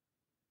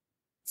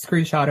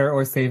screenshot it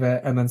or save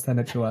it and then send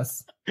it to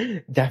us.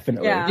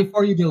 Definitely. Yeah.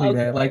 Before you delete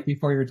it, like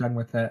before you're done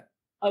with it.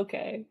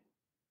 Okay.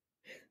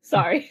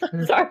 Sorry.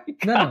 Sorry.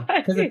 No,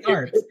 because it's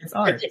art. It's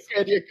art. It's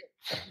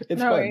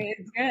No, fun.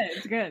 it's good.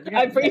 It's good. It's good.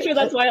 I'm pretty sure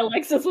that's why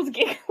Alexis was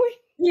giggling.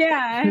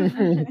 Yeah.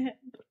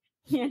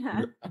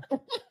 Yeah.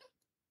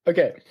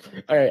 Okay.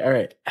 All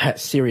right.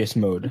 Serious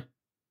mode.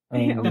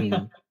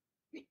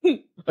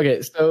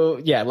 Okay, so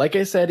yeah, like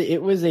I said,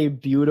 it was a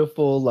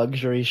beautiful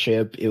luxury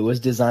ship. It was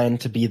designed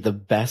to be the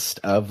best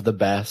of the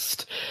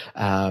best,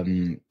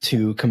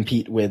 to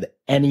compete with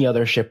any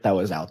other ship that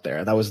was out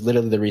there. That was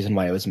literally the reason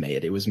why it was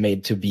made. It was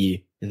made to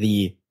be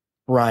the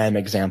prime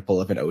example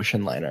of an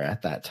ocean liner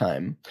at that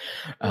time.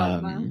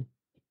 Wow.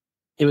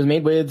 It was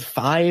made with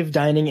 5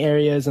 dining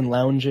areas and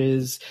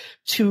lounges,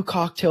 2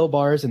 cocktail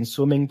bars and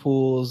swimming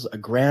pools, a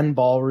grand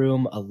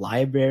ballroom, a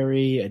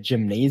library, a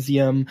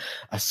gymnasium,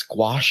 a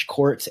squash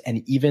court,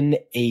 and even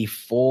a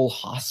full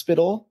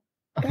hospital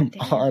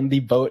on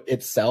the boat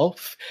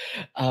itself.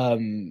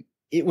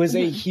 It was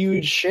a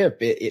huge ship.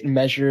 It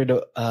measured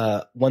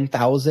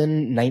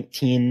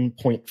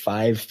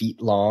 1,019.5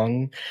 feet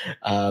long.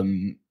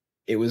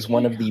 It was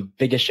one of the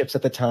biggest ships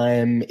at the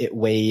time. It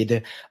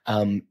weighed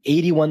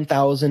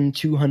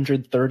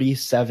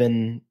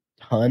 81,237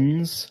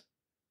 tons.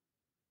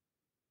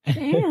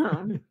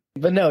 Damn.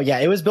 But no, yeah,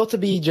 it was built to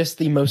be just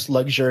the most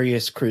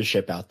luxurious cruise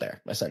ship out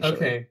there, essentially.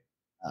 Okay.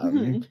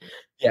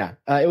 Yeah,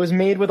 it was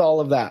made with all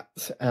of that.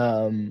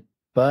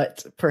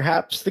 But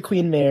perhaps the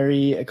Queen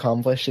Mary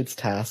accomplished its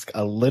task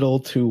a little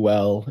too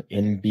well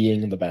in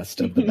being the best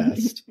of the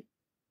best.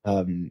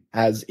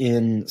 As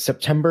in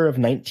September of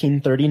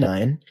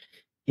 1939,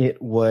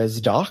 it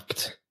was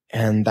docked,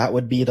 and that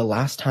would be the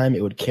last time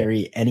it would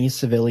carry any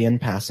civilian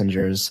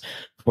passengers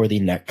for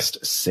the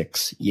next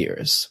 6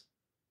 years.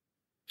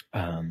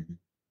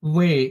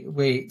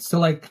 Wait. So,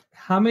 like,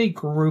 how many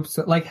groups,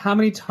 like, how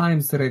many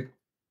times did it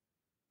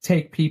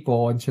take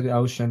people into the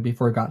ocean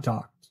before it got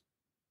docked?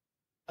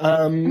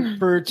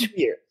 For 2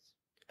 years.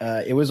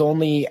 It was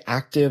only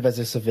active as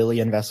a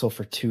civilian vessel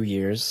for 2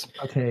 years.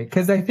 Okay,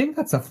 because I think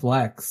that's a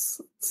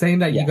flex. Saying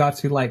that you got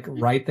to, like,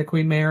 write the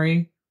Queen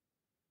Mary.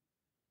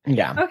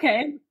 Yeah.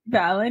 Okay.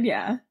 Valid.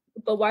 Yeah.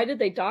 But why did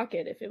they dock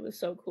it if it was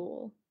so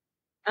cool?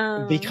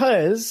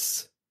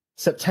 Because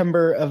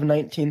September of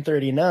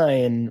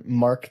 1939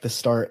 marked the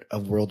start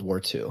of World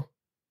War II.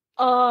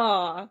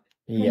 Ah,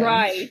 Yeah.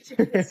 right.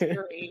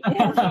 History.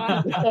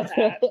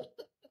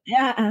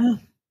 Yeah.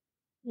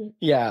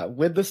 Yeah,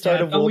 with the start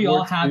of World War II. We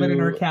all have it in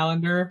our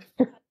calendar.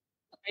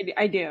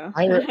 I do.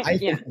 I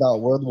think about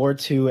World War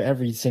II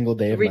every single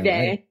day of Every my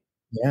day. life.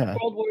 Yeah.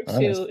 World War II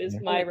honestly. is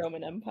my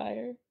Roman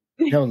Empire.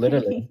 No,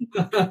 literally.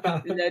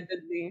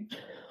 Allegedly.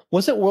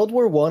 Was it World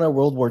War I or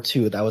World War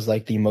II that was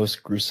like the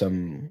most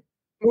gruesome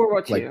World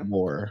War II. like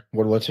war?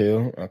 World War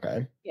II?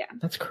 Okay. Yeah.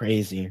 That's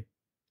crazy.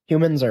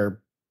 Humans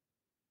are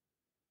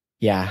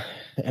yeah.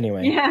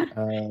 Anyway. Yeah.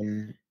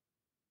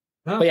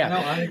 But yeah. No,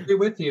 I agree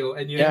with you,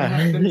 and you don't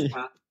have to finish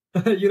that.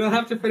 You don't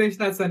have to finish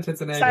that sentence.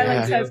 And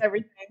Silence says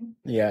everything.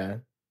 Yeah.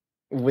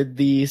 With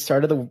the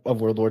start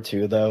of World War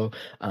II, though,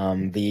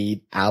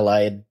 the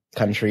Allied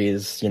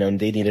countries, they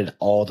needed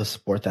all the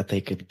support that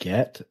they could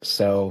get.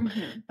 So,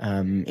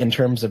 in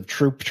terms of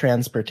troop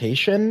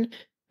transportation,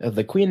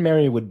 the Queen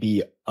Mary would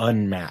be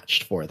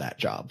unmatched for that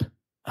job.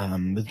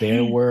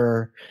 There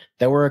were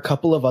a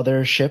couple of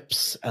other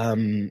ships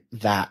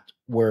that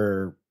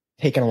were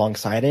taken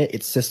alongside it.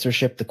 Its sister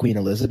ship, the Queen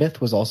Elizabeth,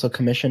 was also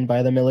commissioned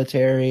by the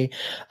military.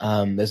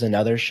 There's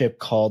another ship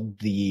called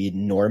the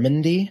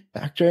Normandy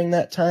back during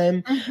that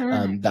time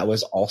that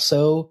was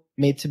also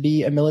made to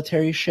be a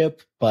military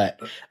ship, but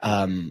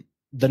the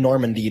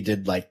Normandy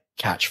did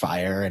catch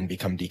fire and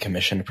become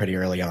decommissioned pretty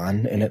early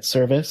on in its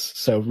service.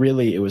 So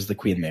really, it was the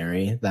Queen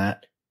Mary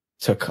that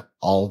took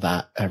all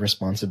that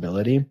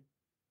responsibility.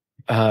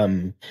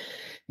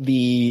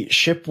 The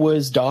ship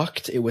was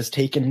docked. It was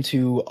taken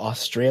to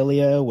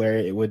Australia, where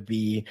it would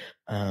be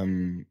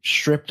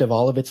stripped of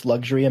all of its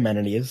luxury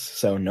amenities.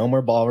 So no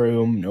more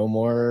ballroom, no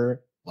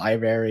more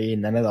library,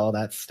 none of all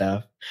that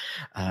stuff.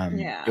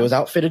 It was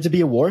outfitted to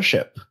be a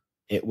warship.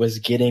 It was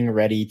getting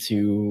ready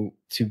to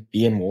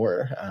be in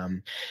war.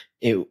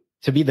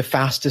 To be the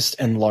fastest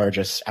and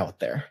largest out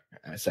there,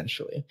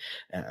 essentially.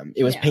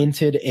 It was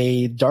painted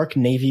a dark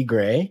navy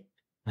gray.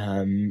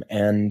 And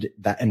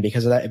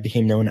because of that, it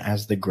became known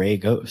as the Gray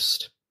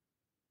Ghost.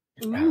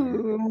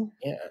 Ooh.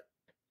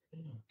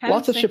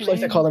 Lots of ships like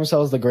to call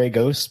themselves the Gray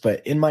Ghost,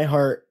 but in my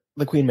heart,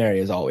 the Queen Mary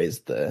is always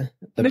the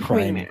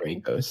prime Gray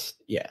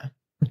Ghost. Yeah.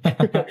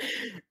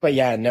 But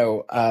yeah,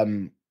 no,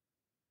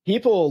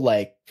 people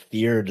like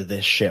feared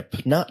this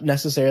ship, not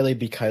necessarily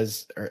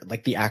because or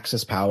like the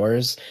Axis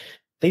powers.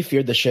 They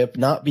feared the ship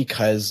not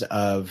because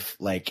of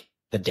like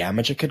the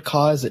damage it could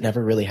cause. It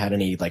never really had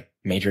any like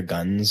major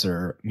guns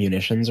or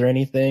munitions or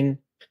anything.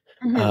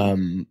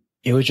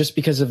 It was just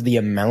because of the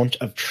amount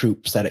of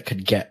troops that it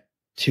could get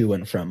to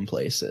and from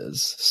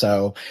places.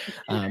 So,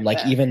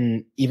 like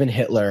even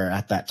Hitler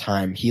at that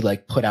time, he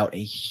like put out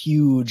a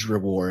huge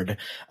reward,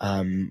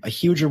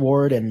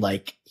 and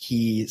like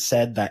he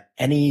said that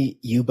any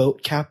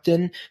U-boat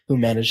captain who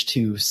managed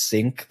to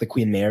sink the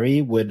Queen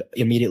Mary would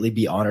immediately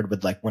be honored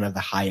with like one of the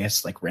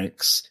highest like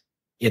ranks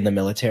in the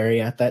military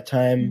at that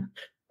time.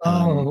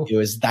 It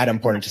was that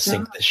important to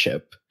sink the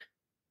ship.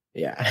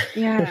 Yeah.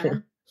 Yeah.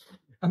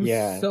 I'm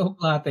so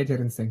glad they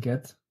didn't sink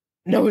it.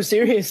 No,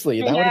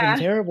 seriously, that would have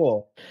been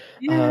terrible.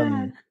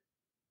 Yeah.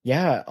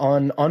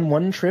 On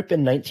one trip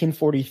in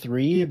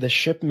 1943, the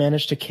ship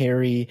managed to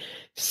carry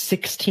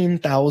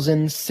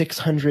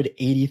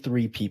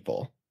 16,683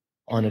 people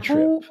on a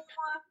trip.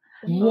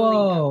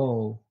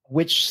 Whoa.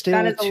 Which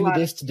still to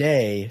this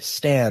day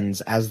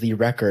stands as the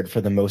record for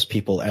the most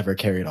people ever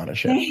carried on a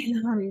ship.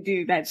 Damn,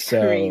 dude, that's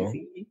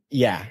crazy.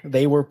 Yeah,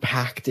 they were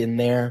packed in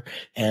there,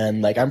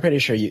 and like I'm pretty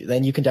sure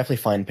you can definitely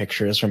find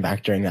pictures from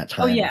back during that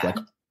time of like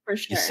for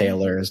sure. these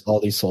sailors,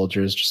 all these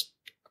soldiers just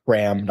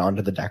crammed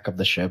onto the deck of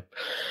the ship.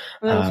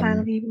 Little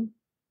tiny people.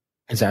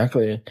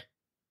 Exactly.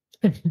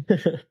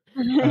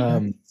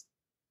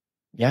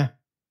 Yeah.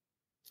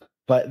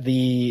 But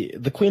the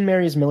Queen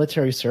Mary's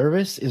military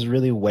service is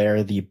really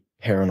where the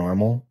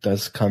paranormal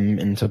does come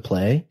into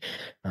play.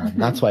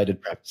 That's why I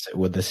did preface it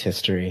with this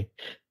history.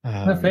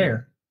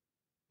 Fair.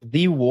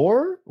 The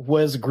war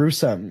was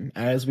gruesome,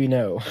 as we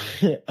know.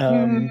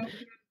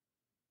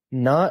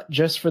 Not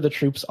just for the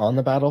troops on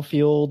the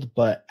battlefield,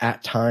 but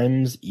at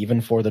times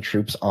even for the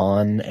troops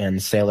on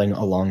and sailing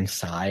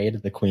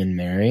alongside the Queen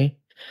Mary.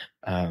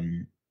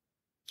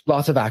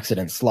 Lots of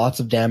accidents, lots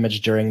of damage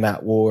during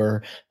that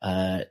war,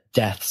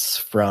 deaths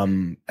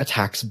from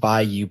attacks by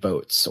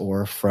U-boats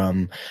or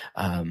from,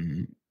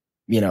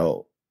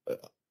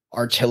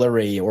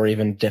 artillery or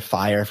even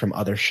fire from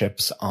other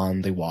ships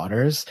on the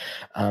waters.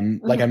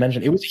 Like I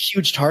mentioned, it was a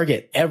huge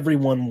target.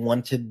 Everyone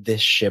wanted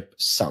this ship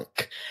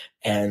sunk,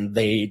 and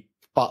they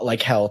fought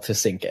like hell to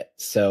sink it.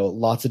 So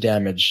lots of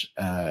damage.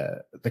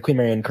 The Queen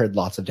Mary incurred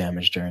lots of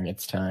damage during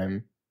its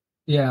time.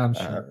 Yeah, I'm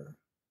sure.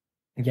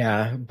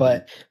 Yeah,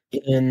 but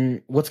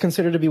in what's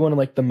considered to be one of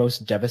like the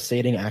most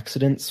devastating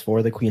accidents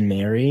for the Queen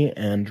Mary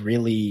and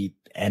really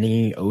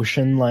any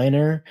ocean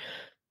liner,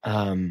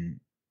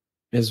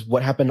 is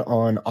what happened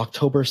on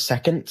October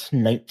 2nd,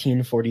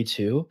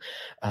 1942.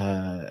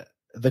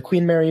 The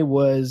Queen Mary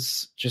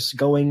was just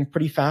going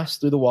pretty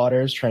fast through the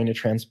waters, trying to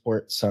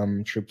transport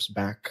some troops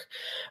back.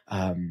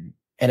 And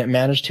it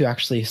managed to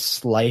actually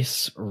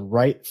slice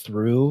right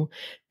through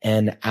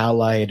an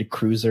Allied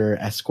cruiser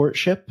escort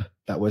ship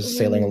that was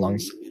sailing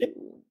alongside it,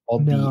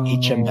 called the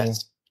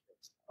HMS.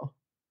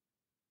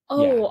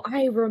 Oh,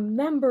 I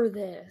remember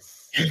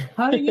this.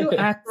 How do you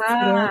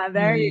accidentally...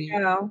 there you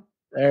go.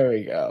 There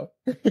we go.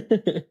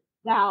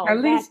 Wow, at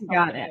least you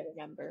got it. I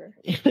remember.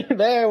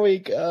 There we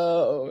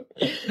go.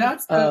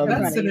 That's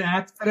an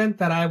accident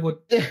that I would...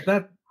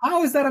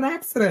 How is that an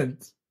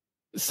accident?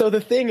 So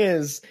the thing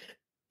is,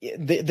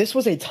 this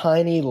was a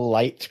tiny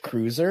light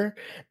cruiser,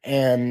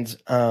 and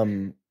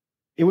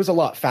it was a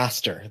lot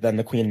faster than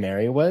the Queen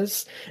Mary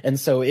was, and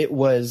so it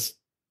was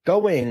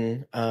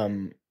going.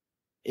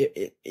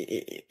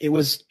 It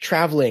was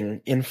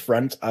traveling in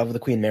front of the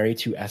Queen Mary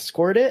to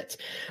escort it.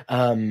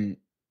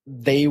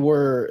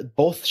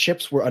 Both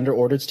ships were under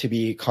orders to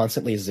be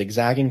constantly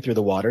zigzagging through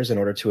the waters in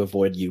order to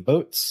avoid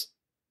U-boats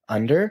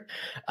under.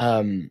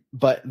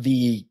 But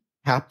the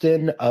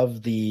captain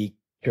of the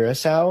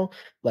Curacao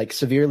like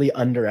severely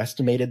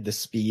underestimated the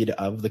speed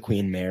of the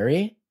Queen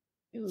Mary.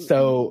 Ooh.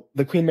 So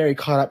the Queen Mary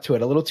caught up to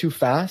it a little too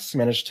fast,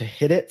 managed to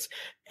hit it,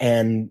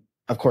 and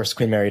of course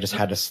Queen Mary just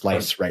had to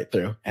slice right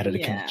through, had to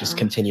just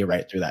continue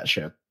right through that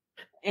ship.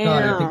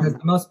 Because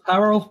the most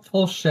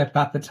powerful ship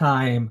at the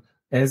time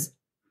is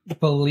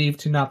believed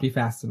to not be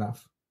fast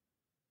enough.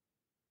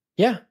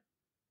 Yeah.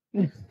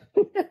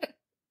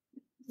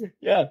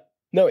 Yeah.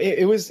 No,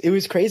 it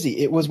was crazy.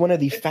 It was one of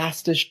the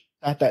fastest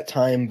at that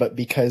time, but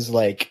because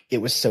like it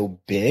was so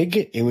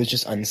big, it was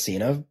just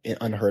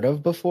unheard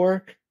of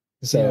before.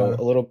 So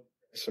a little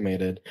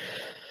estimated.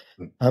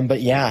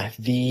 But yeah,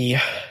 the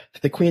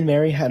Queen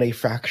Mary had a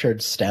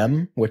fractured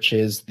stem, which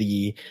is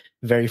the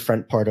very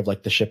front part of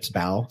like the ship's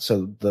bow.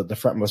 So the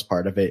frontmost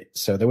part of it.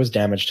 So there was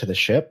damage to the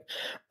ship.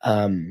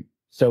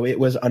 So it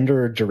was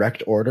under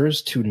direct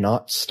orders to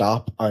not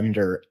stop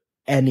under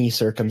any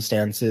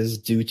circumstances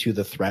due to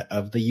the threat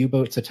of the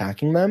U-boats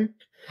attacking them.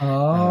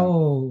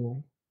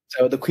 Oh.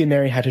 So the Queen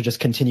Mary had to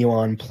just continue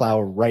on,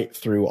 plow right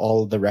through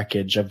all of the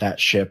wreckage of that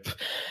ship,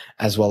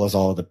 as well as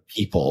all of the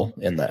people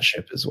in that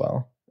ship as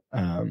well.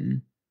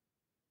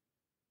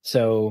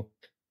 So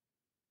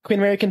Queen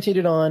Mary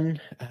continued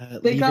on.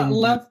 They got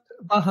left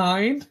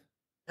behind?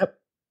 Yep.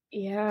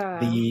 Yeah.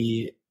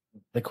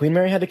 the Queen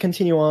Mary had to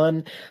continue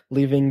on,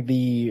 leaving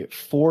the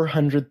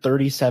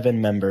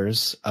 437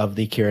 members of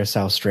the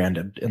Curacao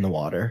stranded in the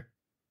water.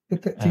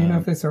 Do you know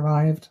if they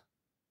survived?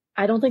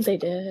 I don't think they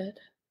did.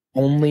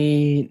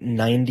 Only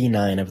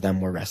 99 of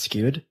them were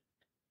rescued.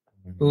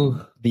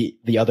 Ooh.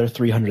 The other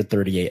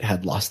 338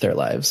 had lost their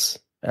lives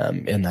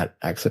in that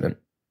accident.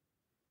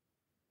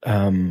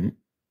 So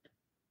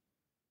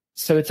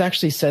it's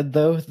actually said,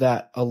 though,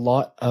 that a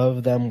lot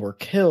of them were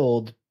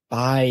killed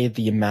by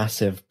the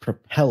massive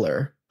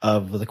propeller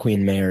of the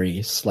Queen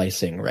Mary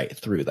slicing right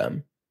through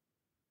them.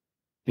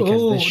 Because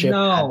the ship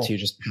had to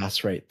just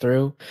pass right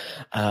through.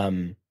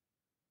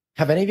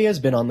 Have any of you guys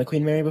been on the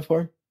Queen Mary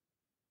before?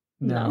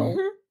 No.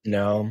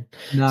 No.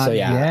 Not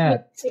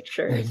yet.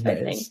 Pictures, I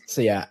think.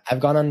 So yeah, I've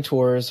gone on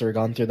tours or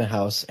gone through the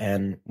house,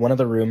 and one of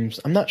the rooms,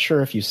 I'm not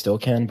sure if you still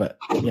can, but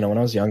when I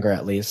was younger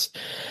at least,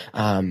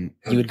 you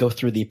would go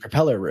through the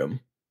propeller room.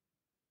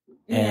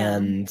 Yeah.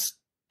 And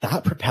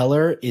that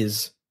propeller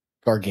is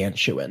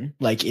gargantuan.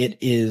 Like it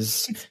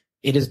is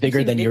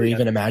bigger than you're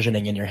even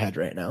imagining in your head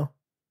right now.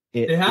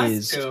 It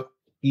is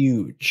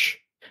huge.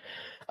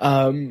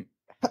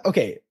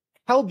 Okay,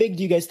 how big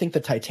do you guys think the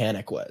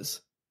Titanic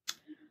was?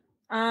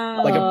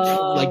 Like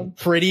a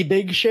pretty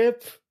big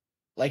ship?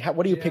 Like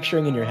what are you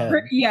picturing in your head?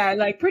 Yeah,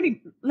 like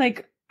pretty,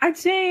 like I'd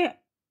say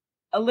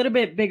a little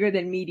bit bigger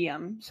than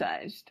medium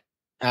sized.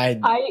 I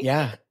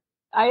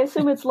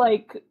assume it's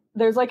like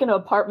there's like an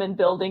apartment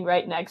building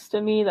right next to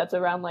me that's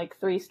around like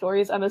 3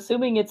 stories. I'm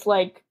assuming it's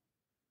like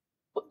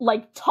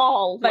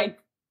tall, like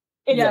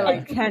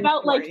about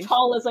stories. Like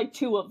tall as like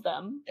 2 of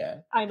them.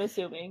 Yeah, I'm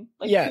assuming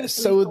like 2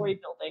 3-story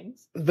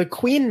buildings. The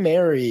Queen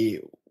Mary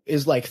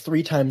is like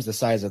 3 times the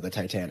size of the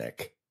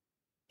Titanic.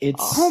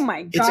 Oh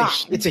my god!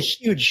 It's a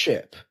huge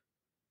ship.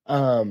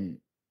 I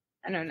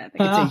know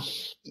nothing.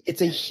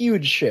 It's a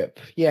huge ship.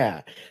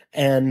 Yeah,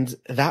 and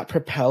that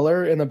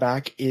propeller in the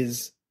back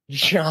is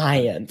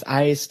giant.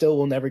 I still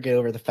will never get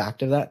over the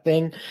fact of that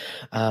thing.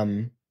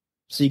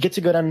 So you get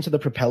to go down into the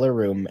propeller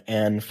room,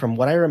 and from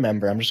what I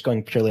remember, I'm just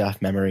going purely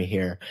off memory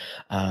here.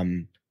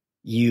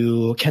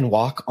 You can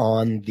walk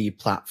on the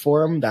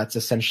platform that's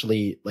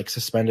essentially like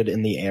suspended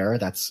in the air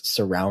that's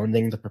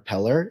surrounding the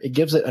propeller. It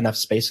gives it enough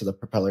space so the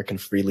propeller can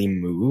freely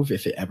move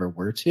if it ever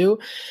were to.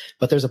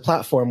 But there's a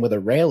platform with a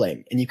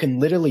railing, and you can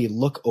literally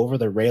look over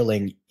the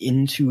railing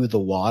into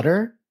the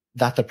water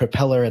that the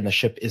propeller and the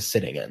ship is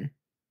sitting in.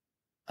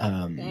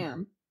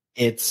 Damn.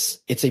 It's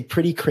a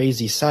pretty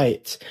crazy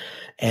sight.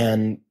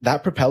 And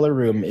that propeller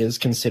room is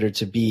considered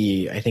to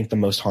be, I think, the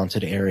most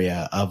haunted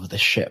area of the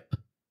ship.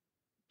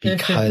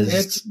 Because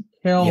it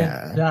killed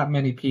that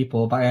many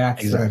people by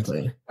accident.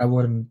 Exactly. I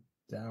wouldn't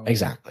doubt.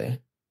 Exactly.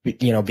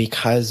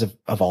 Because of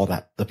all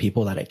the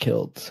people that it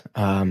killed.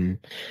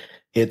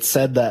 It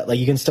said that like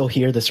you can still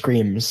hear the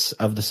screams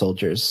of the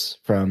soldiers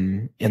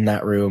from in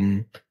that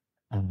room.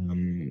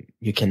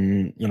 You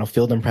can,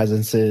 feel them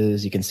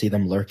presences. You can see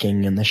them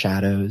lurking in the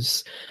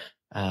shadows.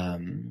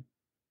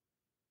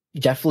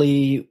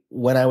 Definitely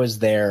when I was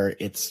there,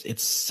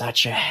 it's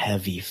such a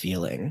heavy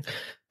feeling.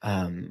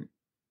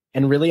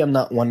 And really, I'm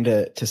not one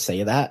to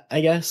say that, I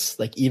guess.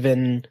 Like,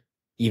 even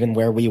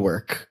where we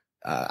work,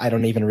 I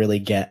don't even really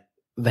get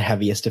the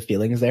heaviest of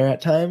feelings there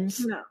at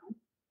times.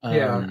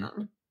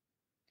 No.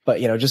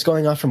 But, just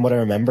going off from what I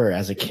remember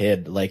as a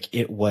kid, like,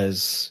 it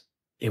was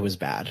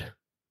bad.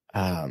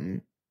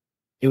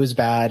 It was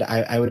bad.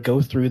 I would go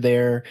through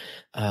there.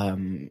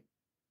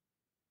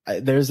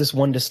 There's this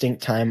one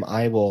distinct time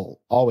I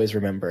will always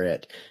remember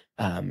it.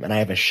 And I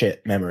have a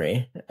shit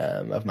memory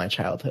of my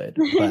childhood.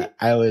 But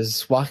I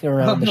was walking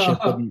around the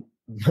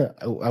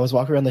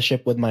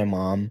ship with my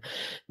mom.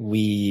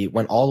 We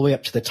went all the way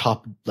up to the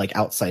top, like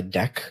outside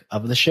deck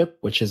of the ship,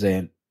 which is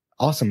an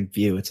awesome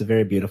view. It's a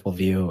very beautiful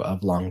view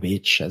of Long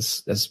Beach,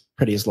 as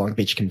pretty as Long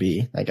Beach can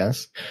be, I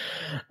guess.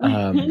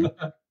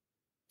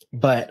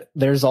 But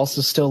there's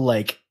also still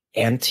like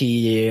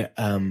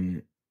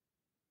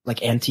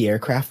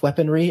anti-aircraft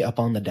weaponry up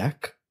on the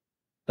deck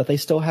that they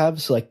still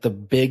have. So like the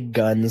big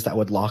guns that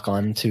would lock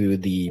onto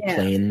the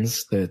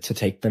planes to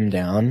take them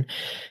down.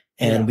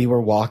 And we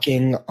were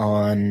walking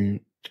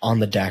on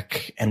the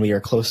deck, and we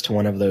were close to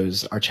one of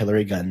those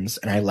artillery guns,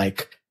 and I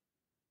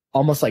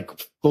almost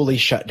fully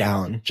shut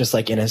down, just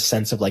like in a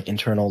sense of like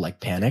internal like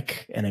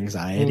panic and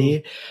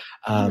anxiety.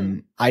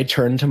 I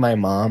turned to my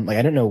mom, like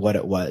I didn't know what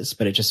it was,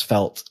 but it just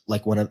felt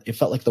like it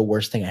felt like the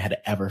worst thing I had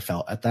ever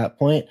felt at that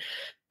point.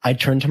 I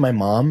turned to my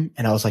mom,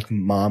 and I was like,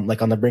 Mom,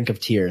 like on the brink of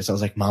tears, I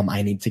was like, Mom,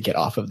 I need to get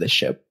off of this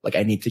ship. Like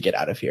I need to get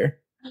out of here.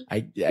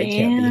 I can't be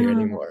here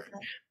anymore.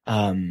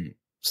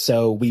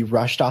 So we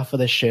rushed off of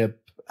the ship.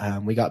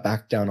 We got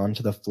back down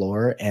onto the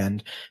floor,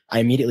 and I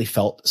immediately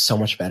felt so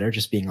much better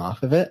just being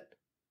off of it.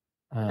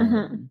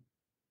 And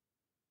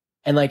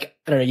like,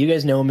 I don't know, you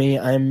guys know me.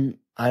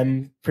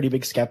 I'm pretty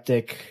big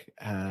skeptic.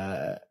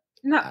 Not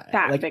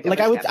that big. Like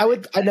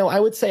I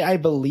would say I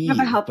believe,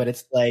 but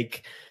it's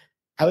like,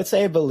 I would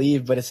say I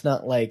believe, but it's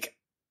not like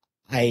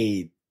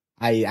I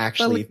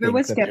actually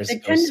think that there's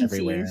ghosts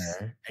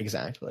everywhere.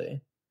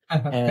 Exactly.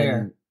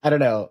 Fair. I don't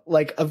know.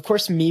 Like, of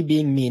course, me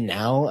being me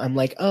now, I'm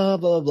like, oh,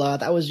 blah, blah, blah.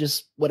 That was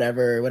just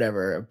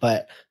whatever.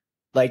 But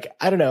like,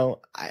 I don't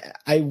know.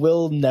 I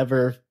will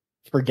never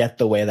forget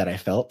the way that I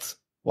felt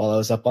while I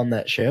was up on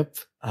that ship.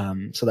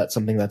 So that's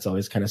something that's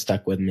always kind of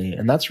stuck with me.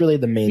 And that's really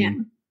the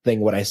main thing,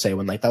 what I say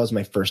when like, that was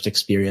my first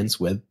experience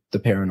with the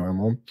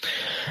paranormal.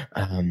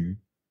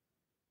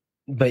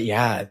 But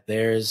yeah,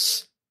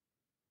 as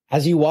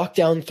you walk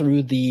down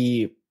through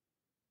the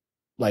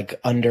like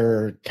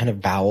under kind of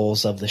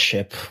bowels of the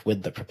ship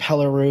with the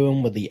propeller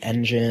room, with the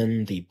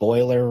engine, the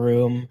boiler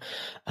room,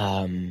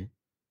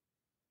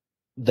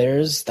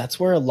 that's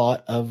where a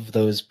lot of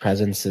those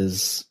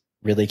presences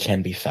really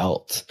can be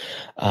felt.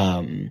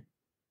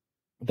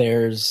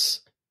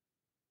 There's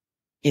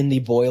in the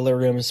boiler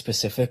room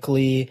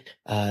specifically,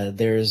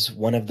 there's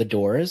one of the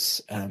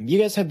doors. You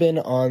guys have been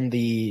on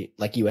the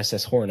like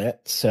USS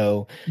Hornet,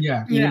 so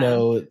you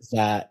know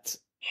that.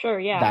 Sure,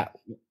 yeah. That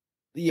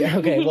yeah.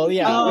 Okay. Well,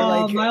 yeah.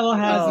 Oh, like, Milo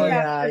has it.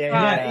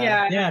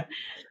 Yeah.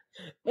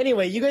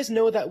 Anyway, you guys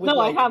know that. No,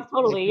 I have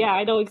totally. Yeah,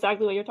 I know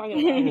exactly what you're talking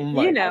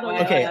about. You know.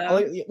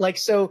 Okay. Like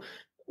so,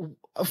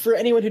 for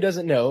anyone who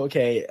doesn't know,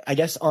 okay, I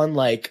guess on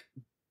like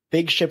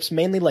big ships,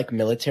 mainly like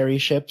military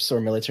ships or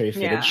military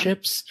fitted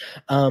ships,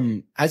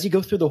 as you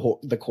go through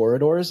the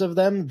corridors of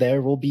them,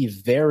 there will be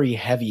very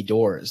heavy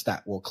doors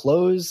that will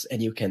close,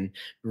 and you can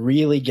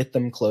really get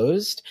them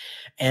closed.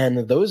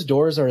 And those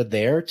doors are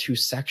there to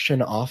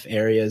section off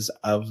areas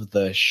of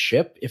the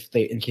ship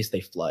in case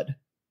they flood.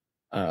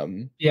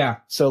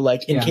 So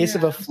like in case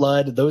of a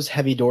flood, those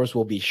heavy doors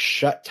will be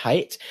shut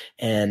tight,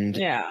 and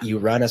you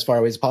run as far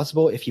away as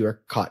possible. If you were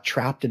caught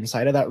trapped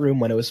inside of that room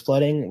when it was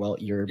flooding, well,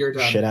 you're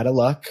shit out of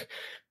luck.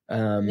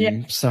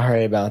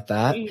 Sorry about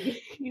that.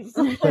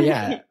 But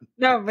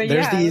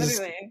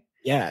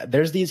yeah,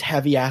 there's these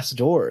heavy ass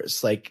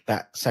doors like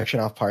that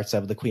section off parts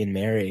of the Queen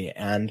Mary.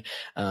 And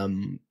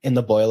in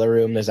the boiler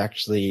room, there's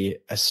actually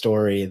a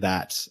story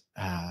that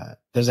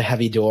there's a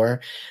heavy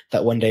door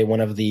that one day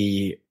one of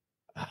the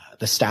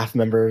staff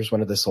members,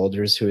 one of the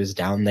soldiers who is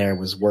down there,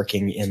 was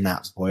working in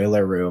that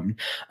boiler room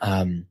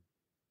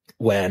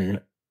when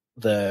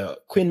the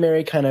Queen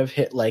Mary kind of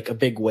hit like a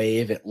big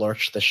wave. It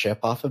lurched the ship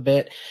off a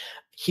bit.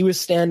 He was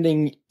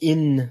standing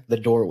in the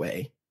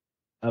doorway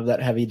of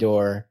that heavy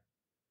door.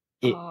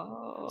 It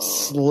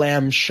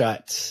slammed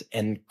shut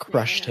and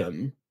crushed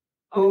him.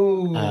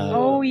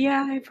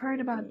 Yeah, I've heard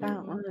about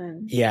that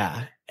one.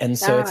 Yeah, and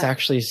so it's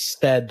actually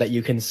said that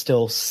you can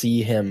still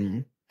see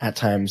him at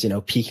times,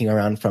 peeking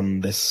around from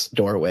this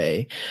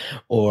doorway,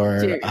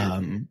 or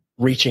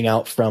reaching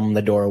out from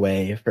the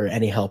doorway for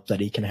any help that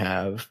he can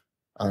have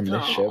on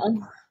this ship.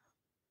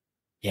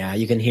 Yeah,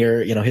 you can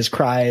hear, his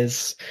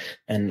cries,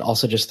 and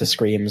also just the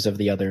screams of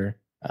the other,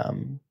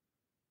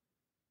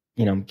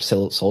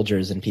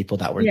 soldiers and people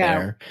that were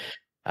there.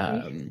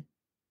 I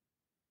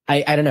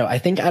don't know. I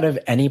think out of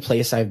any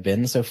place I've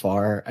been so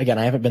far, again,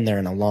 I haven't been there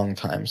in a long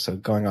time, so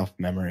going off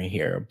memory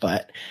here,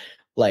 but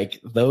like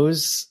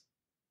those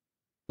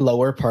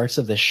lower parts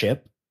of the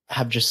ship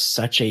have just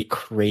such a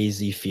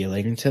crazy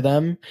feeling to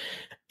them.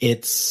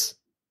 It's,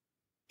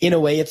 in a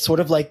way, it's sort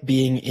of like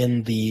being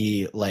in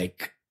the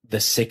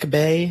sick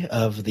bay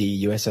of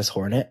the USS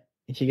Hornet,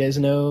 if you guys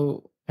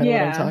know what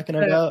I'm talking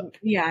about.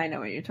 Yeah, I know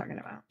what you're talking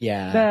about.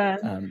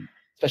 Yeah.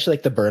 Especially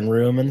like the burn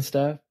room and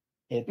stuff.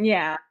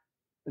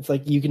 It's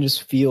like you can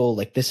just feel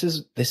like this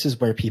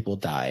is where people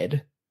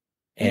died.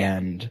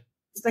 And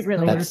it's like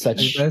really that's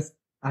such.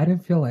 I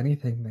didn't feel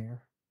anything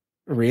there.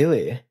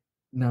 Really?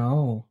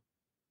 No.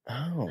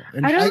 Oh,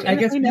 I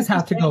guess we just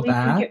have to go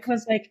back. It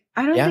was like,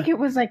 I don't think it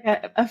was like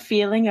a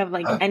feeling of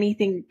like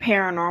anything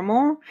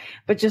paranormal,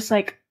 but just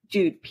like,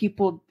 dude,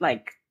 people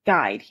like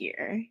died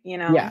here,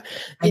 Yeah.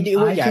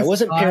 It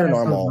wasn't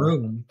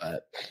paranormal.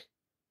 But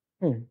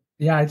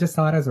yeah, I just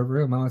saw it as a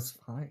room. I was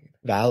fine.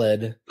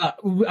 Valid.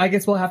 I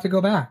guess we'll have to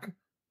go back.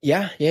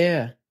 Yeah.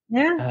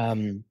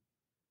 But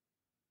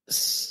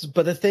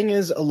the thing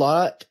is, a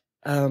lot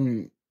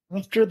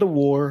after the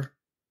war,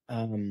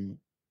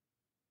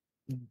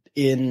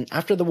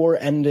 after the war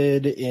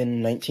ended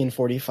in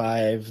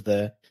 1945,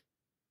 the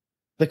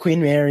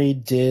Queen Mary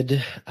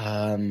did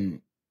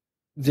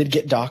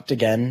get docked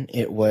again.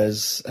 It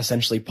was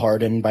essentially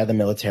pardoned by the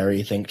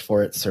military, thanked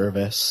for its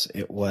service.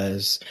 It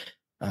was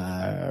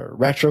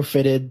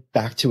retrofitted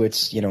back to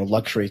its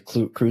luxury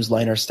cruise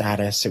liner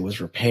status. It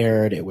was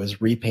repaired. It was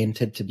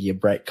repainted to be a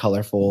bright,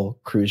 colorful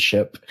cruise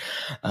ship.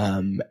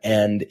 And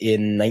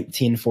in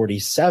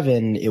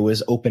 1947, it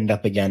was opened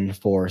up again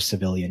for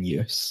civilian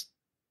use.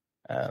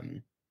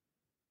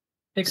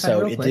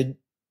 So it did.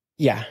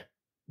 Yeah.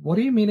 What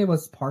do you mean it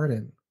was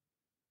pardoned?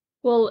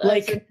 Well,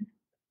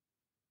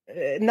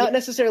 not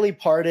necessarily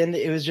pardoned.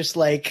 It was just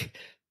like,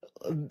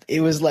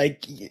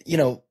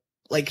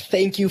 like,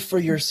 thank you for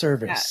your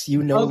service.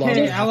 You no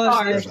longer have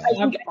to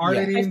I'm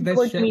pardoning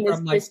this shit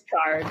from like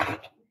discharge.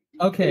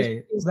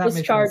 Okay, that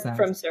discharged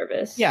from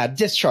service. Yeah,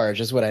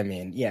 discharge is what I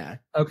mean. Yeah.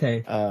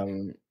 Okay.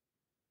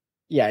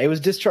 Yeah, it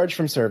was discharged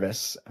from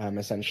service.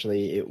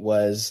 Essentially, it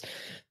was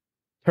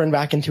turned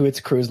back into its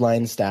cruise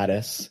line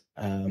status.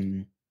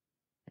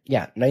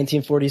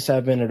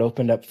 1947, it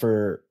opened up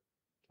for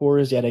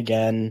tours yet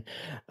again.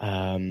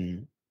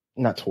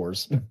 Not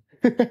tours.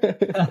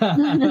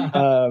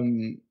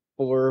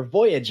 For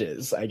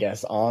voyages, I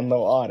guess, on the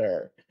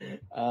water.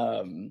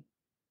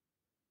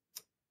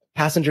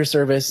 Passenger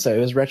service, so it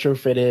was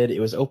retrofitted. It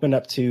was opened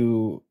up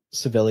to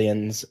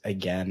civilians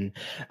again.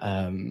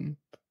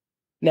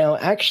 Now,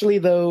 actually,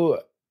 though,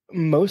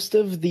 most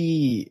of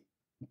the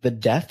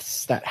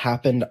deaths that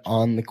happened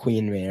on the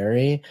Queen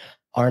Mary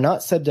are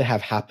not said to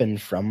have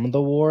happened from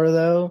the war,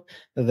 though.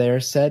 They're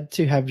said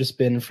to have just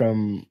been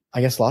from,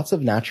 I guess, lots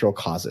of natural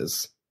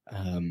causes.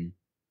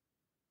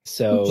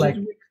 So, Like,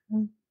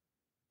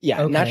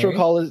 yeah, okay. natural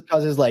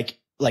causes like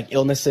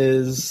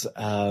illnesses,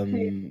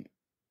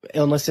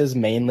 illnesses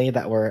mainly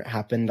that were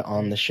happened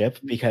on the ship,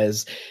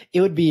 because it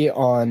would be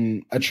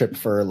on a trip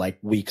for like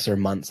weeks or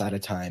months at a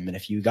time. And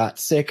if you got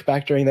sick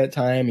back during that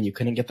time and you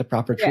couldn't get the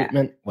proper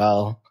treatment,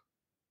 well,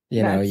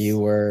 you know, you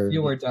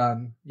were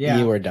done. Yeah.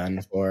 You were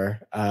done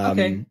for.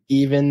 Okay.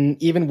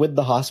 Even with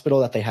the hospital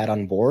that they had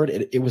on board,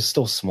 it was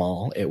still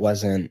small. It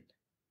wasn't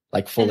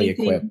like fully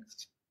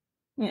equipped.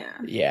 Yeah.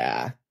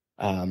 Yeah.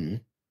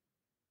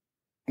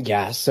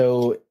 Yeah,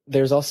 so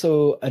there's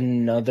also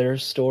another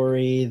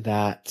story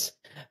that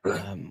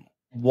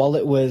while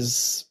it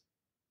was,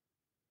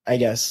 I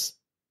guess,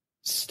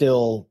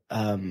 still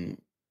a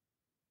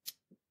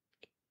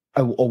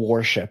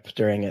warship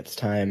during its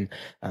time,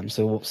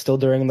 so still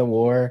during the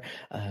war,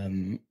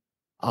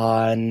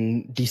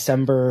 on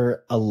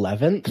December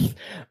 11th,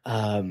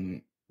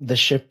 the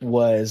ship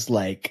was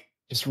like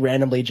just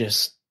randomly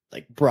just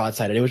like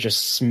broadsided. It was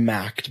just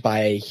smacked by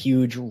a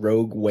huge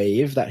rogue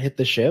wave that hit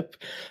the ship.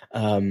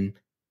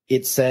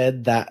 It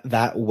said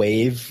that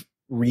wave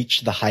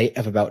reached the height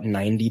of about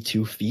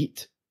 92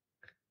 feet.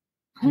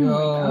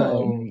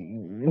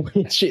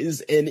 Which is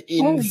an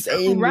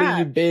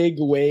insanely big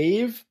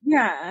wave.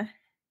 Yeah.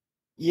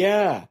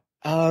 Yeah.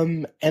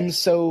 And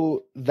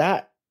so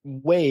that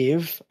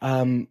wave,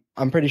 I'm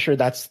pretty sure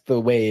that's the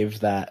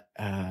wave that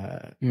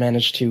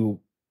managed to,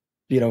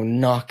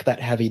 knock that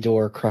heavy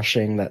door,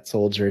 crushing that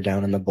soldier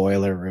down in the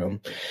boiler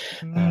room.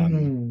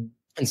 And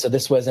so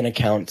this was an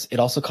account. It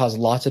also caused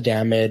lots of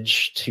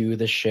damage to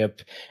the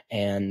ship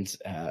and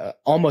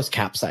almost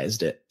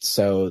capsized it.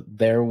 So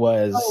there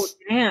was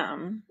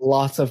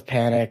lots of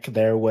panic.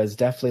 There was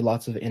definitely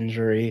lots of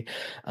injury.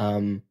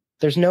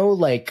 There's no,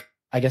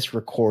 I guess,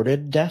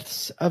 recorded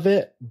deaths of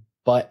it,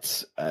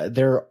 but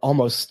there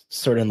almost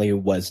certainly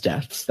was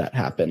deaths that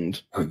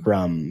happened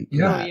from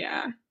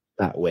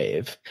that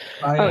wave.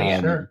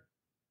 Sure.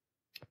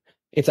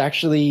 It's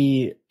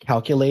actually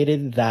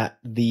calculated that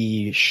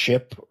the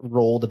ship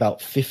rolled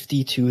about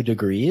 52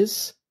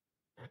 degrees,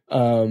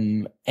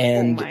 and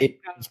it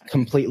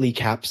completely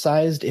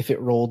capsized if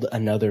it rolled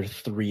another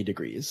 3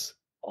 degrees.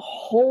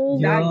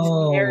 That's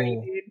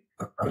scary, dude.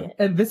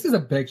 And this is a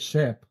big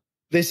ship.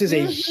 This is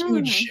a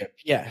huge ship.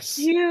 Yes,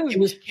 huge. It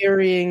was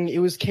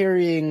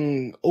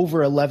carrying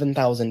over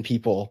 11,000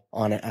 people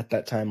on it at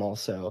that time.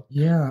 Also,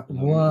 yeah.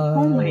 What?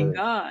 Oh my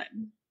god!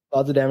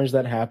 Lots of damage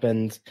that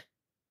happened.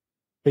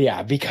 But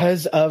yeah,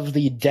 because of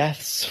the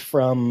deaths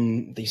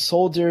from the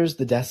soldiers,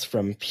 the deaths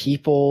from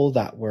people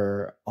that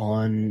were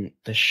on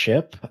the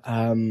ship,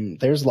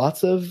 there's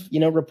lots of,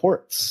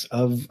 reports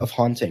of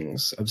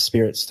hauntings, of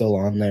spirits still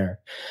on there.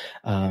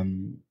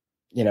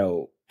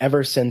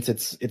 Ever since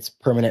its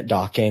permanent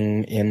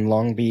docking in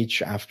Long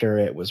Beach after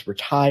it was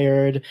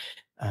retired,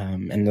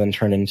 and then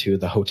turned into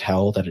the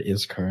hotel that it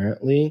is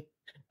currently.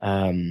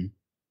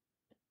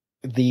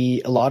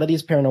 A lot of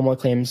these paranormal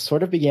claims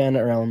sort of began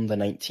around the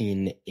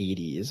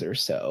 1980s or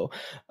so.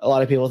 A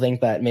lot of people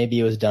think that maybe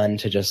it was done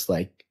to just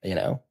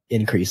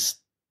increase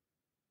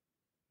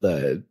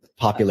the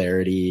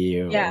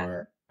popularity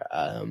or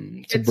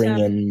to bring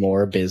in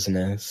more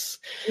business.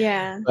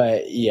 Yeah.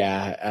 But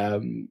yeah,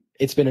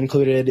 it's been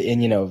included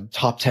in,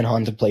 top 10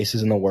 haunted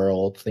places in the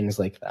world, things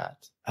like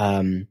that.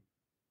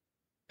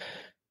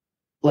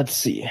 Let's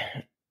see.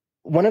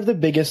 One of the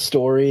biggest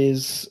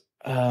stories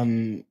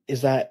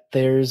is that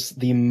there's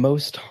the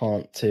most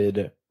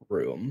haunted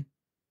room.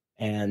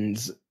 And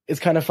it's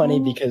kind of funny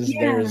because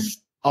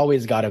there's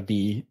always got to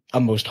be a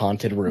most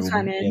haunted room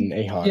in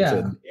a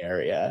haunted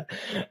area.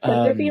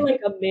 Would there be a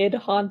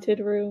mid-haunted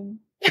room?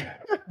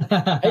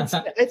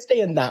 I'd stay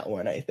in that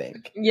one, I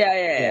think.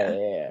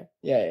 Yeah.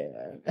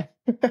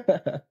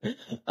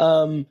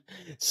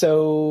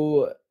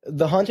 So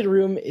the haunted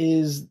room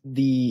is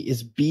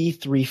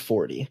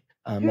B340.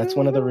 That's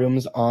one of the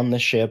rooms on the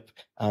ship.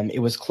 It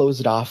was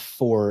closed off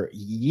for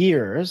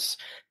years,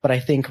 but I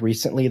think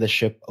recently the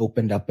ship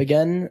opened up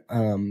again,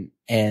 and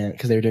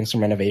because they were doing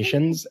some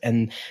renovations,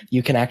 and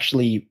you can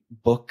actually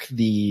book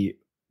the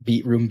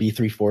room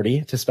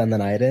B340 to spend the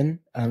night in,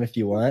 if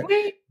you want.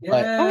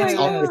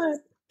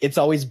 But it's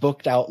always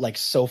booked out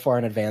so far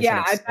in advance. Yeah,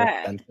 and it's I bet.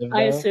 expensive,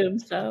 I assume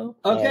so.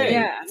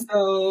 Okay,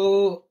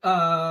 so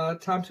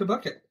time to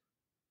book it.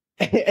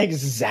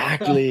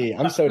 Exactly.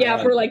 I'm so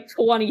down. For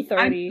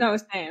 2030. No,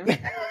 same.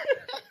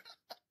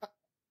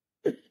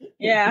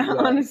 Yeah,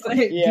 honestly.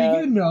 Okay, do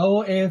you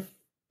know if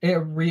it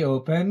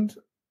reopened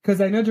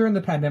Because I know during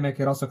the pandemic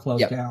it also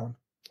closed down.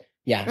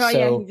 Yeah. Oh,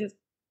 so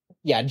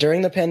yeah,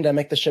 during the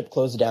pandemic, the ship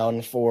closed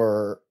down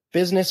for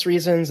business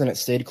reasons, and it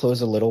stayed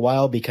closed a little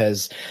while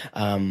because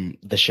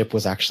the ship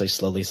was actually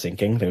slowly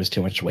sinking. There was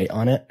too much weight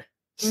on it.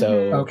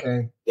 So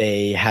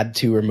they had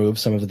to remove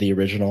some of the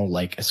original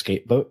like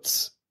escape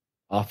boats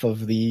off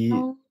of the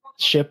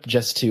ship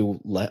just to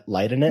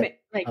lighten it.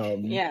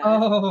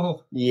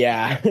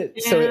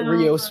 So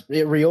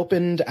it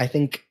reopened, I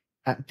think,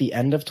 at the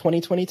end of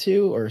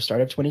 2022 or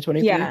start of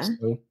 2023.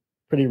 So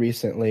pretty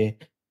recently.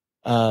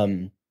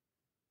 Shaq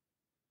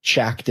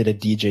did a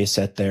DJ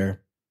set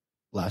there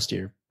last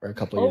year or a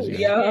couple years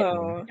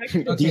ago.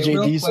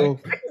 DJ Diesel.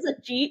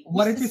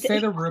 What did you say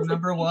the room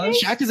number was?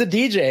 Shaq is a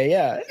DJ,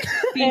 yeah.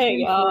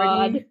 Hey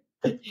God.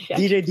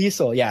 DJ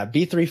Diesel, yeah,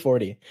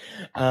 B340.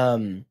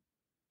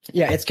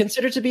 It's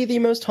considered to be the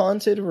most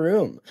haunted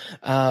room.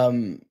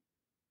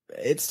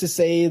 It's to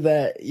say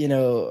that, you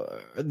know,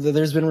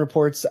 there's been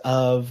reports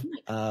of,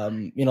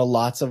 you know,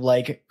 lots of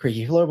like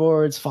creaky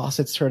floorboards,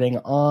 faucets turning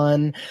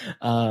on.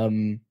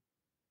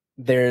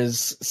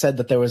 There's said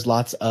that there was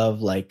lots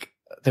of like,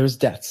 there was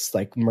deaths,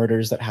 like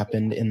murders that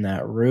happened in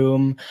that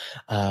room.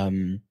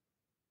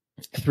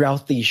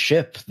 Throughout the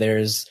ship,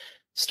 there's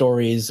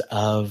stories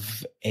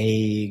of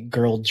a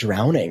girl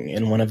drowning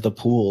in one of the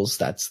pools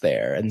that's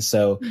there. And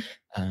so,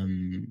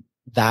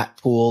 that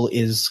pool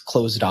is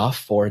closed off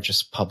for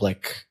just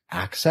public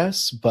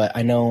access, but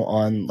I know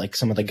on like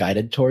some of the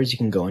guided tours, you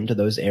can go into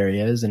those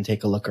areas and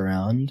take a look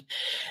around.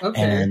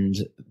 And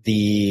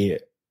the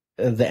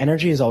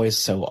energy is always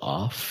so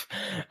off.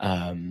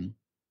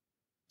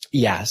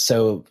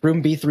 So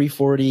room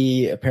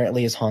B340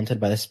 apparently is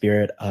haunted by the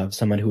spirit of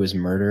someone who was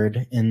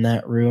murdered in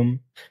that room.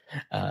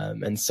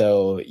 And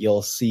so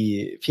you'll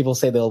see people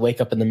say they'll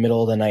wake up in the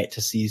middle of the night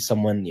to see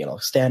someone, you know,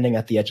 standing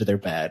at the edge of their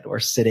bed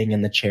or sitting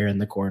in the chair in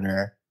the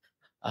corner,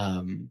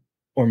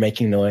 or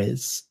making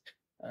noise.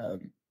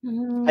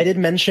 I did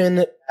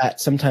mention that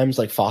sometimes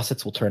like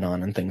faucets will turn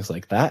on and things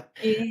like that.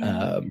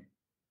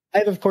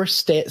 I've, of course,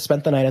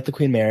 spent the night at the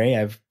Queen Mary.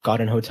 I've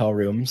gotten hotel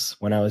rooms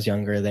when I was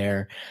younger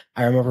there.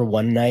 I remember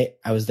one night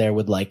I was there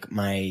with like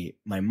my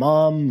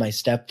mom, my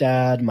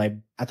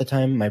stepdad, at the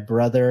time, my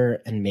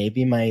brother, and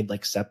maybe my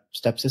like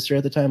stepsister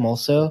at the time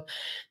also.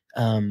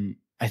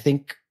 I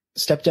think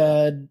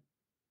stepdad,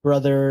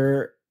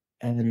 brother,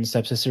 and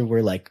stepsister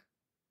were like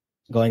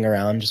going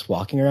around, just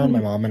walking around. My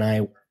mom and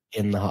I were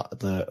in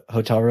the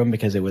hotel room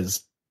because it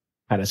was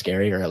kind of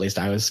scary, or at least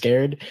I was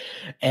scared.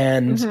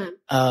 And,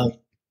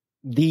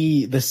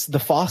 the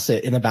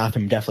faucet in the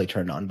bathroom definitely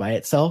turned on by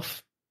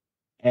itself,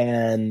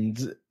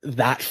 and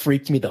that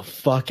freaked me the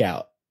fuck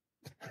out.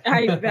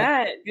 I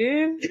bet,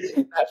 dude.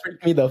 That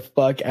freaked me the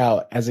fuck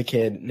out as a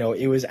kid. No,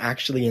 it was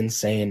actually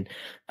insane.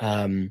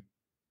 And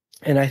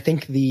I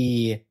think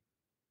the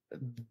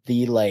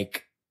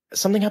like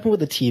something happened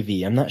with the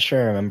TV. I'm not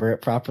sure I remember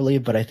it properly,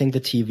 but I think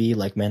the TV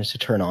like managed to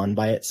turn on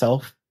by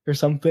itself or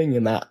something,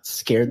 and that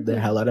scared the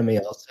hell out of me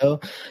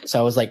also. So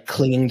I was like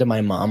clinging to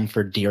my mom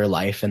for dear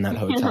life in that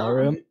hotel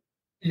room.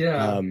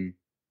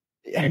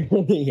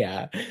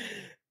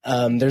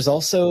 There's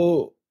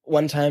also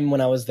one time when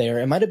I was there,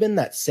 it might have been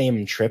that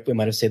same trip. We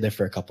might have stayed there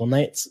for a couple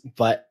nights,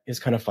 but it's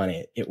kind of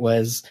funny. It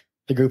was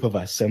the group of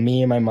us. So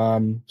me and my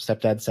mom,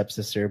 stepdad,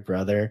 stepsister,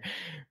 brother,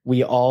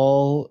 we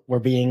all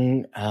were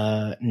being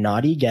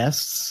naughty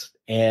guests,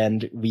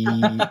 and we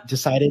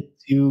decided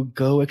to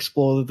go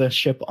explore the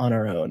ship on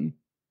our own.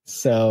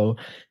 So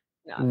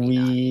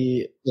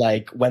we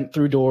like went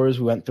through doors,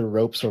 we went through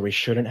ropes where we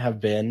shouldn't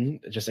have been,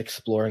 just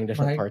exploring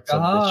different parts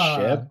of the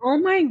ship. Oh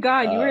my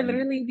God, you are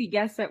literally the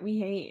guest that we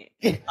hate.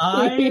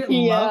 I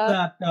love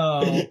that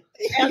though.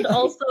 And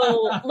also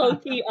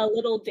low-key a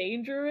little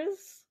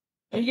dangerous.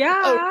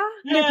 Yeah.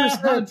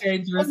 100%. How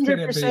dangerous can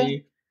it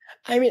be?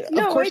 I mean,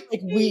 of course,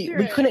 like we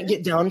couldn't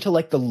get down to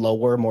like the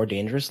lower, more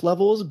dangerous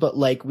levels, but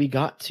like we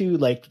got to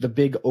like the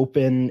big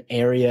open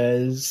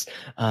areas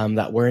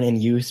that weren't in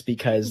use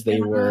because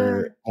they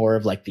were more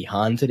of like the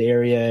haunted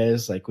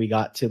areas. Like we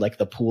got to like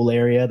the pool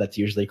area that's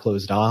usually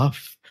closed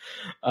off,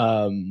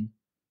 and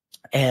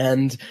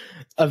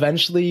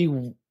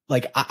eventually,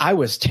 like I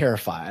was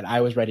terrified.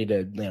 I was ready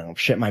to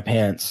shit my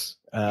pants.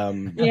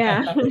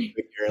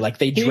 Like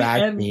they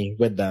dragged me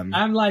with them.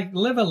 I'm like,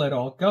 live a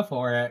little, go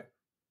for it.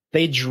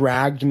 They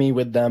dragged me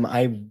with them.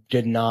 I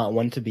did not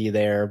want to be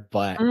there,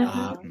 but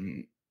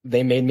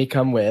they made me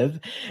come with.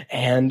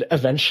 And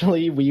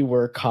eventually we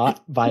were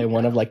caught by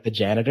one of like the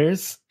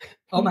janitors.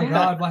 Oh my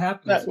God, what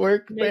happened? That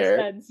worked there.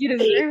 Sense. You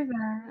deserve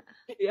that.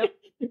 Yep.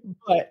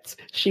 But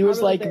she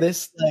was like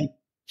this, like,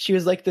 she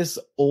was like this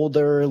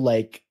older,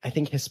 like, I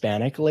think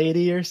Hispanic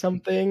lady or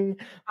something.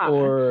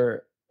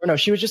 Or no,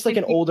 she was just like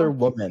an older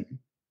woman.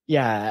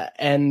 Yeah.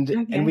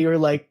 And we were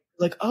like,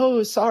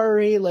 oh,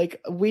 sorry,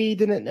 like we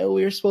didn't know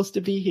we were supposed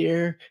to be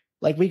here,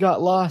 like we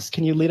got lost,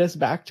 can you lead us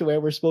back to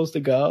where we're supposed to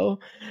go?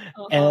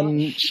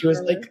 And she was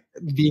like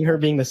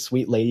being the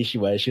sweet lady she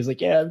was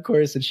like, yeah, of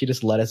course. And she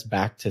just led us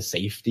back to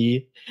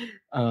safety.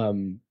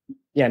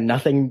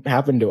 Nothing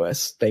happened to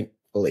us,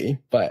 thankfully,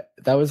 but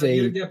that was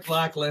you get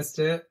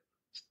blacklisted.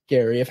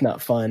 scary, if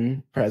not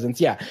fun,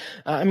 presence. Yeah.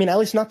 I mean, at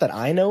least not that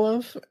I know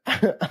of.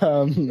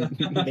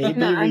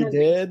 Maybe we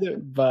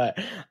did, but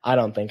I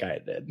don't think I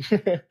did.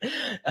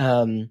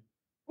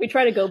 We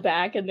try to go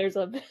back, and there's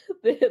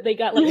they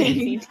got like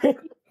CCTV.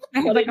 I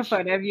had like a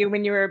photo of you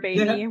when you were a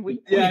baby.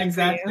 Yeah,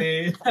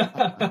 exactly.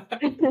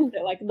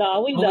 They're like,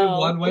 no, we Only know.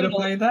 one way to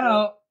find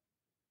out.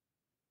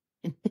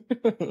 I'm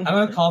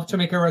gonna call to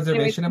make a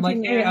reservation. I'm like,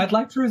 hey, I'd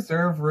like to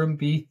reserve room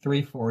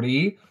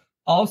B340.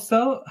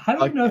 Also, how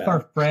do we know if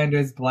our friend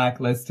is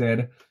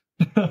blacklisted?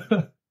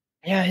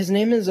 Yeah, his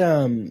name is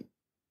I'm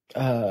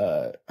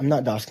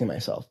not doxing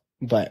myself,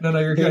 but no,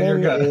 you're good.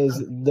 You're good.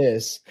 Is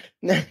this?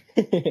 No,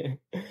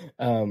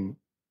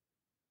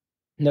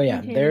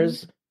 yeah,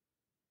 there's.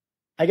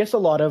 I guess a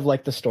lot of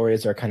like the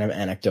stories are kind of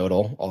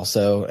anecdotal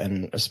also,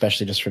 and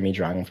especially just for me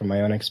drawing from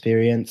my own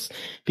experience,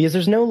 because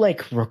there's no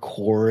like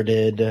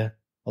recorded,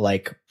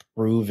 like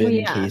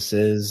proven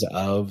cases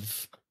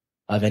of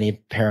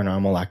any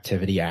paranormal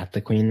activity at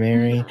the Queen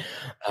Mary.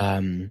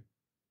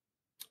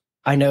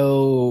 I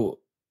know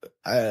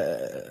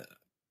I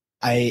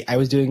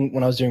was doing,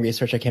 when I was doing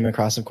research, I came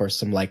across, of course,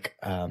 some like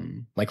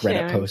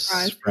Reddit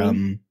posts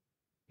from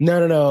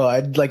No.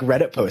 I'd like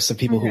Reddit posts of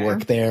people who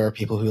work there or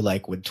people who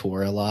like would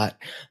tour a lot.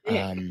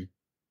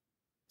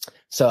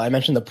 So I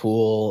mentioned the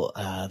pool.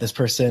 This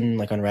person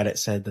like on Reddit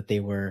said that they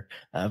were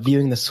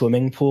viewing the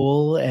swimming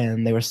pool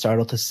and they were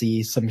startled to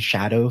see some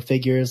shadow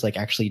figures like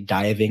actually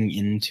diving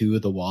into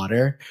the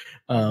water.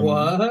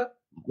 What?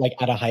 Like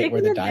at a height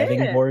where the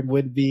diving board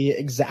would be.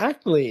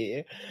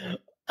 Exactly.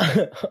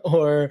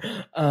 Or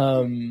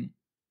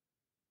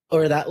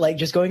that like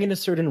just going into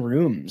certain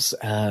rooms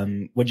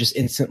would just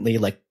instantly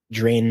like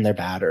drain their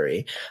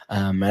battery.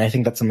 And I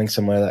think that's something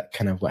similar that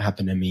kind of what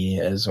happened to me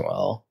as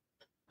well.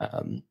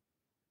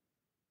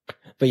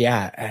 But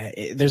yeah,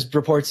 there's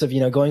reports of,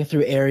 going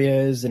through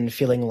areas and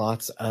feeling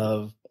lots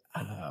of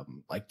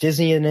like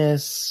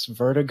dizziness,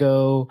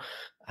 vertigo,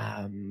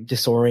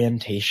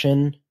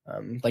 disorientation,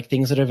 like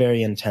things that are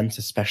very intense,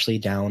 especially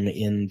down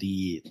in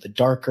the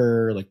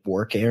darker like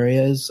work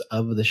areas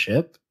of the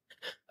ship.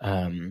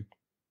 But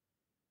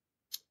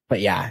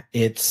yeah,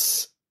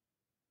 it's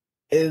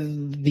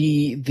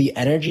the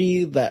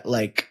energy that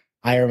like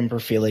I remember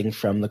feeling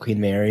from the Queen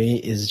Mary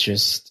is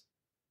just,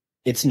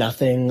 it's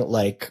nothing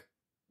like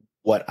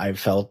what I've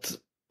felt,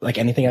 like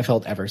anything I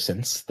felt ever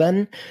since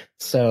then.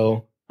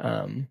 So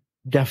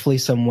definitely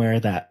somewhere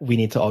that we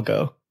need to all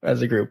go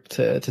as a group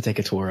to take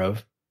a tour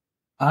of.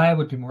 I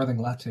would be more than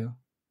glad to.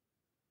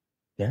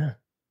 Yeah.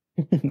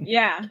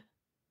 Yeah.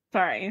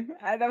 Sorry,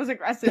 that was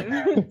aggressive.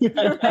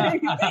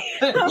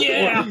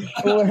 Yeah.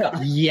 We're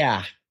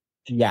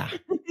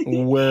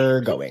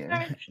going.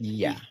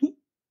 Yeah.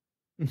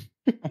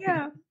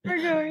 Yeah,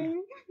 we're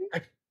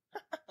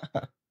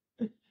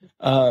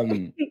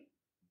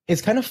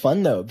It's going. kind of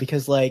fun though,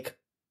 because like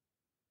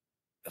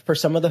for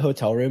some of the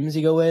hotel rooms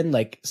you go in,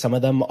 like some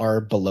of them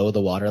are below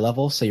the water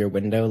level, so your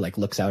window like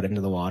looks out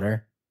into the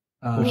water,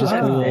 which is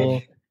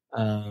cool.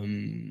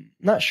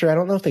 Not sure. I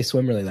don't know if they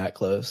swim really that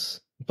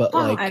close, but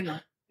like I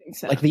don't think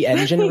so. Like the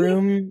engine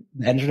room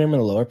and the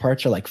lower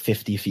parts are like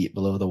 50 feet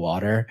below the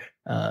water,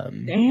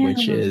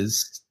 which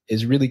is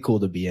really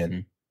cool to be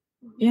in.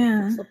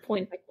 Yeah. That's the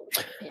point.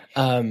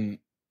 I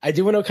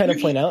do want to kind of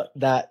point out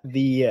that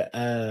the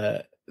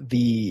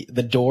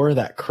door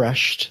that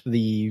crushed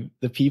the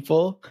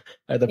people,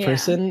 the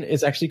person,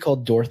 is actually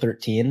called door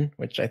 13,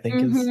 which I think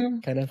is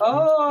kind of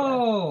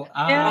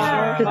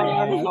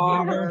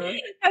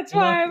that's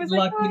why I was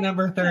like, lucky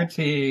number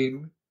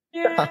 13.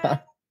 Yeah.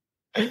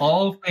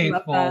 All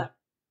faithful.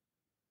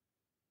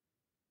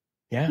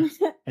 Yeah.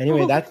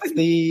 Anyway, that's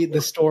the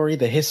story,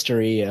 the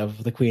history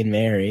of the Queen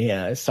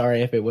Mary.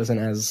 Sorry if it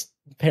wasn't as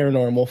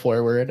paranormal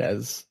forward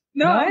as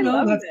I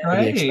love that's it.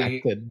 Great.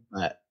 Expected,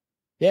 but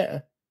yeah.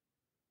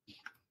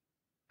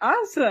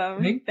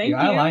 Awesome. Thank you.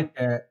 I like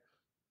it.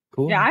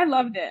 Cool. Yeah, I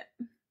loved it.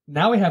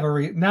 Now we have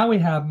now we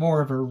have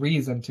more of a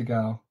reason to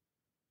go.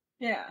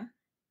 Yeah.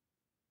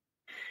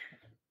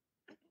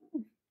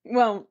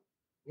 Well,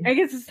 I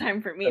guess it's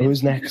time for me.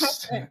 Who's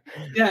next?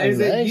 Yeah, is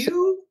it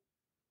you?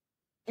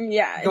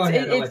 Yeah. Go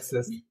ahead,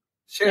 Alexis.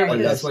 Share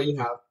with us what you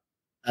have.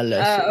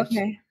 Alexis.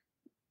 Okay.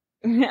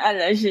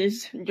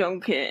 Alexis,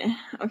 okay.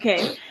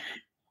 Okay.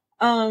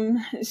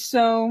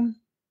 So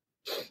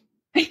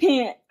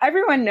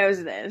everyone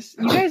knows this.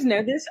 You guys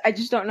know this. I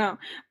just don't know.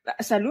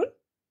 Salud.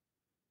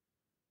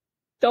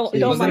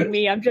 Don't mind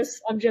me. I'm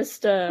just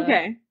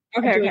okay.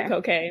 Doing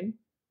cocaine.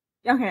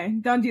 Okay,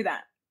 don't do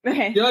that.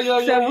 Okay.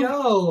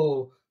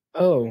 Yo.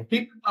 Oh.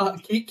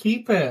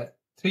 Keep it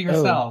to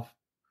yourself.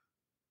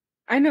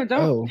 I know,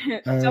 don't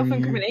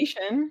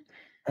self-incrimination.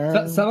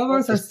 Some of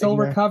us are still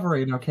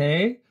recovering,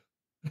 okay?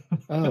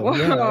 Oh,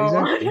 yeah,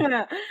 exactly.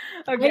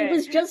 Okay. I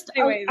was just,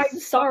 I'm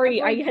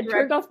sorry, I had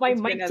turned off my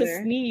mic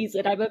to sneeze,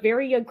 and I'm a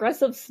very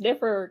aggressive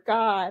sniffer,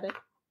 God.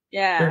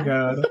 Yeah.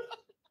 You're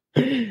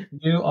good.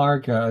 You are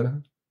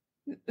good.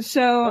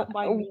 So,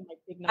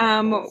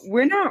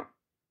 we're not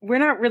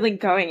really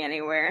going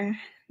anywhere.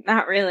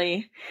 Not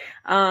really.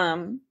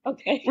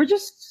 Okay. We're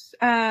just.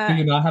 Do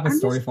you not have a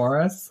story for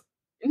us?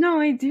 No,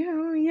 I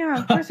do. Yeah,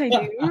 of course I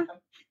do.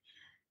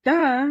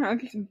 Duh.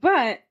 Okay,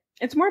 but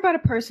it's more about a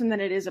person than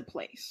it is a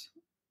place.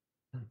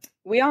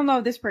 We all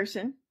know this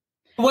person.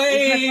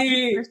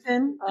 Wait.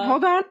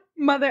 Hold on,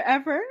 mother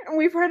ever.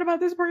 We've heard about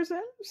this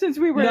person since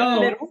we were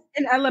little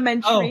in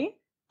elementary.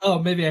 Oh,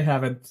 maybe I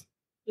haven't.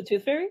 The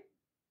Tooth Fairy?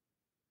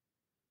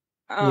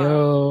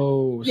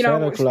 Yo,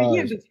 Santa Claus. Speaking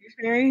of the Tooth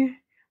Fairy,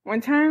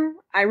 one time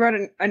I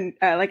wrote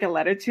a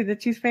letter to the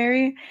Tooth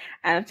Fairy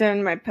and I left it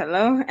on my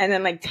pillow, and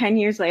then like 10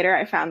 years later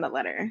I found the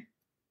letter.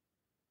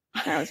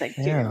 And I was like,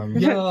 damn.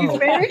 Tooth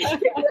Fairy?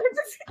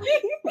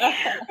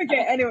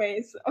 Okay,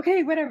 anyways.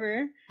 Okay,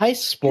 whatever. I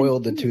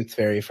spoiled the Tooth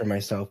Fairy for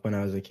myself when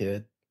I was a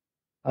kid.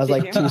 I was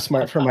like too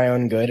smart for my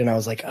own good, and I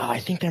was like, oh, I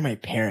think they're my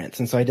parents.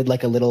 And so I did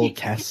like a little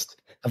test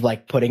of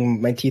like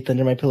putting my teeth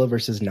under my pillow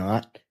versus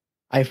not.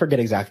 I forget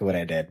exactly what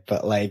I did,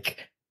 but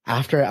like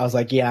after I was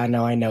like, yeah,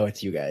 no, I know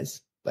it's you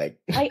guys. Like,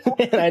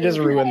 and I just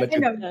ruined the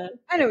tooth.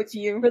 I know it's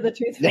you. For the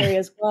Tooth Fairy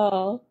as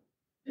well.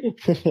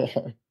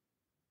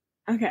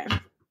 Okay.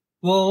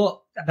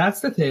 Well,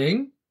 that's the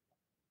thing.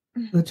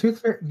 The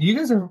Tooth Fairy, you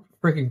guys are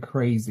freaking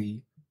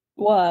crazy.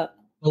 What?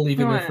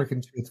 Believing in the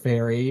freaking Tooth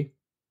Fairy.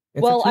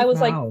 It's well, I was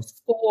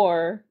mouse. like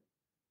 4.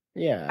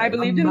 Yeah. I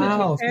believed in the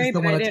Tooth Fairy. It's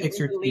the one that takes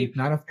your teeth,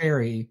 not a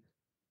fairy.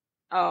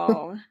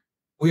 Oh.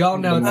 We all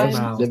know it's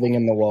a mouse. Living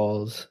in the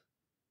walls.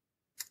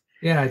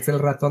 Yeah, it's el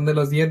ratón de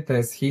los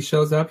dientes. He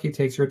shows up, he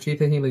takes your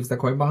teeth, and he leaves the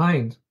coin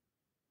behind.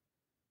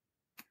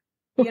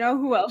 You know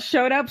who else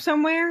showed up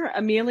somewhere?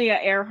 Amelia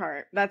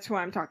Earhart. That's who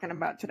I'm talking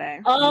about today.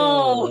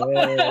 Oh!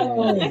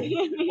 Well,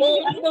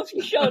 even though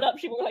she showed up,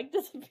 she would like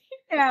disappear.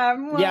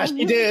 Yeah, yeah,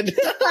 she did.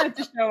 Had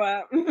to show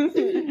up.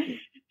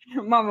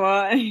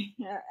 Mama.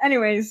 Yeah.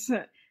 Anyways,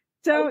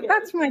 so okay.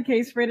 That's my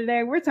case for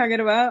today. We're talking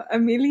about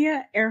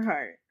Amelia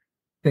Earhart.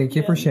 Thank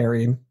you for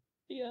sharing.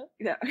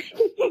 Yeah.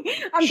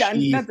 I'm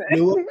done. That's it. She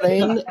flew a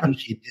plane and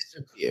she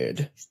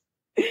disappeared.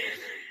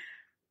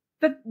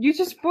 But you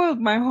just spoiled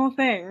my whole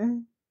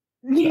thing.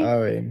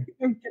 Sorry.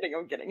 I'm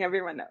kidding.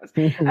 Everyone knows.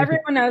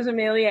 Everyone knows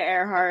Amelia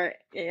Earhart.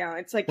 You know,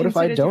 it's like. What if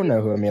I don't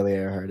know who Amelia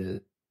Earhart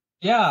is?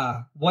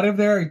 Yeah. What if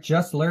they're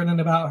just learning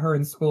about her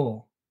in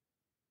school?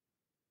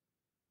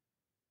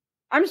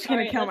 I'm just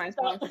gonna kill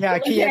myself. Yeah,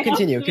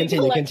 continue. Go.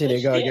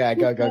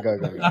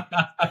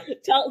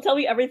 Tell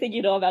me everything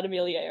you know about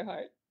Amelia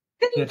Earhart.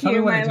 Thank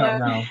you, my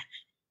love.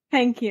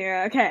 Thank you.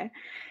 Okay.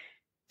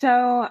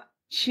 So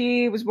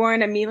she was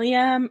born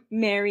Amelia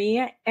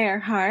Mary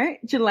Earhart,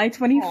 July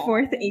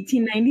 24th,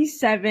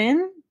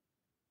 1897.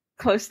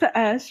 Close to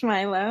us,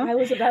 Milo. I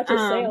was about to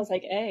say, I was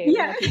like, hey.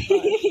 Yeah.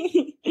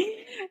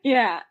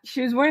 Yeah.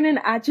 She was born in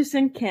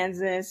Atchison,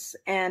 Kansas,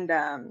 and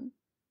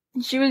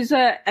she was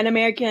an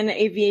American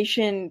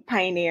aviation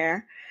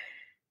pioneer.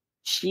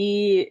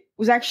 She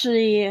was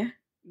actually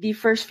the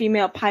first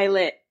female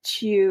pilot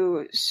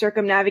to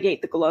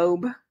circumnavigate the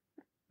globe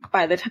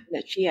by the time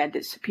that she had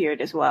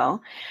disappeared as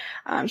well.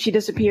 She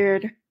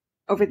disappeared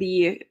over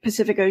the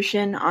Pacific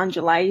Ocean on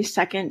July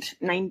 2nd,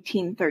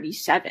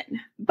 1937.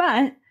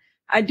 But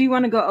I do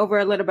want to go over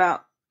a little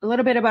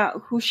bit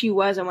about who she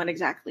was and what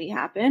exactly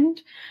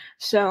happened.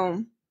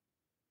 So,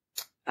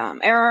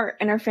 Earhart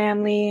and her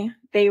family,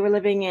 they were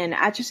living in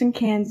Atchison,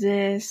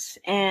 Kansas,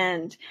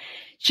 and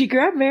she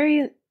grew up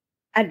very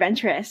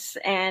adventurous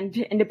and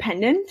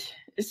independent.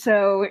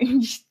 So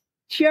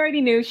she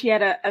already knew she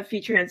had a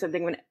future in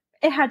something when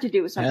it had to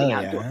do with something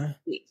outdoors. At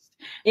least.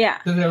 Yeah.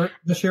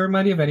 Does she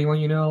remind you of anyone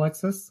you know,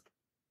 Alexis?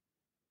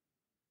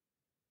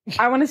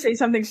 I want to say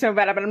something so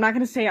bad, but I'm not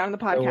going to say it on the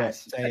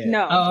podcast.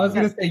 No. Oh, I was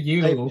going to say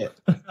you.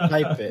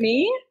 Type it.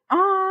 Me?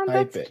 Oh,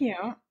 that's cute.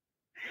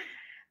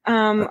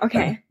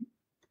 Okay.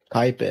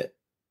 Type it.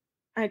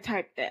 I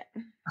typed it.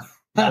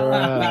 You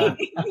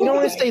don't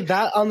want to say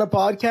that on the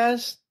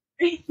podcast?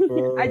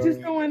 I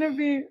just don't want to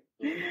be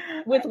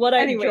with what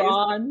I've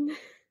drawn.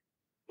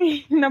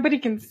 Nobody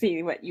can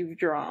see what you've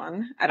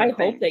drawn. I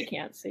hope they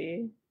can't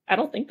see. I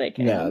don't think they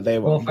can. No, they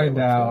won't. We'll find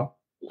out.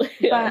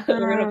 Yeah,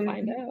 we're gonna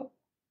find out.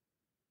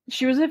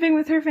 She was living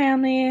with her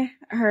family.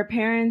 Her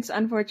parents,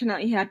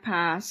 unfortunately, had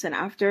passed, and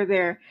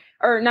after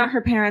not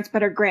her parents,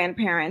 but her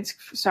grandparents.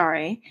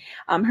 Sorry,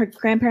 her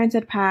grandparents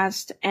had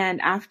passed,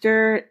 and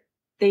after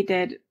they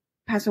did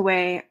pass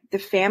away, the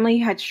family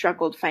had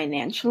struggled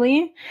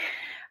financially.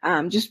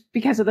 Just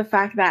because of the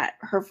fact that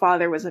her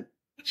father was a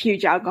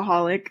huge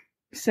alcoholic.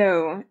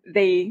 So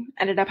they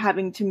ended up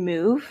having to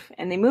move,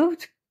 and they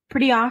moved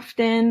pretty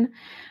often.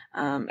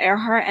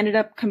 Earhart ended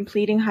up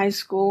completing high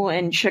school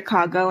in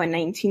Chicago in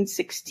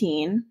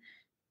 1916.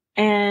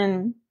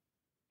 And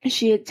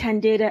she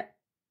attended,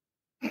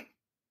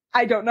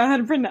 I don't know how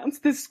to pronounce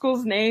this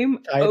school's name,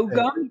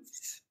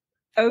 Ogons.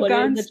 Put it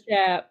in the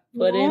chat.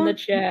 Put it in the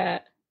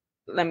chat.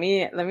 Let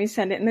me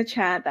send it in the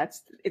chat.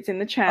 It's in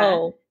the chat.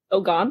 Oh,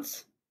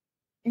 Ogons?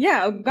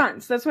 Yeah,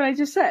 Ogons. That's what I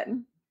just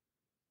said.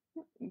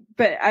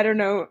 But I don't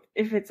know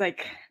if it's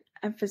like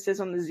emphasis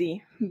on the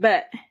Z.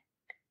 But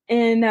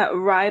in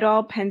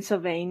Rydal,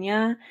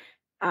 Pennsylvania,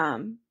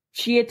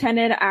 She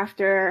attended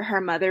after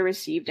her mother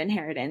received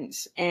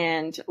inheritance,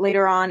 and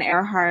later on,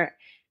 Earhart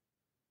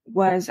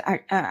was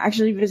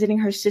actually visiting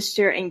her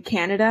sister in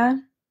Canada,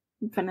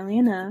 funnily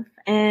enough.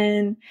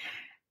 And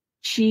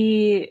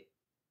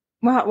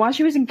while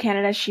she was in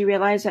Canada, she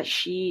realized that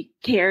she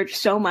cared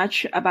so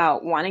much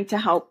about wanting to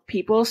help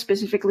people,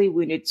 specifically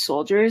wounded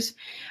soldiers,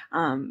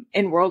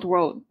 in World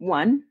War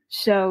I.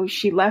 So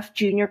she left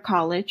junior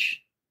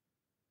college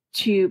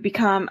to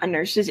become a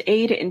nurse's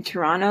aide in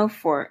Toronto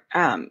for,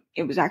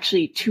 it was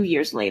actually 2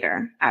 years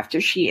later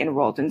after she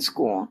enrolled in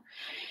school.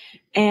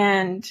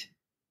 And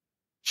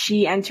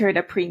she entered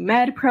a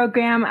pre-med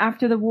program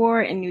after the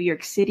war in New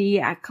York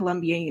City at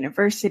Columbia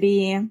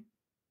University.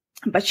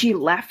 But she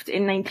left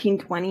in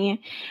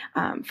 1920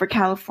 for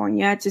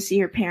California to see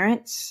her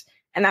parents.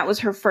 And that was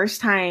her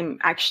first time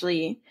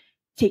actually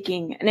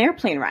taking an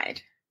airplane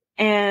ride.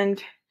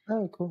 And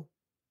oh, cool.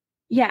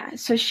 Yeah,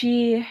 so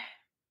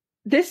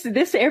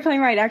this airplane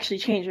ride actually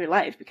changed her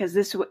life, because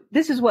this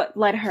is what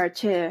led her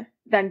to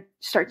then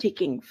start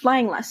taking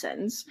flying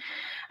lessons.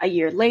 A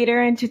year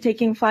later into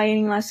taking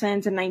flying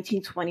lessons in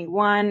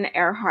 1921,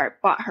 Earhart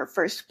bought her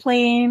first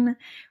plane,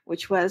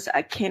 which was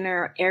a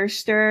Kinner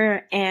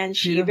Airster, and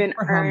she even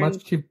earned... how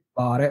much she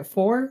bought it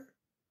for?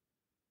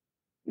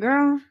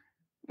 Girl,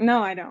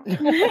 no, I don't.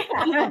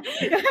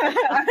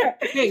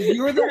 Hey,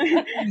 you were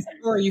the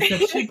story. You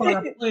said she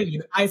bought a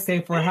plane. I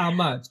say for how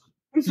much?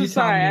 I'm so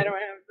sorry,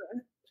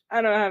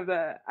 I don't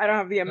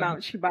have the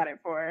amount she bought it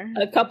for.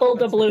 A couple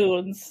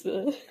doubloons.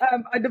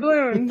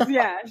 Doubloons,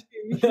 yeah.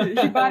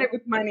 She bought it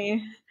with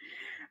money.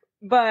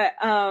 But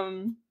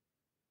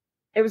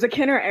it was a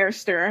Kinner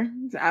Airster.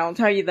 I'll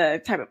tell you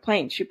the type of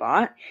plane she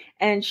bought.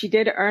 And she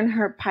did earn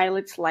her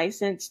pilot's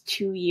license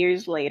 2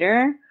 years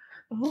later.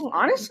 Oh.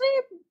 Honestly,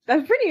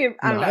 that's pretty,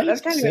 I don't know,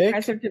 that's kind of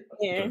impressive to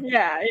me.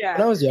 Yeah.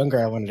 When I was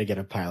younger, I wanted to get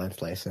a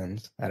pilot's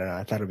license. I don't know,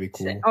 I thought it'd be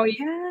cool. Oh,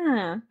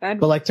 yeah.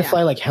 But like to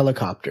fly like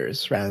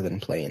helicopters rather than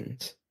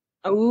planes.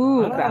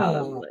 Ooh,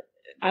 wow.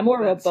 I'm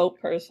more of a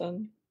boat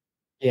person.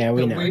 Yeah,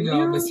 we know. We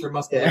know, Mr.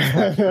 Muscle.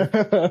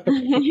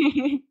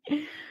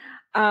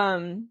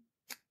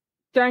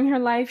 During her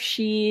life,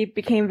 she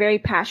became very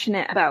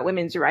passionate about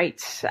women's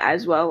rights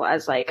as well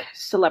as like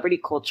celebrity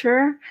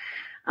culture.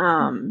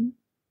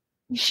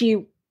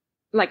 She,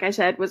 like I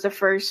said, was the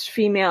first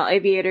female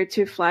aviator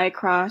to fly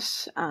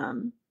across.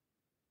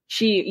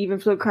 She even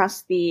flew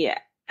across the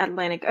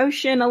Atlantic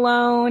Ocean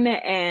alone,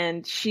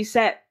 and she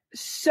set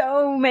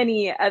so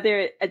many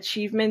other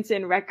achievements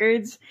and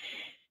records.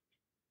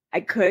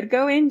 I could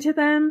go into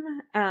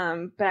them,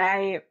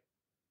 but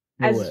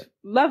as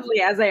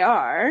lovely as they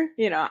are,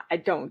 I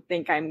don't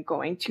think I'm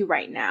going to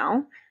right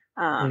now.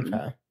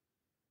 Okay.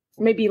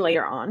 Maybe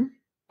later on,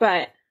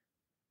 but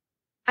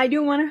I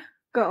do want to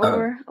go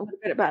over a little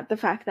bit about the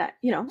fact that,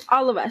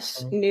 all of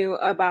us knew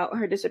about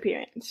her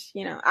disappearance.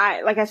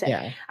 Like I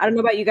said, I don't know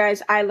about you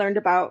guys. I learned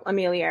about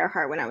Amelia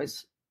Earhart when I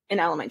was in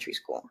elementary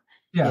school.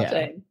 Yeah.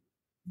 So,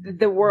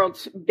 the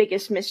world's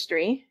biggest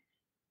mystery.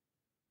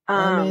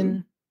 I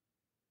mean,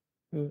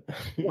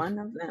 one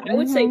of them. I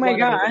would say, oh my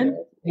God.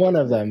 One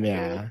of them,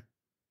 yeah.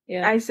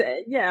 Yeah. I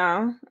said,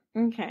 yeah.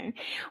 Okay.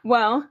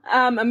 Well,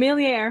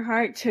 Amelia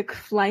Earhart took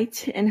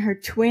flight in her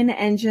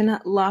twin-engine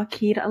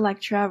Lockheed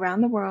Electra around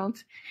the world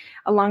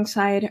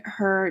alongside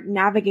her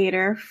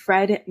navigator,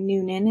 Fred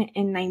Noonan,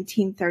 in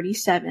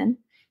 1937.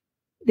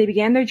 They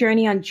began their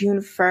journey on June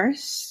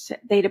 1st.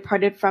 They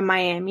departed from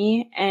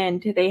Miami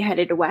and they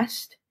headed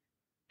west.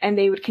 And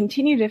they would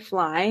continue to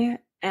fly,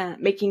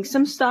 making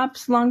some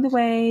stops along the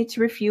way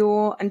to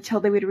refuel until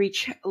they would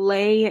reach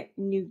Lae,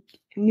 New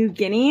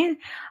Guinea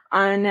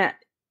on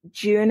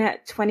June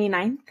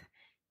 29th.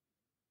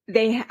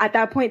 At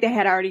that point, they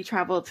had already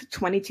traveled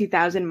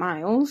 22,000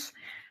 miles.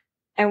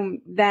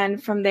 And then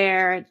from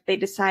there, they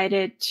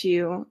decided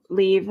to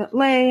leave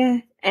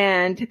Lae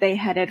and they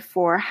headed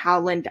for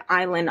Howland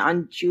Island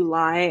on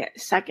July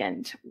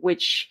 2nd,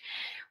 which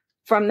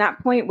from that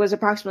point was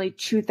approximately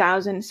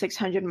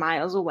 2,600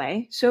 miles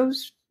away. So it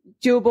was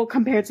doable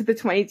compared to the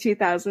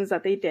 22,000s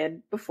that they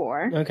did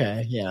before.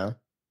 Okay, yeah.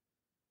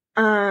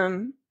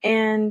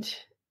 And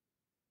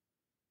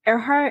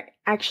Earhart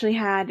actually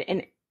had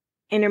an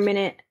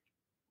intermittent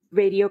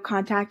radio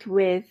contact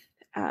with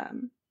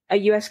a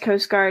U.S.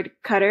 Coast Guard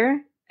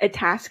cutter,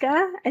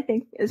 Itasca, I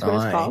think is what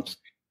it's called.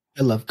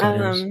 I love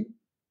cutters.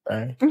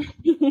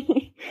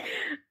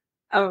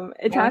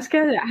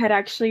 Itasca had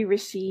actually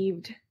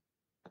received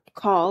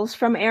calls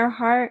from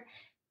Earhart.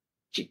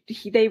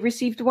 They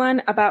received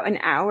one about an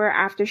hour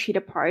after she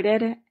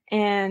departed,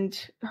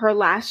 and her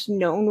last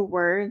known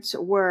words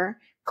were,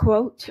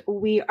 quote,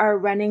 "We are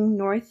running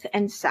north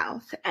and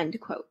south," end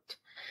quote.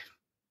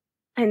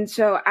 And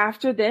so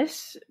after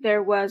this,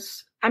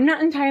 I'm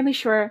not entirely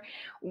sure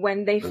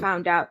when they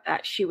found out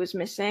that she was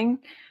missing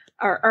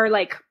or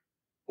like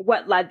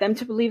what led them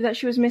to believe that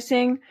she was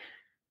missing,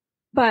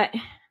 but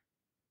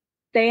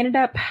they ended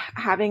up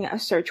having a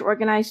search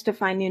organized to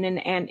find Noonan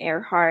and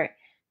Earhart.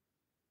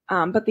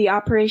 But the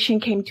operation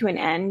came to an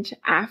end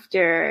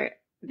after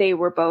they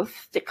were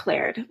both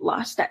declared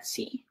lost at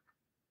sea.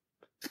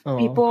 Oh,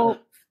 People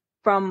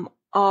from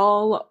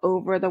all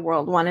over the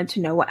world wanted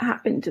to know what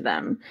happened to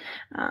them.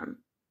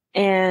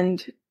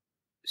 And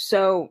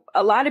so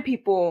a lot of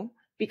people,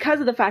 because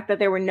of the fact that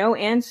there were no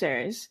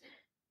answers,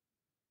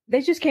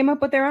 they just came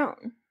up with their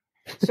own.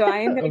 So I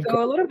am going to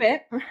go a little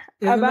bit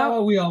Isn't that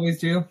what we always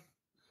do?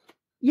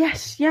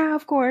 Yes, yeah,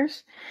 of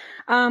course.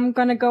 I'm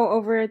going to go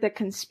over the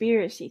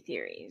conspiracy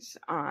theories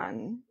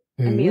on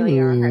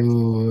Amelia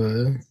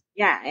Earhart's.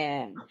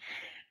 Yeah.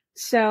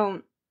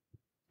 So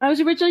I was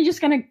originally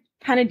just going to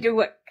kind of do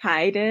what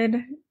Kai did,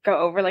 go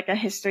over like a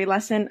history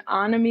lesson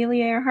on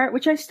Amelia Earhart,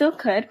 which I still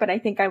could, but I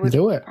think I would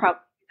probably do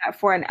that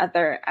for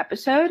another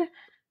episode.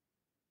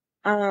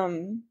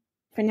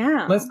 For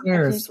now.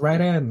 Listeners,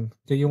 write in.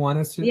 Do you want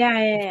us to?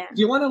 Yeah. Do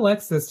you want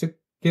Alexis to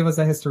give us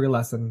a history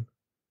lesson?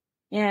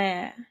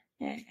 Yeah.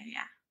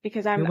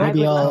 Because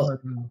maybe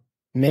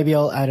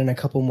I'll add in a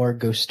couple more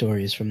ghost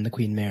stories from the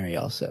Queen Mary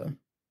also.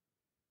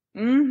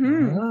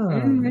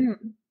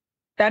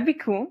 That'd be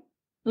cool.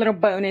 Little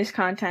bonus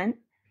content.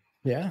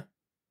 Yeah.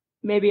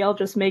 Maybe I'll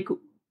just make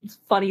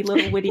funny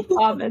little witty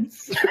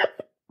comments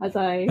as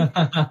I.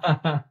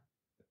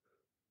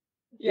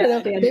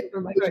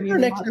 For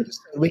next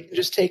episode, we can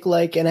just take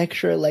like an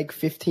extra like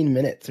 15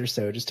 minutes or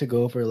so just to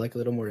go over like a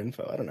little more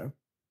info. I don't know.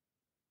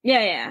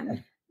 Yeah.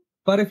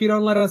 But if you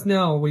don't let us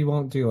know, we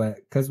won't do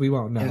it because we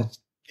won't know. Yes.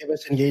 Give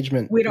us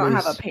engagement. We don't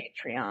have a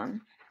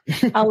Patreon.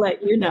 I'll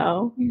let you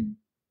know.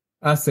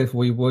 Us if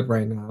we would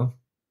right now.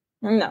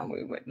 No,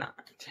 we would not.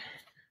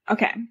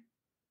 Okay.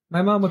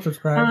 My mom would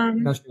subscribe.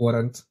 No, she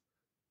wouldn't.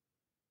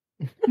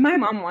 My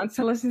mom wants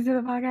to listen to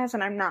the podcast,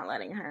 and I'm not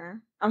letting her.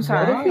 I'm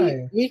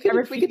sorry. We could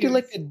do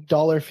like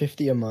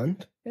 $1.50 a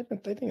month.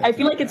 I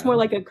feel like it's more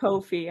like a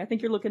Ko-fi. I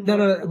think you're looking.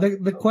 No.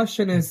 The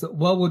question is,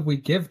 what would we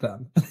give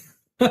them?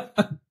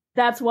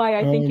 That's why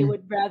I think it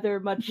would rather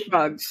much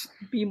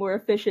be more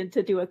efficient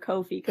to do a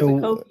Ko-fi, because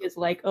a Ko-fi is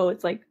like,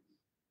 it's like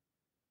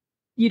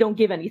you don't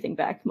give anything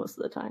back most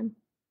of the time.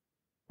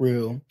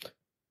 Real.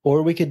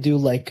 Or we could do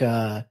like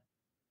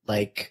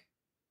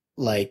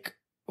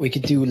we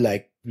could do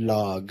like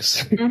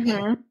vlogs.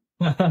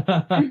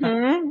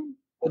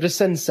 We'll just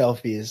send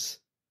selfies.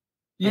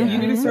 You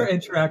need to start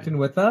interacting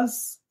with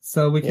us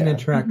so we can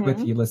interact with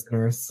you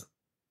listeners.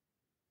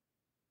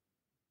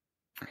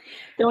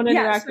 Don't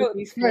interact with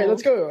these fools. All right,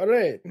 let's go. All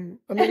right.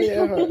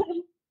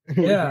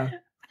 Yeah.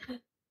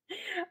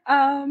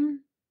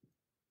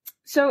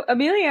 So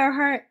Amelia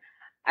Earhart,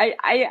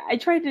 I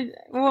tried to,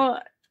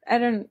 I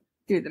don't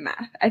do the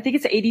math. I think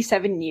it's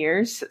 87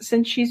 years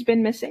since she's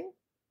been missing.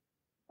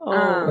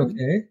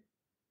 Okay.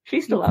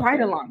 She's still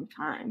quite a long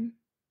time.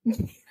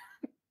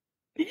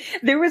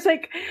 There was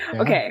like,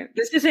 okay,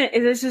 this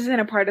isn't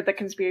a part of the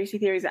conspiracy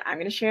theories that I'm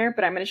going to share,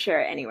 but I'm going to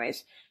share it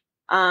anyways.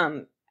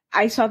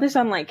 I saw this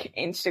on like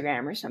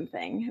Instagram or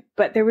something,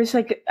 but there was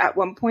like at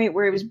one point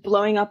where it was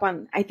blowing up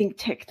on, I think,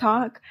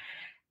 TikTok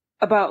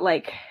about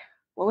like,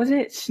 what was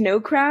it?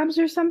 Snow crabs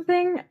or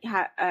something?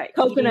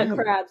 Coconut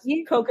crabs.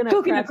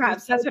 Coconut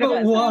crabs. That's what it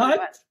was.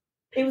 What?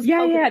 It was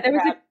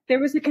there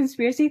was a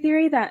conspiracy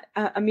theory that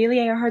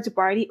Amelia Earhart's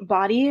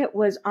body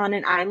was on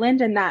an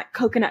island and that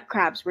coconut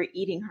crabs were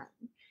eating her.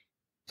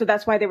 So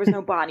that's why there was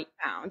no body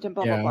found and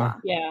blah blah blah.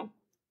 Yeah.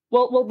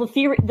 Well, the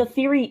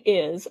theory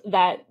is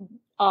that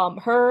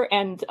her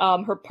and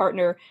her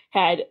partner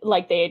had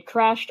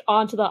crashed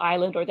onto the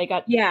island, or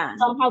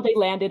somehow they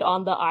landed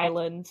on the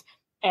island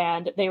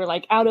and they were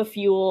like out of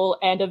fuel,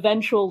 and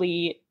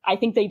eventually I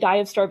think they die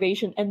of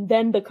starvation, and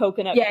then the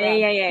coconut crabs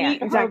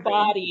eat her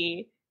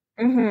body.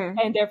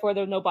 And therefore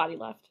there's no body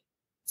left.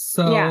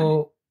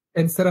 So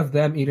instead of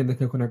them eating the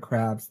coconut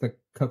crabs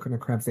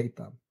ate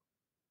them.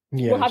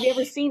 Yes. Well, have you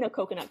ever seen a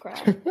coconut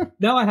crab?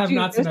 No, I have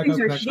not seen a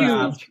coconut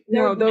crab.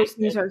 No, those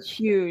things are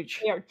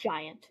huge. They are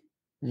giant.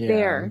 Yeah.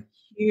 They're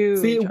huge.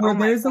 See, where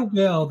there's a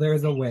will,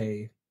 there's a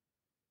way.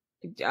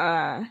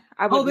 They're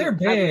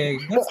big.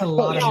 That's a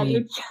lot of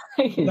meat.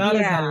 That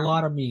is a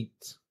lot of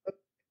meat.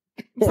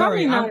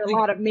 Probably not a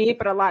lot of meat,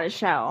 but a lot of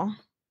shell.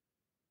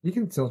 You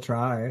can still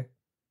try.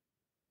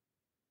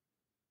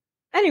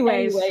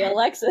 Anyway,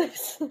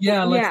 Alexis.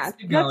 Yeah, let's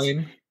keep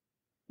going.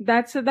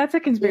 That's a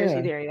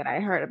conspiracy theory that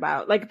I heard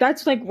about. Like,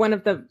 that's like one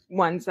of the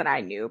ones that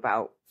I knew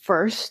about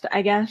first,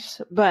 I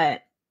guess.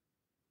 But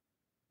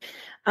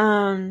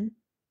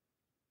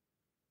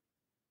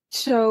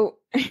so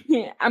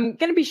I'm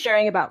gonna be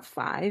sharing about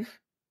 5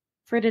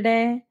 for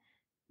today.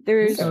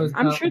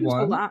 I'm sure there's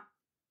a lot.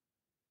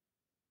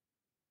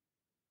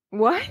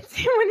 What? What did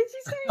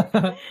you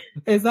say?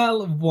 Is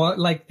that what,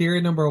 like,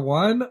 theory number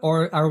 1,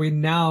 or are we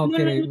now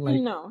getting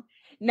No.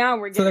 Now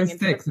we're getting. So there's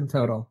 6 in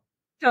total.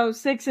 So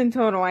 6 in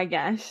total, I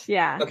guess.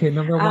 Yeah. Okay,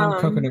 number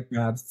 1, coconut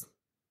crabs.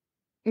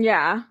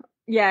 Yeah.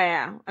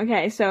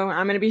 Okay, so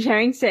I'm gonna be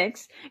sharing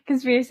 6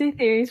 conspiracy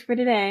theories for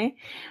today.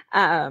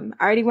 I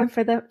already went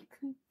for the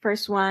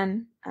first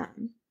one.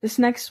 This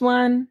next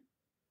one,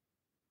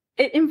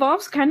 it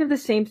involves kind of the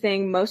same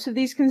thing. Most of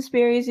these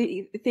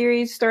conspiracy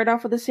theories start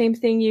off with the same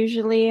thing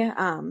usually.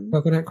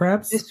 Coconut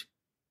crabs? There's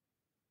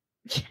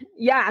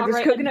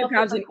coconut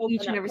crabs in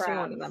each and every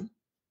single one of them.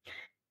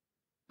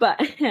 But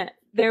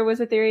there was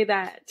a theory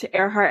that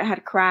Earhart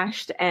had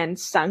crashed and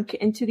sunk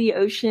into the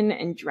ocean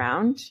and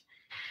drowned.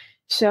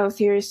 So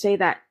theorists say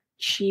that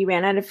she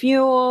ran out of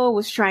fuel,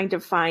 was trying to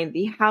find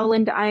the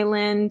Howland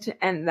Island,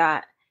 and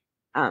that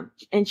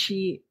and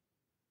she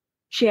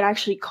had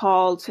actually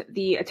called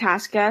the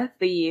Itasca,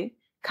 the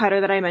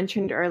cutter that I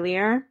mentioned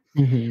earlier.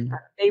 Mm-hmm.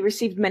 They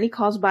received many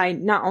calls by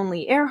not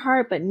only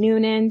Earhart but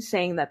Noonan,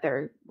 saying that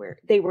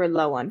they were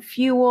low on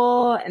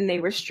fuel and they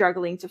were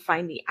struggling to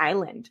find the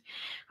island.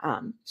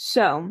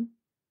 So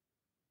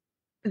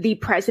the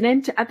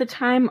president at the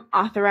time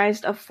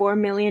authorized a $4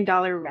 million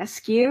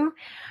rescue,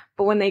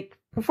 but when they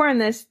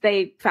performed this,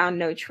 they found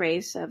no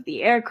trace of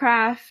the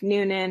aircraft,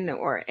 Noonan,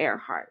 or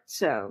Earhart.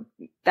 So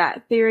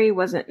that theory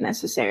wasn't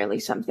necessarily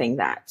something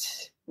that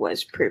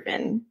was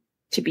proven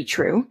to be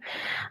true.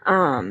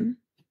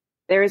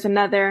 There is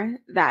another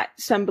that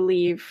some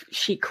believe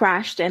she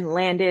crashed and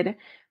landed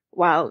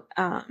while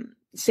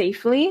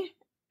safely.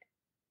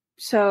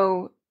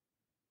 So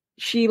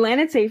she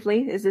landed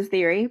safely, is this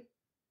theory,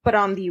 but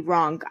on the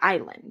wrong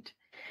island.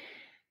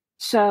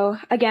 So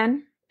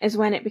again, is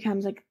when it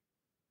becomes like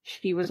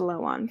she was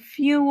low on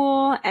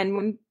fuel. And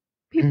when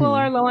people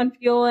are low on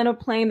fuel in a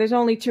plane, there's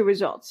only two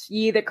results.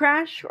 You either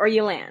crash or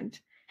you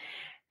land.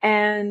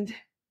 And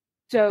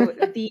so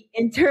the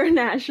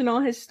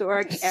International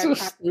Historic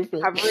Aircraft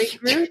Recovery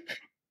Group.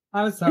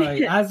 I'm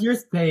sorry. As you're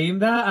saying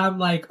that, I'm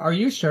like, are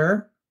you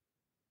sure?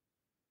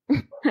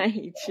 I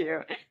hate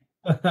you.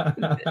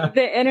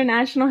 The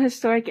International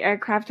Historic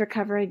Aircraft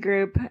Recovery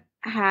Group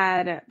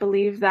had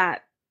believed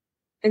that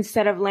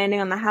instead of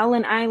landing on the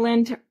Howland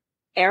Island,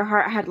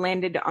 Earhart had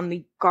landed on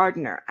the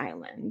Gardner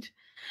Island.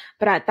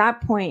 But at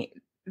that point,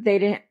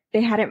 they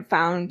hadn't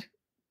found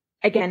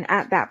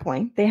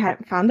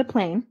the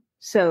plane.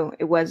 So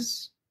it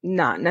was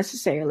not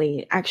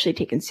necessarily actually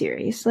taken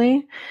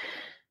seriously.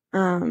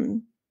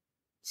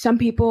 Some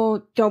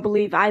people don't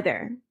believe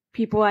either.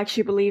 People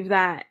actually believe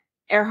that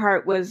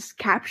Earhart was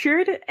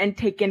captured and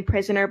taken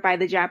prisoner by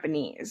the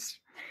Japanese.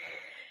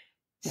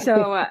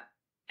 So,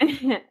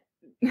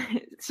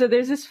 so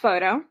there's this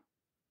photo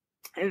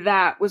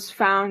that was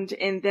found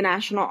in the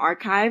National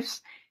Archives.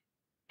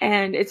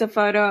 And it's a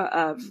photo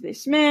of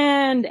this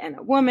man and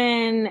a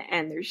woman,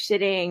 and they're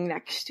sitting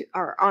next to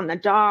or on the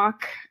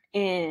dock.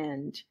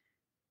 And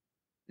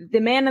the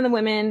man and the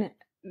women,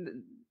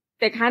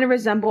 they kind of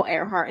resemble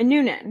Earhart and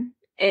Noonan.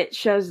 It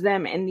shows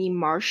them in the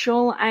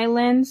Marshall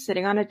Islands,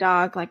 sitting on a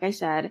dock, like I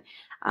said.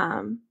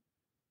 And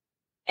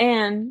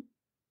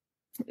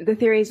the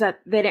theory is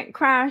that they didn't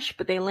crash,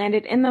 but they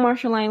landed in the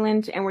Marshall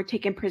Islands and were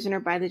taken prisoner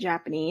by the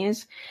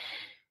Japanese.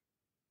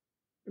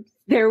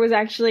 There was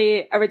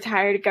actually a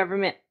retired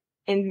government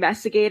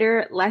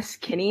investigator, Les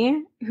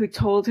Kinney, who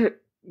told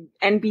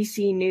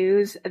NBC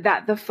News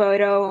that the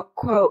photo,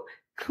 quote,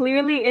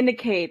 clearly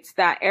indicates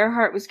that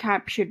Earhart was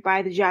captured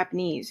by the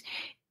Japanese,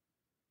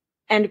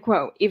 end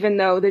quote, even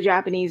though the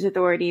Japanese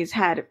authorities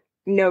had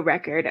no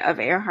record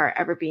of Earhart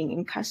ever being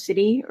in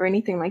custody or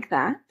anything like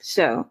that.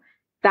 So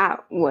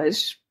that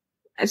was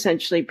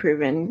essentially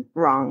proven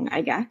wrong,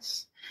 I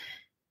guess.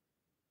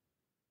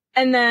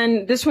 And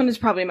then this one is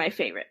probably my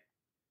favorite.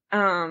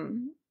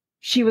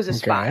 She was a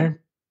spy.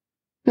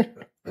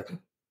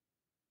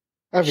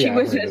 She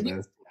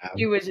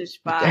was a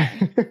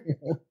spy.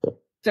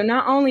 So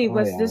not only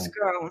was this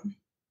girl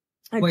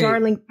a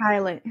darling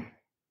pilot.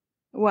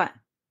 What?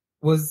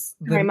 Was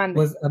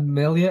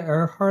Amelia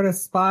Earhart a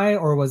spy,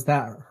 or was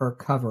that her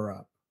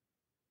cover-up?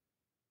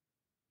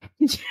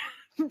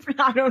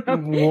 I don't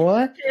know.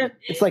 What?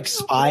 It's like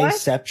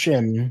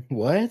spyception.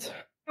 What?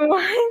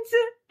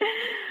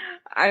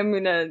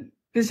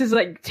 This is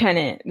like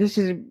Tenet. This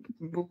is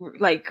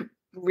like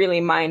really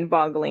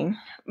mind-boggling.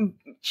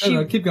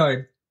 Keep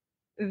going.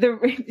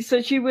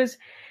 So she was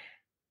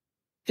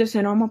just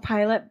a normal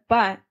pilot,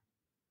 but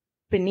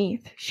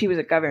beneath, she was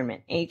a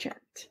government agent.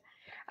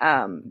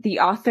 The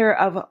author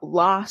of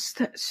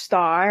Lost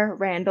Star,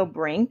 Randall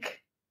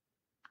Brink,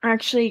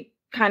 actually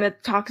kind of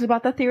talks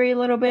about the theory a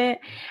little bit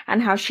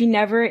and how she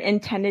never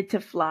intended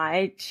to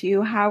fly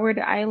to Howland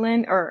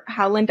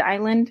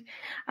Island.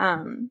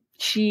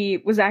 She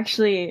was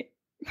actually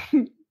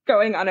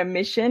going on a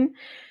mission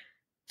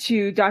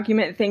to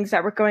document things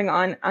that were going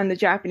on the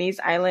Japanese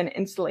island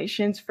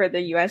installations for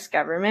the U.S.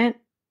 government.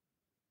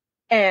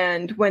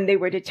 And when they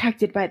were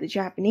detected by the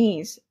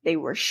Japanese, they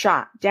were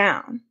shot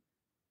down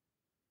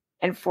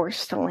and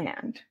forced to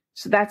land.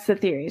 So that's the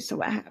theory as to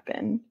what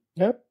happened.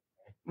 Yep.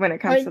 When it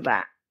comes to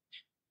that.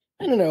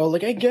 I don't know.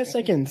 Like, I guess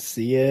I can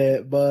see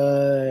it,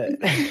 but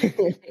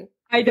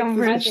I don't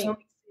really see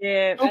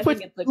it. I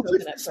think it's like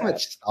coconut so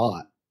much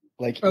thought.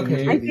 Like,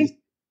 okay.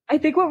 I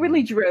think what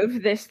really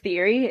drove this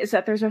theory is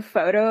that there's a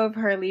photo of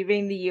her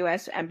leaving the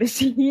U.S.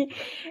 Embassy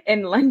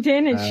in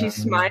London, and she's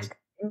smiling.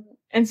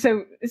 And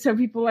so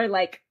people are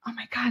like, "Oh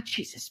my God,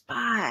 she's a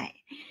spy."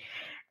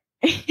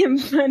 But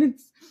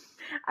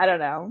I don't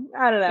know.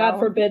 God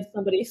forbid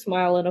somebody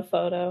smile in a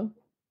photo.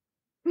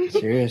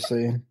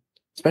 Seriously,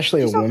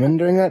 especially a woman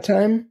during that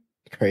time.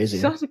 Crazy.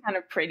 She's also kind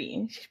of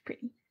pretty. She's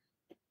pretty.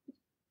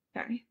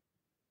 Sorry.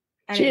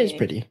 She is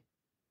pretty.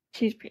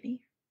 She's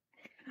pretty.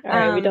 All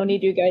right, we don't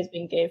need you guys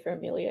being gay for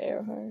Amelia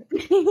Earhart.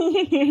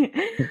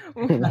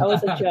 That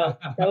was a joke.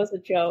 That was a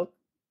joke.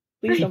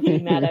 Please don't be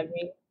mad at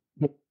me.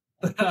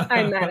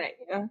 I'm mad at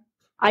you.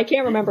 I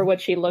can't remember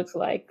what she looks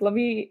like. Let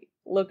me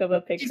look up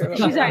a picture of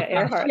Amelia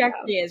Earhart. She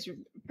actually is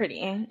pretty,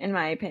 in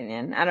my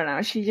opinion. I don't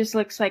know. She just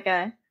looks like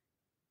a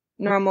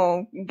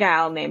normal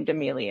gal named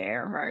Amelia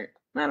Earhart.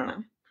 I don't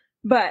know.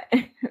 But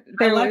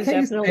I like how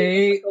you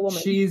say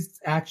she's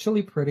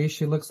actually pretty.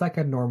 She looks like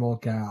a normal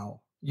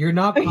gal. You're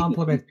not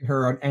complimenting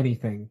her on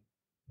anything.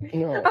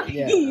 No,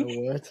 yeah,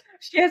 what?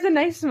 She has a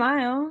nice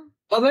smile.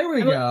 Well, there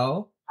we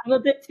go. I'm a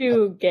bit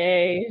too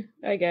gay,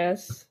 I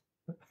guess.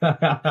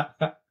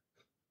 I'm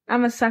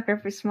a sucker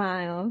for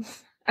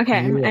smiles. Okay,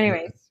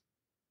 anyways.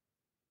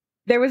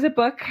 There was a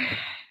book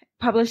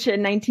published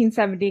in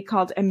 1970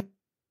 called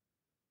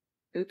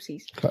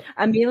Oopsies.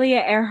 Amelia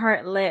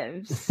Earhart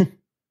Lives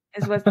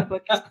is what the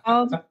book is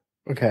called.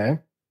 Okay.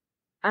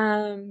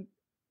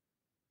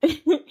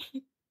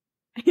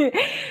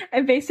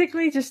 It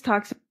basically just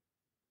talks.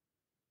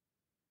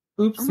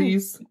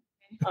 Oopsies.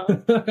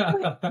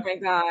 Oh my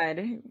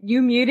god.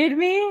 You muted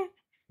me?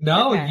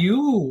 No, okay.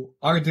 You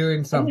are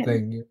doing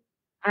something.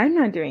 I'm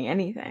not doing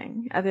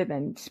anything other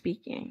than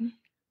speaking.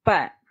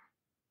 But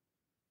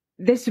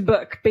this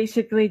book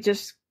basically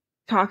just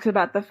talks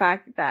about the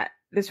fact that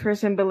this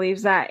person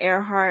believes that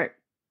Earhart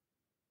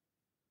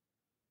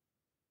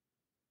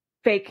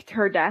faked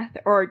her death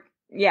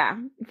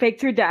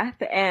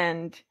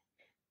and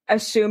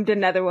assumed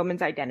another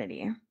woman's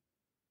identity.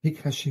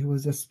 Because she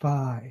was a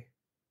spy.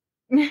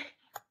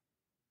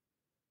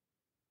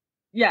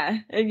 Yeah,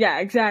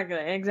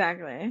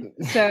 exactly.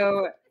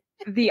 So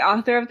the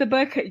author of the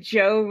book,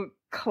 Joe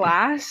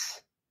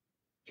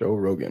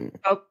Rogan.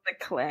 Oh, the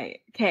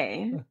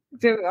K.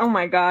 Oh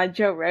my god,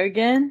 Joe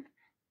Rogan.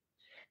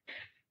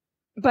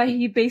 But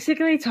he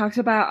basically talks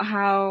about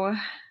how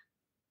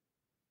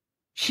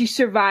she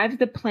survived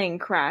the plane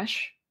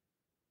crash,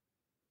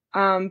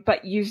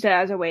 but used it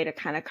as a way to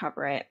kind of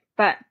cover it.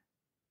 But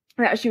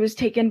that she was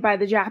taken by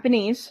the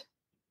Japanese,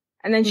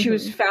 and then she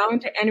was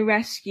found and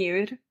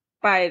rescued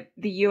by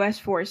the U.S.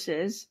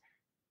 forces,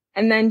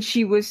 and then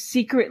she was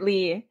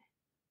secretly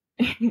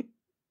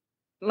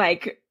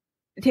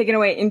taken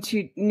away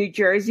into New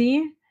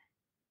Jersey,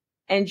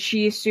 and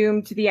she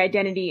assumed the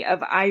identity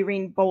of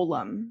Irene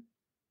Bolam,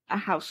 a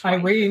housewife.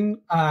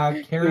 Irene,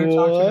 Karen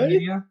Talk.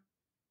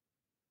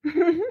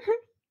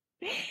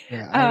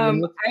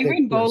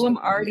 Irene Bolam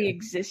already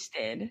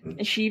existed,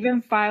 and she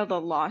even filed a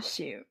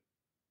lawsuit.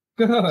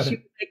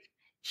 Good.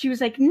 She was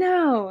like,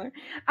 "No,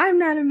 I'm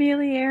not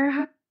Amelia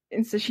Earhart,"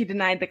 and so she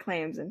denied the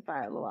claims and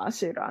filed a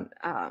lawsuit on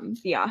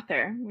the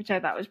author, which I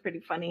thought was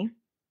pretty funny.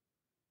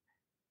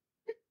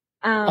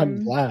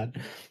 I'm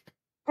glad.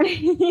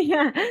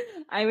 Yeah,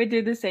 I would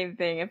do the same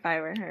thing if I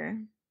were her.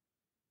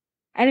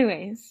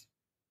 Anyways,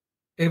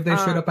 if they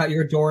showed up at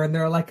your door and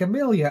they're like,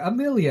 Amelia,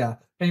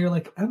 and you're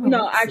like,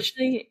 no,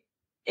 actually,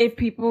 if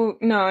people,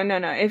 no,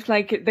 if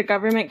like the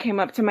government came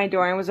up to my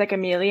door and was like,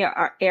 Amelia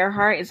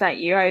Earhart, is that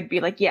you? I would be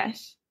like,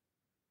 yes,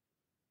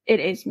 it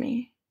is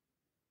me.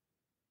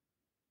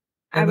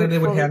 And then they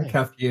would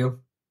handcuff you,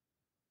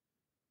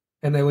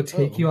 and they would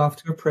take you off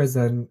to a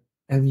prison,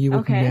 and you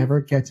would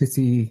never get to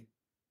see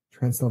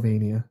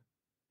Transylvania.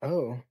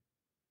 Oh.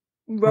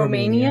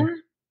 Romania?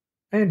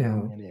 I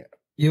know. Romania.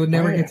 You would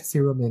never get to see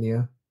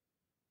Romania.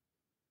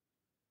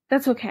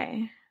 That's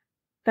okay.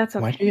 That's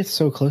okay. Why do you get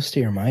so close to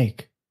your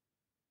mic?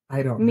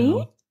 I don't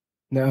know.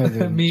 No,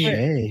 me.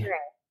 Jay.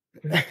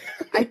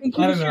 I think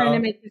he was trying to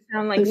make it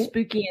sound like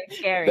spooky and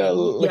scary.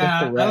 No,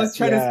 I was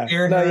trying to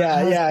scare her.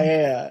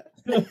 Yeah.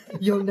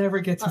 You'll never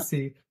get to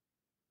see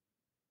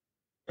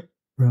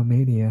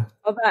Romania.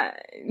 Well,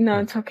 no,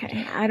 it's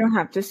okay. I don't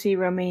have to see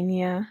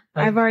Romania.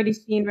 I've already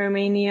seen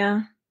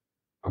Romania.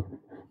 I've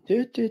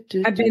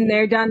been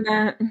there, done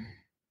that.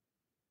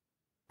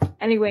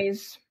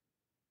 Anyways,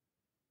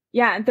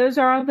 yeah, those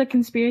are all the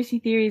conspiracy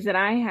theories that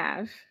I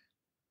have.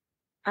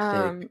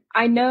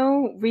 I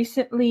know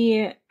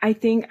recently, I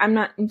think, I'm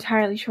not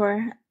entirely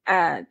sure,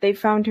 they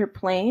found her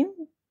plane,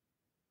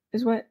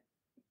 is what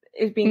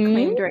is being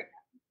claimed right now.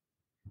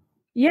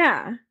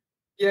 Yeah.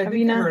 Yeah, I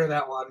think I heard of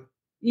that one.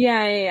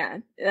 Yeah.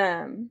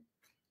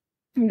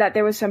 That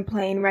there was some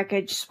plane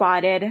wreckage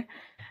spotted.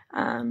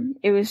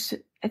 It was,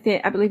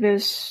 I believe it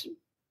was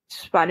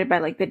spotted by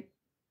like the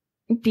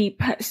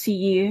deep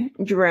sea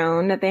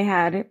drone that they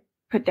had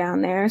put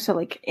down there. So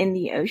like in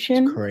the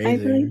ocean, it's crazy. I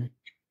believe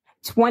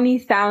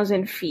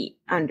 20,000 feet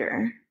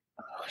under.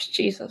 Oh,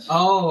 Jesus.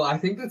 Oh, I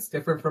think that's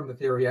different from the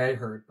theory I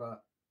heard,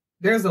 but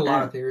there's a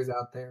lot of theories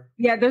out there.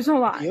 Yeah, there's a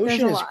lot. The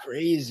ocean is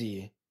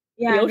crazy.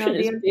 Yeah, the ocean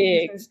is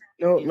big.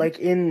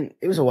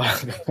 It was a while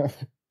ago.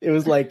 It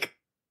was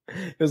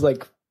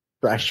like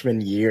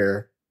freshman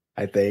year,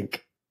 I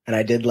think. And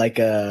I did like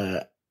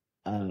a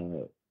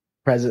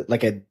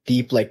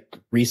deep like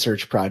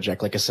research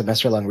project, like a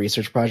semester long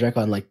research project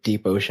on like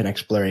deep ocean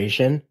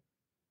exploration.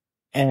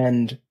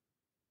 And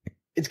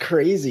it's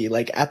crazy.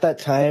 Like at that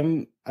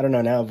time, I don't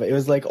know now, but it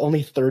was like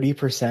only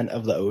 30%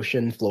 of the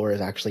ocean floor is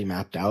actually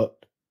mapped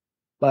out.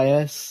 by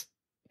us.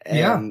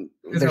 And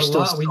there's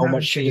still so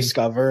much to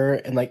discover.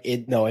 And like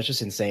it's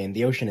just insane.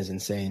 The ocean is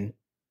insane.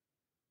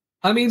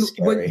 I mean,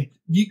 when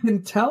you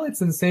can tell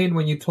it's insane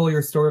when you told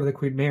your story of the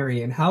Queen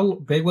Mary. And how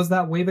big was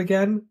that wave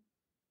again?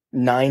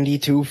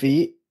 92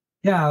 feet.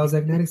 Yeah, I was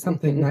like 90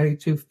 something,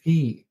 92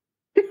 feet.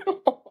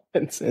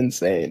 It's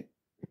insane.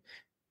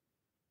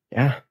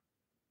 Yeah.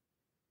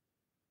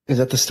 Is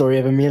that the story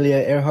of Amelia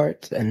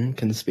Earhart and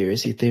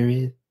conspiracy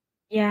theory?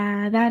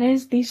 Yeah, that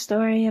is the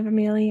story of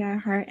Amelia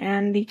Earhart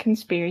and the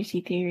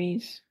conspiracy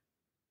theories.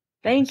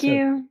 Thank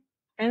you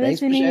for listening. Thanks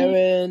for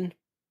sharing.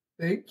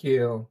 Thank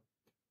you.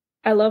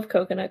 I love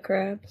coconut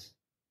crabs.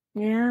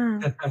 Yeah.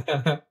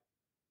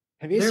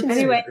 Have you seen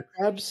spider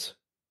crabs?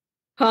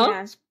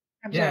 Huh?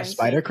 Yeah,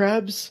 spider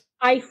crabs?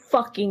 I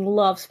fucking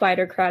love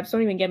spider crabs.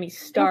 Don't even get me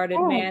started,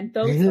 man.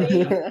 Those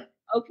things.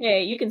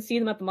 Okay, you can see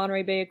them at the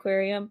Monterey Bay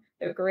Aquarium.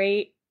 They're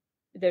great.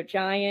 They're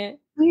giant.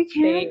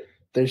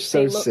 They're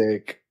so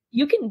sick.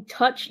 You can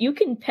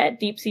pet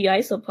deep sea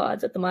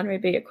isopods at the Monterey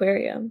Bay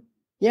Aquarium.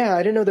 Yeah, I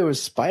didn't know there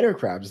was spider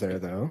crabs there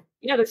though.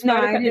 Yeah, there's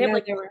spider crabs.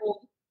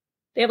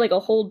 They have like a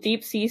whole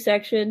deep sea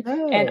section.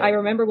 Oh. And I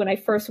remember when I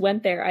first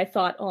went there, I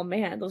thought, oh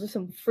man, those are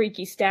some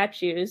freaky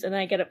statues. And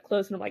then I get up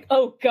close and I'm like,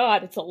 oh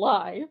God, it's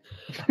alive.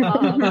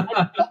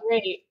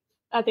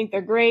 I think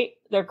they're great.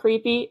 They're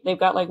creepy. They've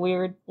got like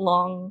weird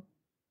long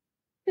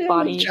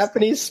bodies.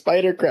 Japanese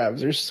spider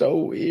crabs are so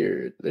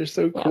weird. They're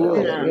so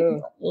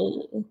cool.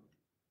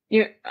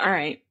 Yeah. All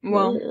right.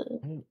 Well,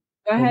 go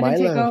ahead and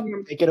take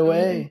over. Take it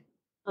away.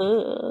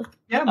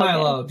 Yeah,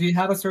 Milo. Okay. Do you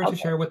have a story to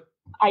share with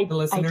the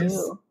listeners?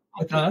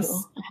 With us?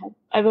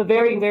 I have a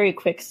very, very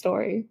quick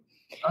story.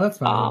 Oh, that's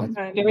fine.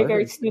 Very,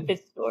 very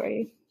stupid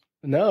story.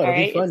 No, it'll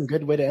be fun.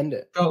 Good way to end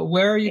it. So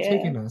where are you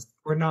taking us?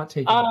 We're not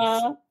taking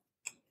us.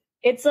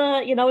 It's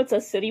a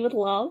city with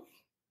love.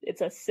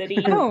 It's a city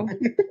with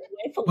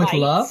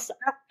love?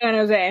 San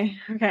Jose.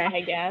 Okay.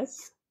 I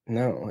guess.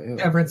 No.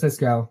 San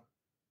Francisco.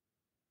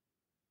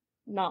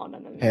 No.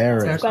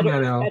 Paris. It's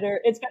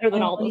better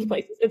than all those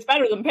places. It's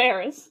better than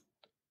Paris.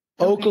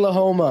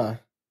 Oklahoma.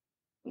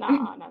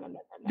 No.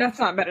 That's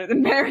not better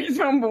than Paris,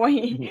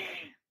 homeboy.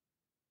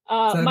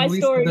 My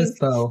story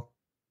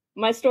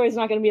is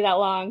not going to be that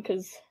long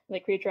because the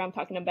creature I'm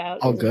talking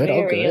about is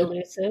very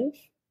elusive.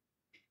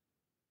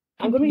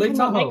 I'm going to be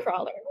talking about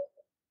Nightcrawler.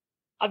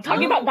 I'm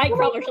talking about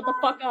Nightcrawler. Shut the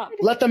fuck up.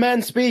 Let the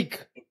man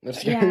speak.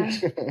 Yeah.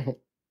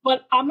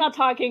 But I'm not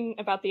talking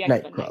about the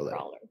X-Men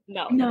Nightcrawler.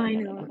 No.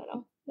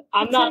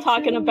 I'm not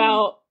talking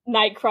about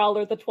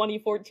Nightcrawler, the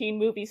 2014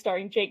 movie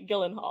starring Jake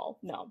Gyllenhaal.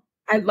 No.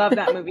 I love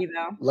that movie,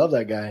 though. Love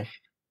that guy.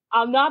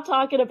 I'm not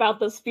talking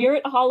about the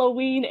Spirit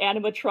Halloween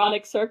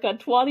animatronic circa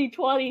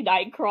 2020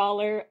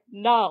 Nightcrawler.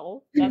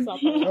 No, that's not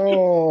the one.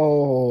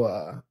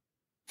 Oh.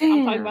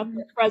 I'm talking about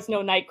the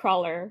Fresno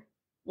Nightcrawler,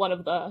 one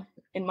of the,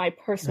 in my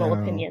personal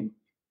opinion,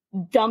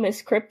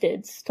 dumbest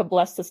cryptids to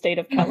bless the state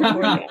of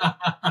California.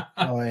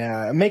 Oh,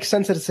 yeah. It makes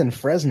sense that it's in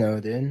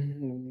Fresno, dude.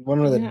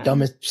 One of the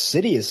dumbest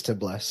cities to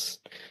bless.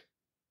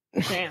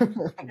 Damn.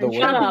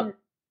 Shut up.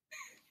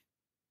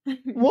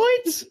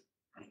 What?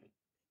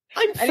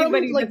 I'm from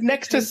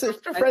next to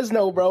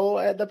Fresno,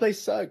 bro. That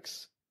place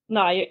sucks.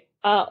 No,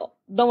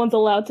 no one's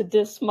allowed to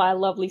diss my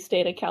lovely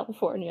state of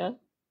California.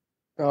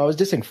 No, I was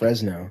dissing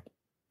Fresno.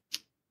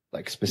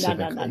 Like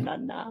specifically.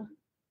 No.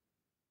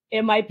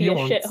 It might be a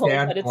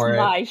shithole, but it's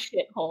my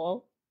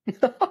shithole.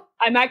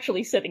 I'm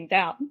actually sitting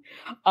down.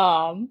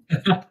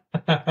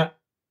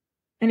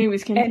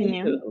 Anyways,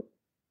 continue.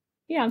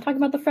 Yeah, I'm talking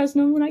about the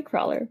Fresno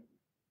Nightcrawler.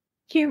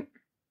 Cute.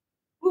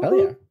 Hell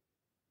yeah.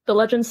 The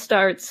legend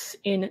starts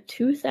in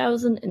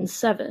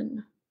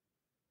 2007.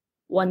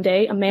 One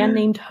day, a man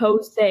named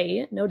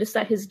Jose noticed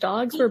that his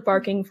dogs were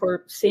barking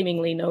for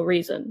seemingly no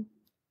reason.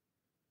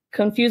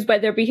 Confused by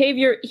their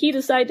behavior, he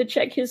decided to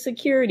check his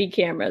security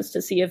cameras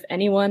to see if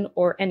anyone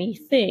or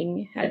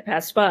anything had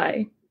passed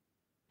by.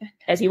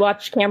 As he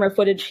watched camera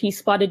footage, he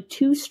spotted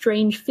two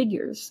strange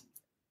figures.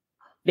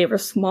 They were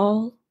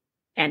small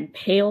and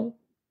pale,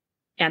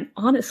 and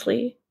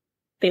honestly,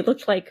 they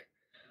looked like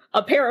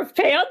a pair of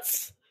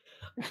pants.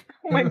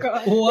 Oh my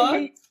god.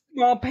 What?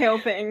 Small pale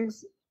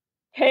things.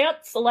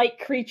 Pants-like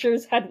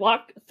creatures had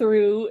walked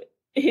through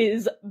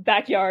his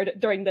backyard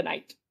during the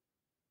night.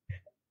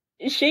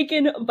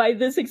 Shaken by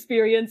this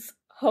experience,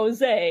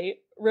 Jose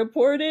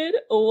reported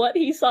what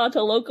he saw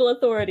to local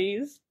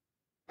authorities.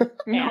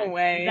 No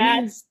way.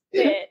 That's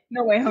it.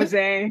 No way,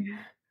 Jose.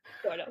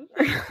 Sort of.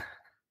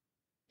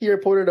 He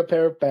reported a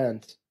pair of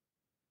pants.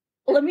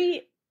 Let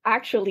me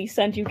actually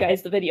send you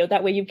guys the video.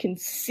 That way you can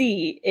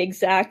see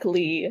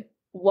exactly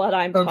what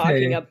I'm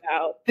talking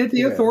about. Did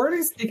the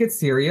authorities take it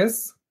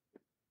serious?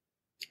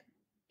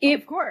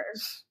 Of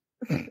course.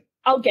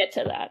 I'll get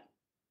to that.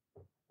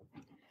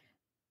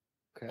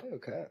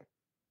 Okay.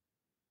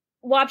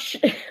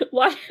 Watch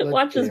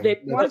this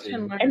video. Watch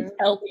and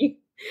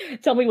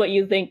tell me what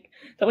you think.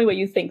 Tell me what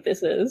you think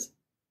this is.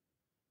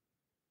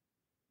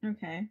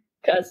 Okay.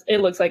 Because it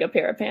looks like a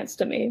pair of pants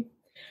to me.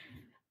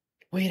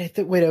 Okay. I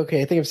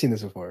think I've seen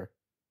this before.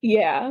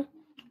 Yeah.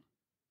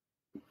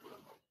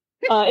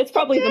 It's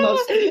probably the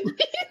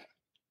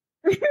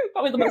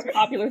most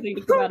popular thing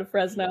to come out of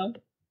Fresno.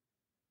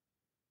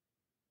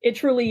 It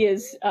truly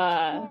is just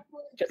a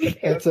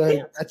pair of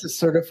pants. That's a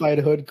certified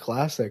hood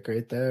classic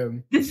right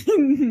there.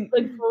 The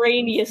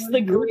grainiest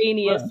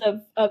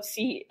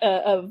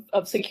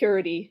of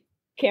security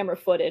camera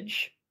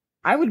footage.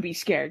 I would be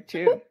scared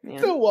too.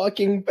 It's a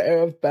walking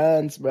pair of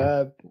pants,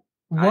 man.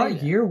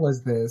 What year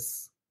was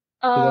this?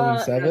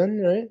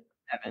 2007, right?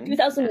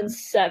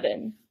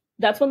 2007.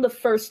 That's when the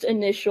first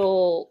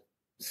initial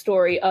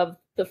story of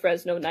the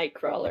Fresno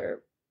Nightcrawler,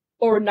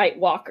 or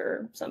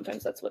Nightwalker,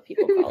 sometimes that's what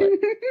people call it.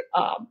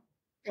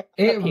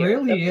 It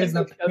really is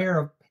a pair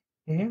of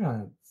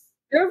pants.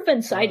 There have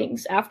been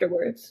sightings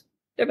afterwards.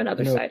 There have been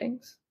other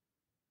sightings.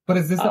 But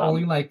is this the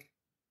only like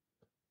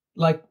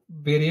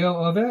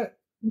video of it?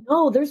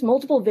 No, there's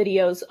multiple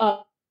videos.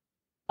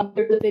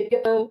 There's a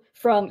video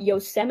from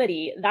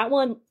Yosemite. That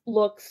one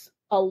looks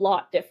a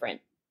lot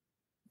different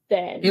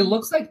than. It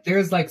looks like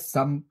there's like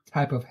some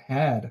type of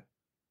head.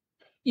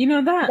 You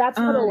know that? That's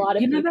what a lot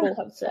of people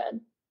have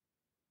said.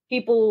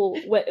 People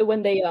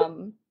when they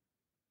no,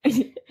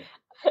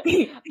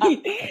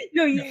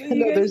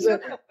 there's a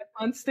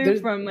monster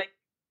from like.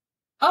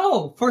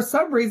 Oh, for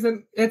some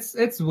reason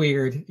it's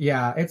weird.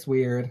 Yeah, it's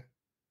weird.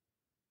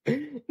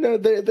 No,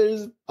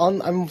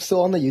 I'm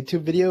still on the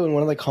YouTube video, and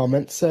one of the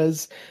comments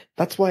says,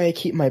 "That's why I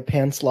keep my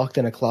pants locked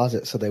in a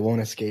closet so they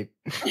won't escape."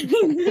 No,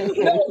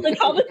 the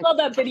comments on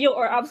that video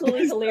are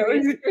absolutely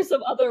hilarious. There's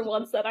some other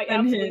ones that I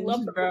absolutely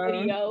love from the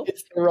video.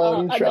 It's the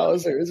wrong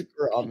trousers,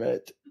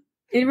 Gromit.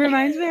 It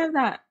reminds me of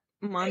that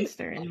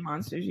monster in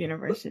Monsters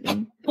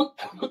University.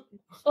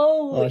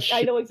 Oh,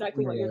 I know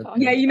exactly what you're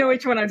talking about. Yeah, you know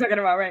which one I'm talking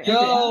about, right?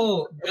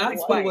 Yo,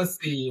 that's what was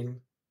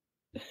seen.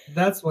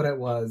 That's what it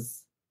was.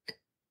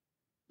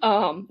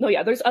 No,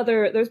 yeah, there's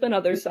been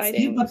other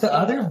sightings. But the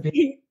other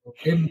video,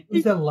 it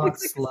moves a lot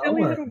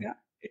slower.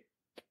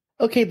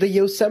 Okay, the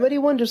Yosemite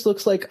one just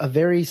looks like a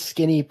very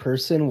skinny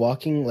person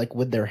walking like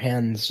with their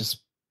hands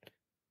just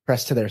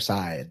pressed to their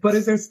sides. But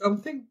is there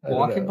something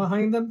walking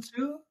behind them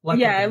too? Like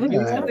it looks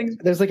like something.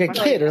 There's like a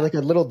kid or like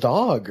a little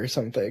dog or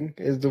something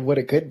is what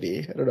it could be.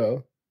 I don't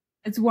know.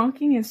 It's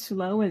walking as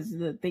slow as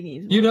the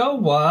thingies. You know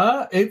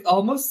what? It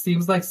almost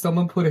seems like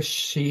someone put a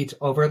sheet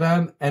over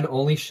them and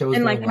only shows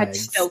their legs. Had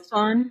stilts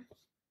on.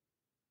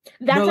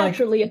 That's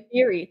actually a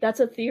theory. That's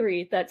a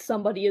theory that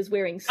somebody is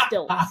wearing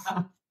stilts.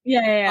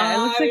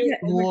 Yeah.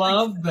 It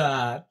love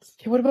that.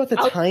 Okay, what about the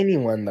tiny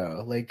one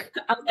though? Like,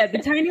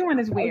 the tiny one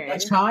is weird. A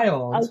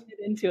child. I'll get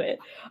into it.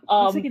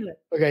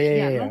 Okay,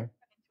 yeah.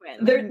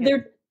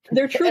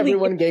 They're truly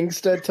everyone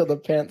gangsta till the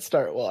pants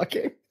start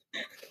walking.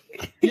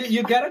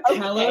 You gotta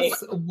tell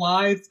us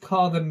why it's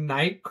called the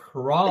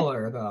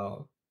Nightcrawler,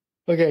 though.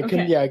 Okay.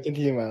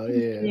 Continue,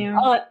 Molly. Yeah.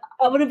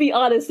 I'm gonna be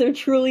honest. There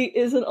truly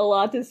isn't a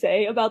lot to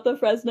say about the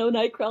Fresno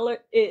Nightcrawler.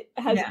 It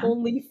has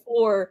only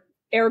 4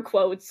 air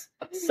quotes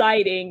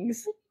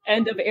sightings,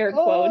 end of air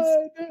quotes,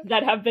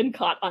 that have been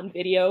caught on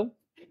video.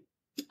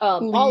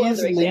 All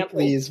other examples.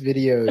 These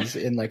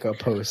videos in like a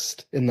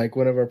post, in like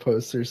one of our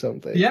posts or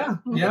something. Yeah.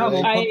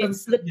 We'll put them.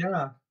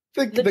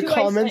 The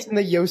comments in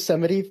the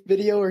Yosemite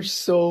video are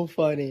so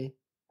funny.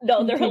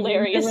 No, they're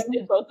hilarious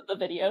in both of the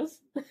videos.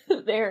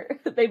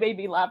 They made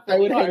me laugh really I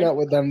would hard. hang out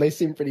with them. They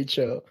seem pretty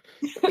chill.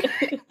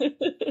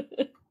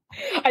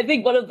 I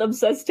think one of them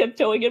says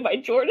tiptoeing in my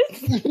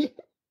Jordans.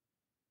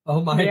 Oh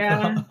my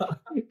god.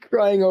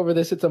 Crying over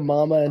this, it's a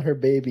mama and her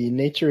baby.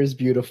 Nature is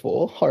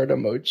beautiful. Heart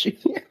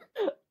emoji.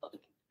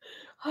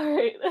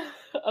 Alright.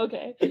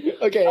 Okay.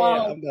 Okay,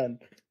 I'm done.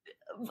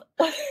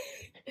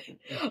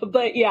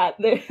 But yeah,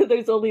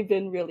 there's only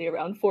been really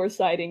around 4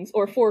 sightings,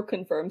 or 4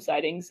 confirmed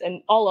sightings,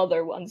 and all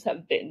other ones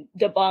have been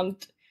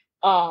debunked,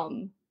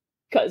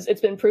 because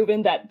it's been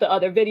proven that the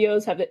other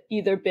videos have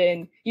either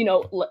been,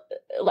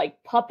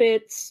 like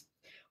puppets,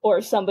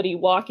 or somebody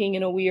walking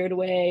in a weird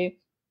way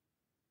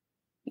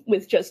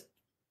with just,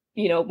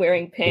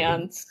 wearing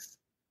pants.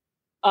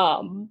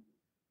 And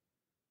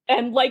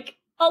like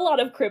a lot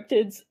of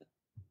cryptids,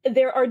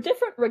 there are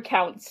different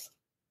recounts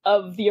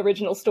of the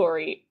original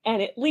story,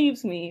 and it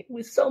leaves me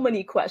with so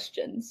many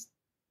questions.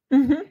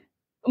 Mm-hmm.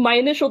 My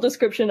initial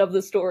description of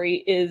the story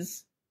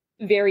is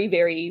very,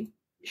 very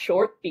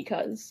short,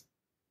 because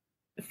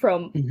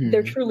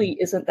there truly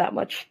isn't that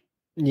much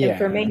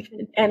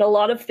information. And a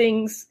lot of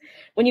things,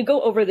 when you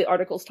go over the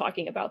articles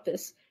talking about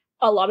this,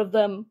 a lot of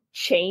them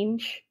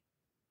change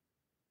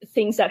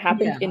things that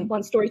happened in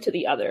one story to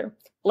the other.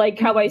 Like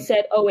how I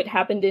said, it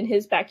happened in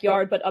his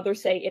backyard, but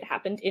others say it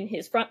happened in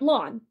his front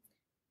lawn.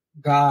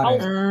 Got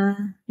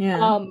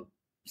it.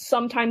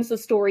 Sometimes the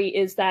story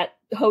is that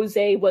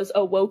Jose was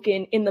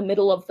awoken in the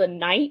middle of the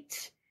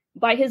night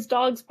by his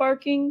dogs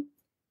barking,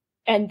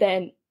 and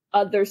then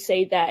others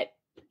say that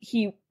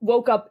he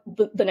woke up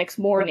the next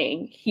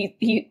morning.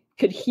 He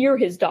could hear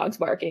his dogs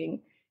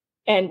barking,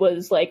 and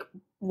was like,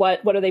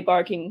 "What are they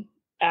barking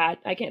at?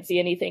 I can't see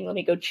anything. Let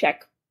me go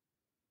check,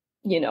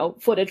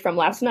 footage from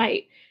last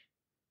night."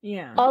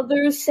 Yeah.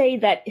 Others say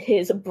that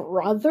his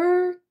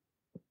brother.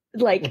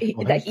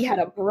 That he had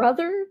a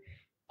brother,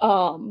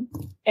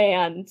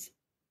 And,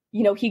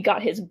 you know, he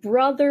got his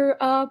brother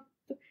up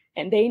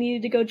and they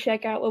needed to go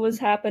check out what was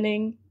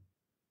happening.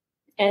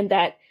 And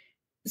that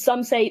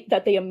some say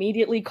that they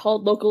immediately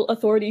called local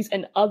authorities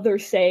and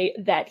others say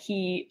that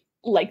he,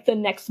 like, the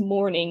next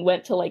morning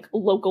went to, like,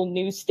 local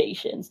news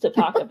stations to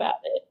talk about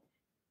it.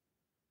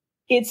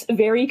 It's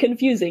very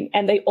confusing,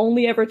 and they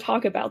only ever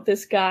talk about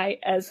this guy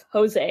as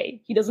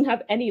Jose. He doesn't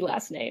have any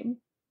last name.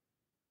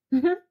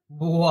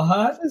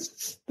 What?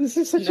 This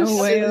is such a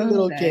silly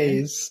little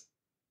case.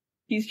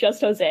 He's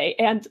just Jose.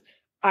 And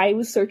I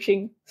was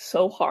searching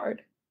so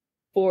hard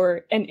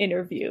for an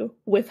interview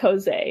with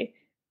Jose,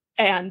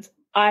 and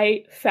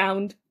I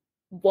found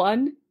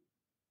one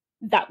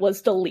that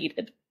was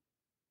deleted.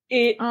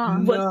 It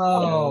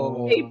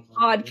was a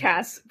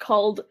podcast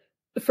called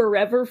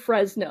Forever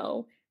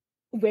Fresno,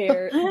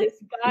 where this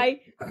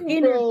guy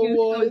interviewed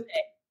Jose.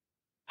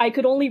 I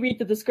could only read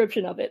the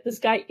description of it. This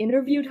guy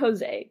interviewed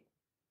Jose.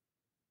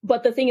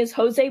 But the thing is,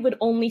 Jose would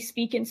only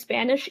speak in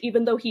Spanish,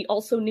 even though he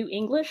also knew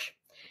English.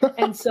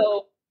 And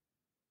so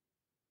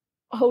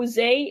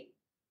Jose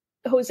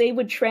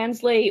would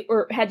translate,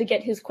 or had to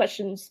get his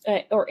questions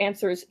or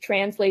answers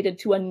translated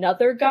to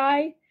another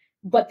guy,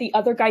 but the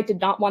other guy did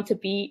not want to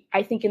be,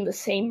 I think, in the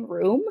same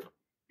room.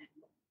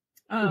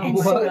 Oh, and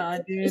my so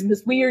God, dude. There's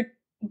this weird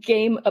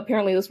game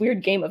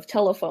of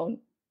telephone.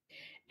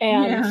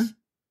 And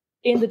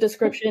in the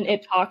description,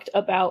 it talked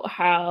about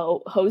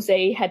how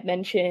Jose had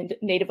mentioned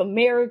Native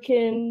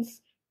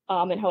Americans,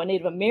 and how a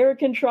Native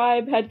American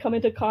tribe had come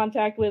into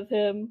contact with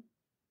him.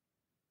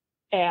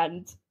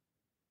 And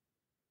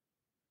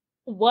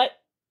what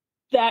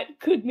that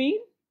could mean,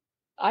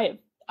 I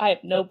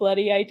have no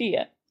bloody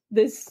idea.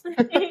 This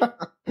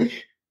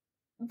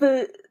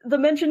the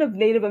mention of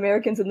Native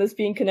Americans and this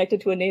being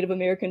connected to a Native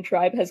American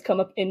tribe has come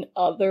up in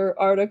other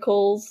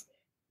articles.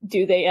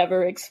 Do they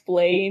ever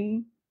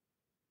explain?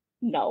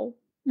 No.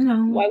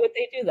 Why would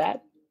they do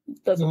that?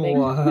 Doesn't make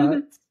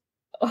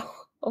a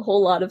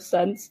whole lot of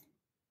sense.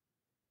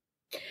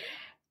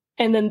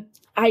 And then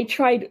I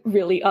tried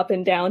really up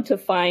and down to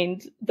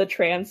find the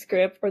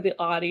transcript or the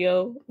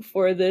audio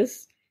for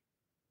this.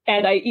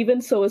 And I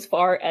even so as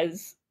far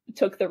as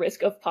took the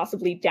risk of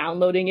possibly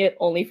downloading it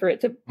only for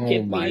it to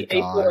give me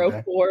a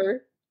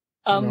 404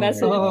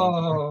 message.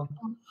 Oh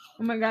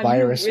my God.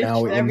 Virus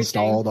now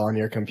installed on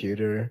your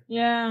computer.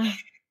 Yeah.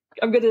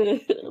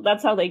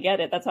 That's how they get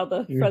it. That's how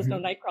the Fresno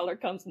Nightcrawler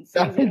comes and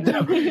sees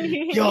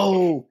it.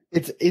 Yo,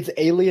 it's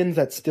aliens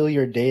that steal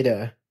your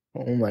data.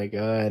 Oh my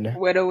God.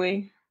 Where do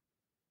we?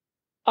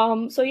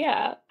 So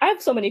yeah, I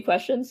have so many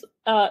questions.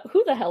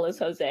 Who the hell is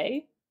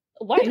Jose?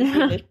 Why is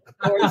this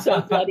story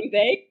so bloody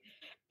vague?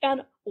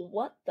 And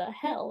what the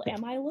hell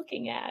am I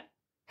looking at?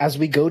 As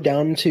we go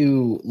down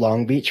to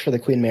Long Beach for the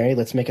Queen Mary,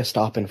 let's make a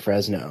stop in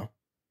Fresno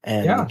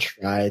and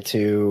try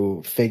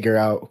to figure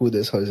out who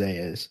this Jose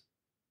is.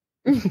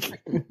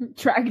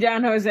 Track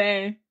down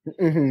Jose.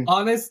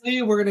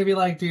 Honestly, we're gonna be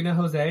like, do you know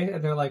Jose?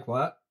 And they're like,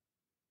 what?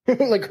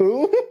 Like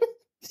who?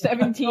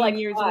 17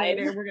 years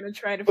later, we're gonna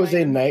try to find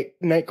Jose him.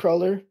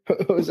 Nightcrawler?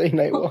 Jose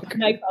Nightwalker?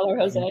 Nightcrawler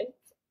Jose.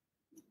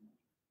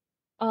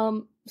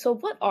 So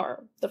what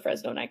are the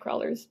Fresno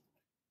Nightcrawlers?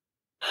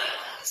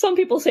 Some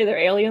people say they're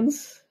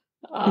aliens.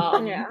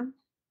 Yeah.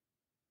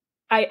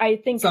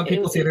 I think some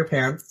people say their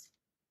pants.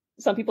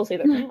 Some people say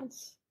their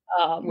pants.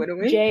 What do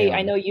we? Jay,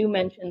 I know you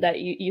mentioned that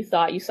you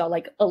thought you saw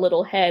like a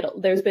little head.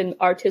 There's been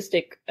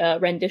artistic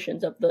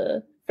renditions of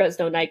the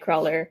Fresno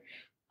Nightcrawler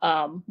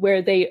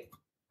where they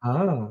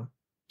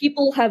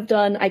people have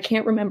done, I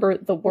can't remember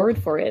the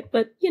word for it,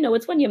 but you know,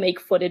 it's when you make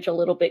footage a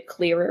little bit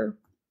clearer,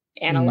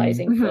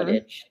 analyzing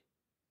footage.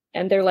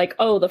 And they're like,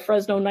 oh, the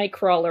Fresno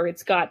Nightcrawler,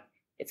 it's got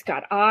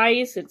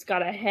eyes, it's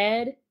got a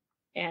head,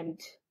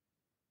 and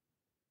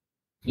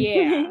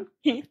yeah.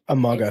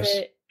 Among Us.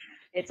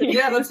 That's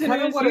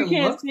kind of what it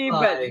looks see,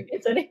 like.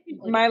 But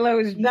Milo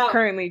is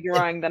currently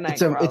drawing the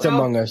Nightcrawler. It's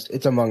Among Us.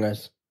 It's Among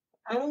Us.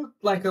 I have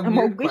like a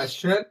weird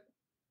question.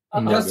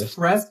 Does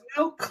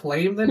Fresno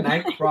claim the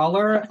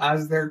Nightcrawler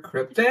as their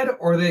cryptid,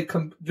 or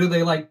do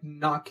they like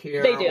not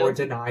care or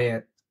deny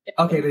it?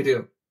 Okay, they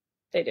do.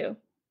 They do.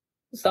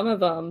 Some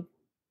of them.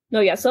 No,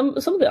 yeah. Some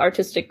of the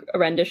artistic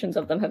renditions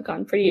of them have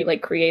gone pretty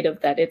like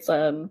creative. That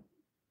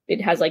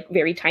it has like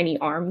very tiny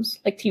arms,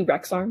 like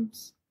T-Rex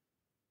arms.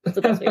 That's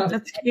the best way.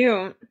 That's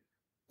cute.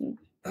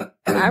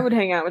 I would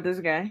hang out with this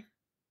guy.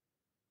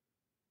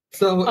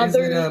 So is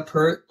it a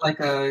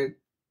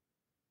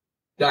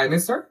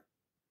dinosaur?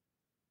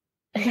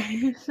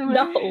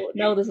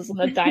 No, this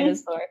isn't a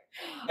dinosaur.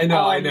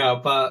 I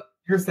know, but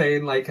you're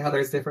saying like how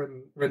there's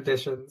different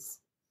renditions.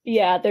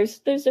 Yeah, there's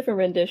different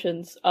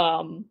renditions.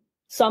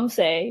 Some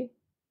say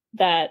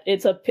that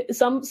it's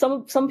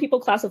some people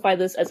classify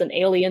this as an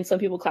alien. Some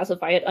people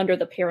classify it under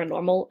the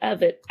paranormal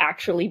of it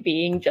actually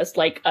being just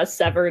like a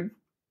severed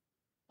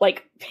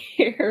like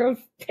pair of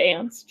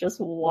pants just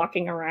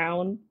walking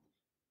around.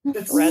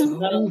 That's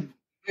so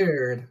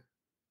weird.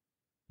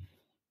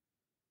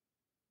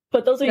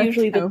 But those are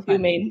usually the two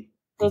main.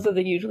 Those are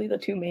usually the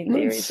two main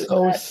theories.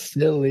 So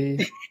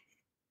silly.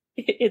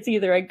 it's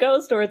either a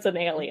ghost or it's an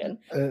alien.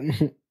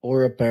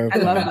 Or a pair of I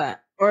love pants.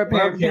 that. Or a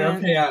pair of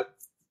pants. Yeah.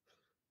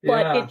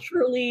 But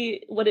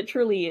what it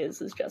truly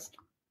is just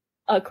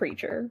a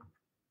creature.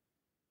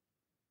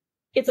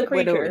 It's a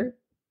creature.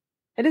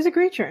 It is a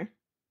creature.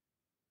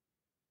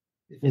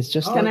 It's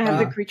just Can I have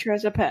the creature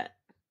as a pet?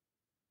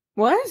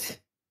 What?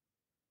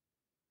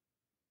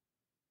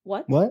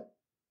 What? What?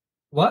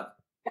 What?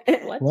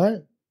 What?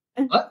 What?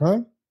 What?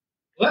 Huh?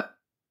 What?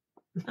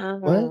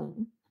 What?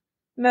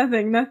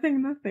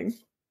 Nothing.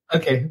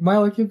 Okay,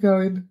 Milo, keep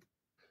going.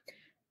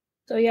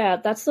 So yeah,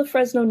 that's the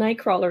Fresno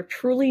Nightcrawler.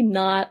 Truly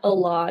not a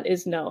lot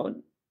is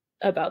known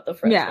about the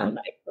Fresno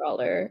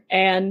Nightcrawler.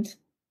 And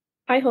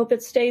I hope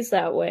it stays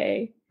that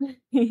way.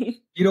 You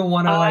don't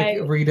want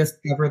to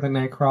rediscover the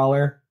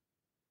Nightcrawler?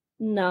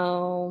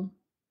 No.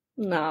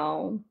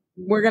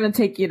 We're gonna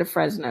take you to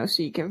Fresno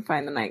so you can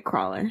find the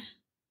Nightcrawler.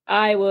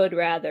 I would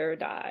rather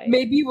die.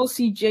 Maybe we'll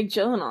see Jake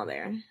Gyllenhaal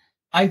there.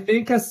 I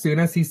think as soon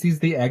as he sees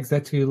the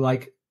exit to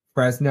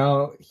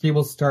Fresno, he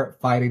will start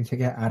fighting to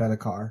get out of the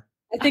car.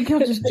 I think he'll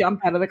just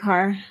jump out of the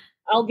car.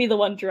 I'll be the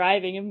one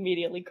driving,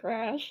 immediately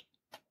crash.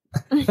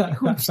 And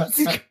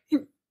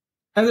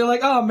they're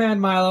like, oh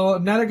man, Milo,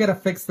 now they're gonna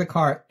fix the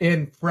car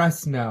in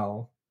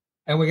Fresno.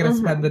 And we're gonna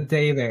spend the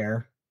day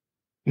there.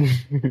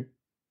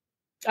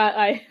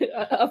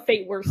 A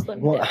fate worse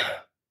than death.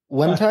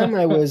 One time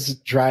I was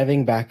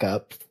driving back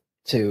up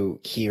to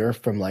here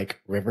from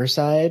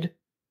Riverside,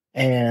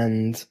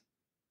 and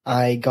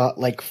I got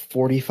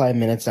 45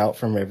 minutes out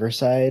from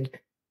Riverside,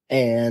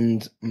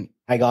 and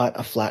I got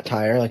a flat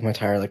tire. My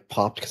tire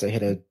popped because I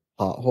hit a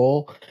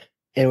pothole.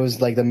 It was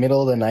the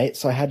middle of the night,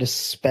 so I had to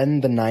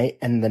spend the night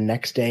and the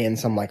next day in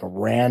some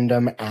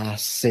random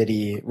ass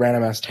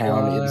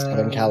town in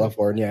Southern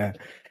California.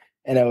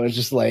 And I was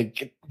just I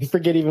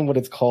forget even what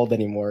it's called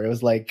anymore. It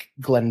was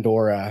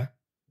Glendora,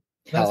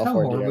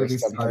 California, or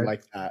something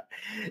like that.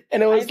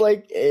 And it was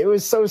it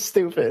was so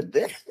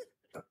stupid.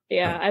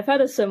 Yeah, I've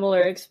had a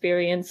similar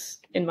experience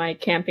in my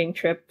camping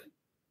trip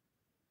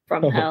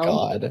from hell. Oh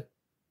God.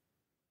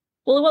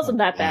 Well, it wasn't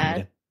that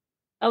bad.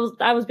 I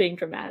was being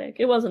dramatic.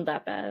 It wasn't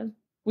that bad.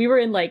 We were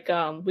in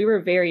we were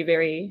very,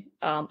 very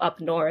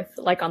up north,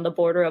 on the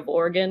border of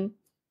Oregon.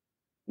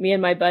 Me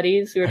and my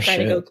buddies, we were trying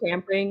to go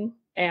camping,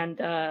 and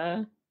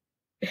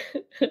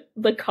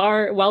the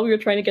car, while we were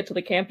trying to get to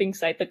the camping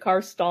site, the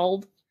car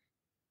stalled.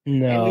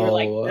 No. And we were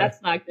like,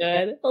 that's not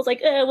good. I was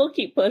like, we'll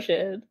keep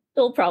pushing.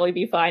 It'll probably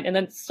be fine. And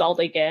then it stalled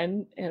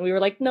again. And we were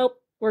like,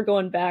 nope, we're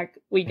going back.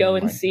 We go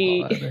and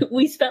see.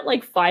 We spent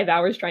 5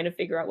 hours trying to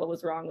figure out what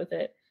was wrong with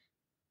it.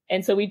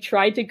 And so we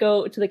tried to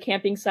go to the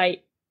camping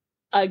site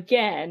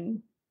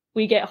again.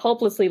 We get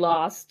hopelessly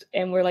lost.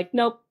 And we're like,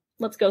 nope,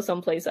 let's go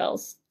someplace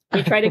else.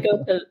 We try to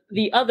go to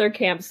the other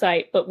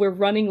campsite, but we're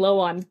running low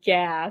on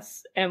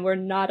gas, and we're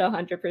not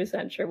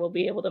 100% sure we'll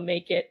be able to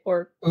make it,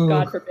 or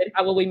God forbid,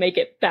 how will we make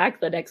it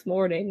back the next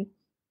morning?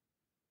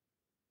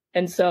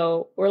 And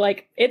so we're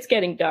like, it's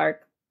getting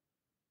dark.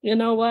 You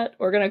know what?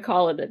 We're gonna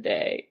call it a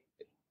day.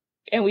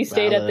 And we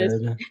stayed at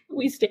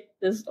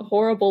this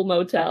horrible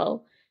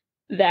motel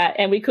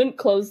and we couldn't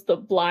close the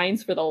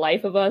blinds for the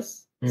life of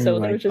us.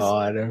 So there was just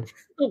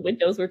the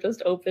windows were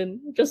just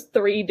open. Just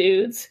 3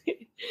 dudes.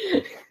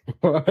 In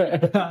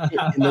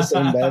the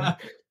same bed?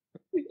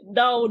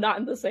 No, not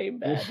in the same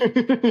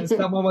bed.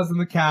 Someone was in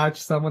the couch,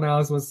 someone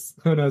else was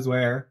who knows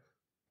where.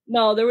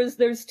 No,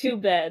 there's 2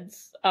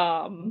 beds.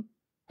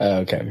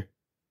 Okay.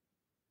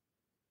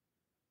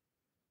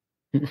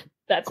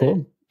 That's cool.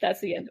 it. That's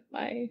the end of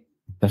my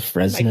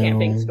Fresno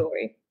camping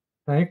story.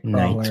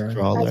 Nightcrawler.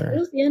 That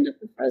was the end of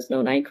the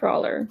Fresno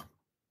Nightcrawler.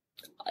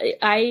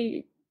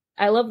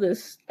 I love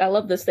this. I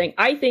love this thing.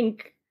 I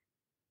think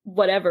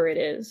whatever it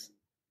is,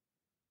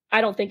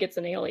 I don't think it's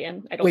an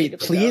alien. I don't think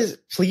it's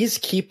please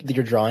keep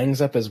your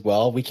drawings up as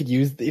well. We could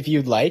use, if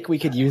you'd like, we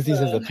could use these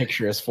as the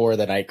pictures for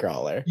the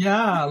Nightcrawler.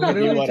 Yeah,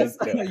 literally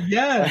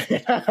yes.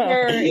 Please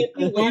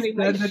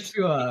send it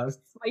to us.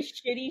 My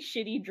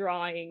shitty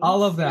drawings.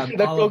 All of them.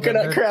 The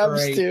coconut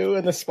crabs too,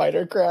 and the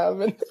spider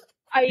crab.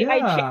 I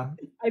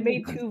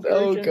made 2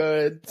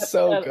 versions.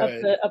 So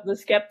good. Of the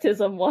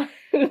skepticism one.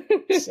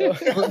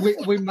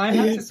 we might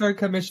have to start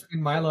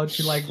commissioning Milo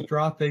to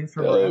draw things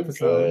for our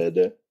episodes.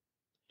 Good.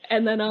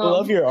 And then I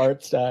love your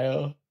art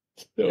style.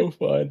 So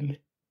fun.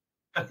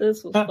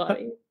 This was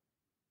funny.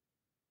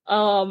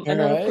 And then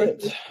of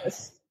course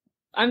this.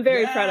 I'm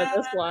very proud of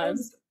this one.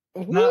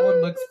 That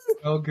one looks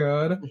so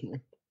good.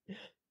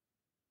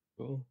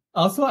 Cool.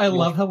 Also, I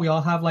love how we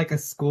all have a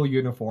school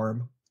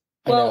uniform.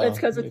 Well, it's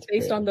because it's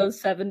based on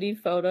those 70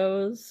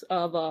 photos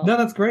of. No,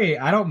 that's great.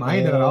 I don't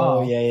mind it at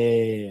all.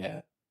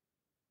 Yeah.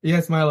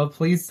 Yes, Milo,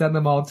 please send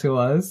them all to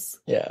us.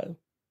 Yeah.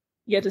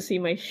 You get to see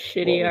my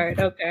shitty art.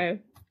 Okay.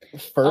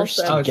 First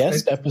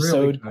guest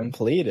episode really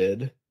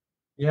completed.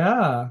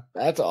 Yeah.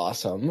 That's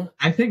awesome.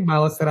 I think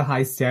Milo set a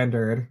high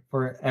standard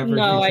for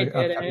every future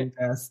upcoming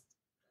guest.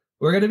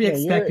 We're going to be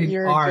expecting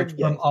art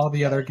from all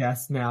the other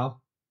guests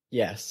now.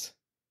 Yes.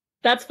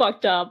 That's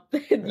fucked up.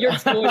 You're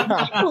spoiling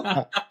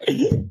people.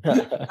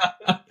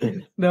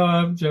 No,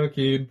 I'm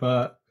joking,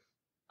 but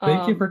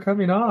Thank you for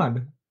coming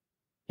on.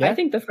 Yeah? I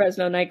think the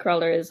Fresno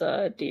Nightcrawler is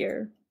a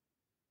deer.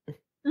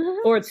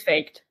 Or it's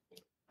faked.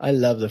 I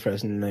love the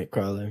Fresno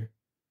Nightcrawler.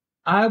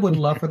 I would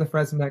love for the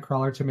Fresno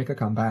Nightcrawler to make a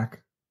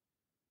comeback.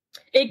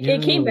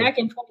 It came back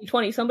in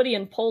 2020. Somebody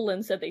in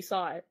Poland said they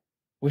saw it.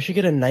 We should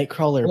get a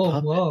Nightcrawler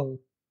puppet. Whoa.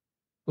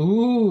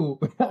 Ooh.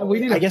 We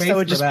need a I guess face that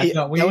would for just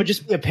that, be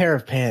just be a pair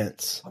of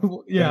pants.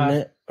 Yeah.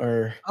 Wouldn't it?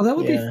 Or that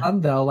would be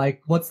fun though.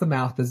 Like, what's the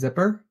mouth? The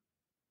zipper?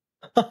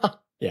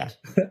 Yeah.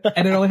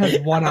 And it only has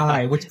one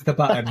eye, which is the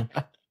button.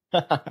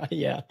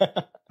 Yeah.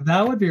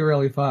 That would be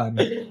really fun.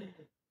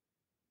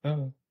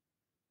 Oh.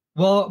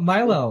 Well,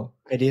 Milo.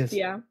 Ideas.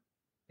 Yeah.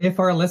 If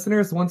our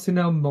listeners want to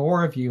know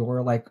more of you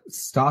or like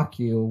stalk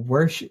you,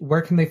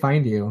 where can they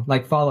find you?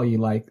 Like follow you,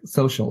 like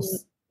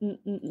socials?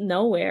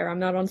 Nowhere. I'm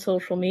not on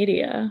social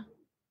media.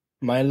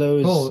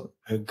 Milo's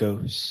a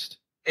ghost.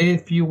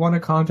 If you want to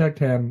contact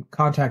him,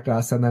 contact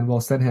us, and then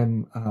we'll send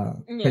him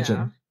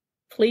pigeon.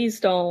 Please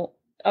don't.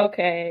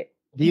 Okay.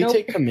 Do you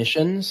take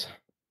commissions?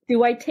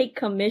 Do I take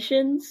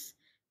commissions?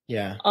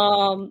 Yeah.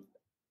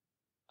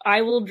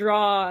 I will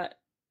draw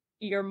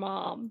your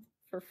mom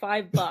for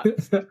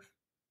 $5.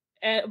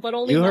 But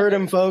only you heard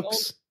him,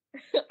 folks.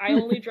 I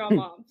only draw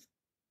moms.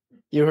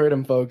 You heard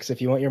him, folks.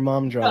 If you want your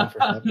mom drawn for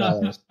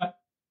 $5,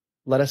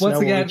 let us know.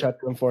 We'll reach out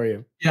to them for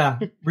you. Yeah,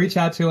 reach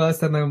out to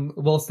us, and then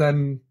we'll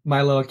send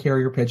Milo a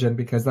carrier pigeon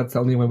because that's the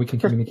only way we can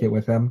communicate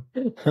with him.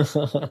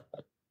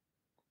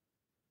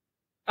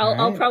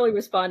 I'll probably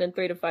respond in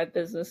 3 to 5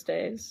 business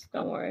days.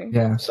 Don't worry.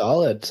 Yeah.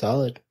 Solid.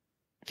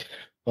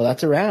 Well,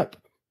 that's a wrap.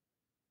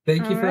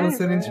 Thank you for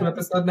listening to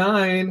episode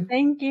 9.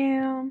 Thank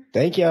you.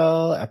 Thank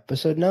y'all.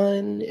 Episode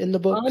 9 in the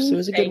books. It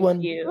was a good one.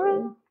 Thank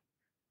you.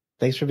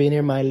 Thanks for being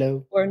here,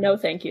 Milo. Or no,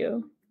 thank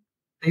you.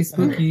 Stay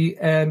spooky,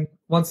 and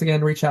once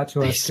again, reach out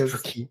to us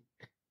because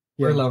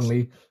we're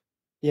lonely.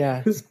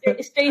 Yeah.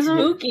 Stay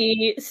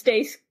spooky,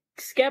 stay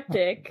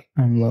skeptic.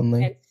 I'm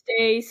lonely. And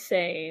stay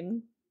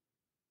sane.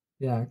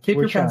 Yeah, keep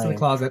your pants in the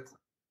closet.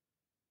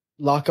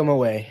 Lock them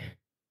away.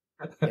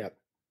 Yep.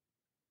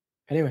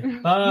 Anyway.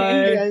 Bye.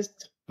 Hey guys.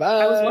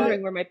 Bye. I was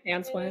wondering where my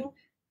pants went.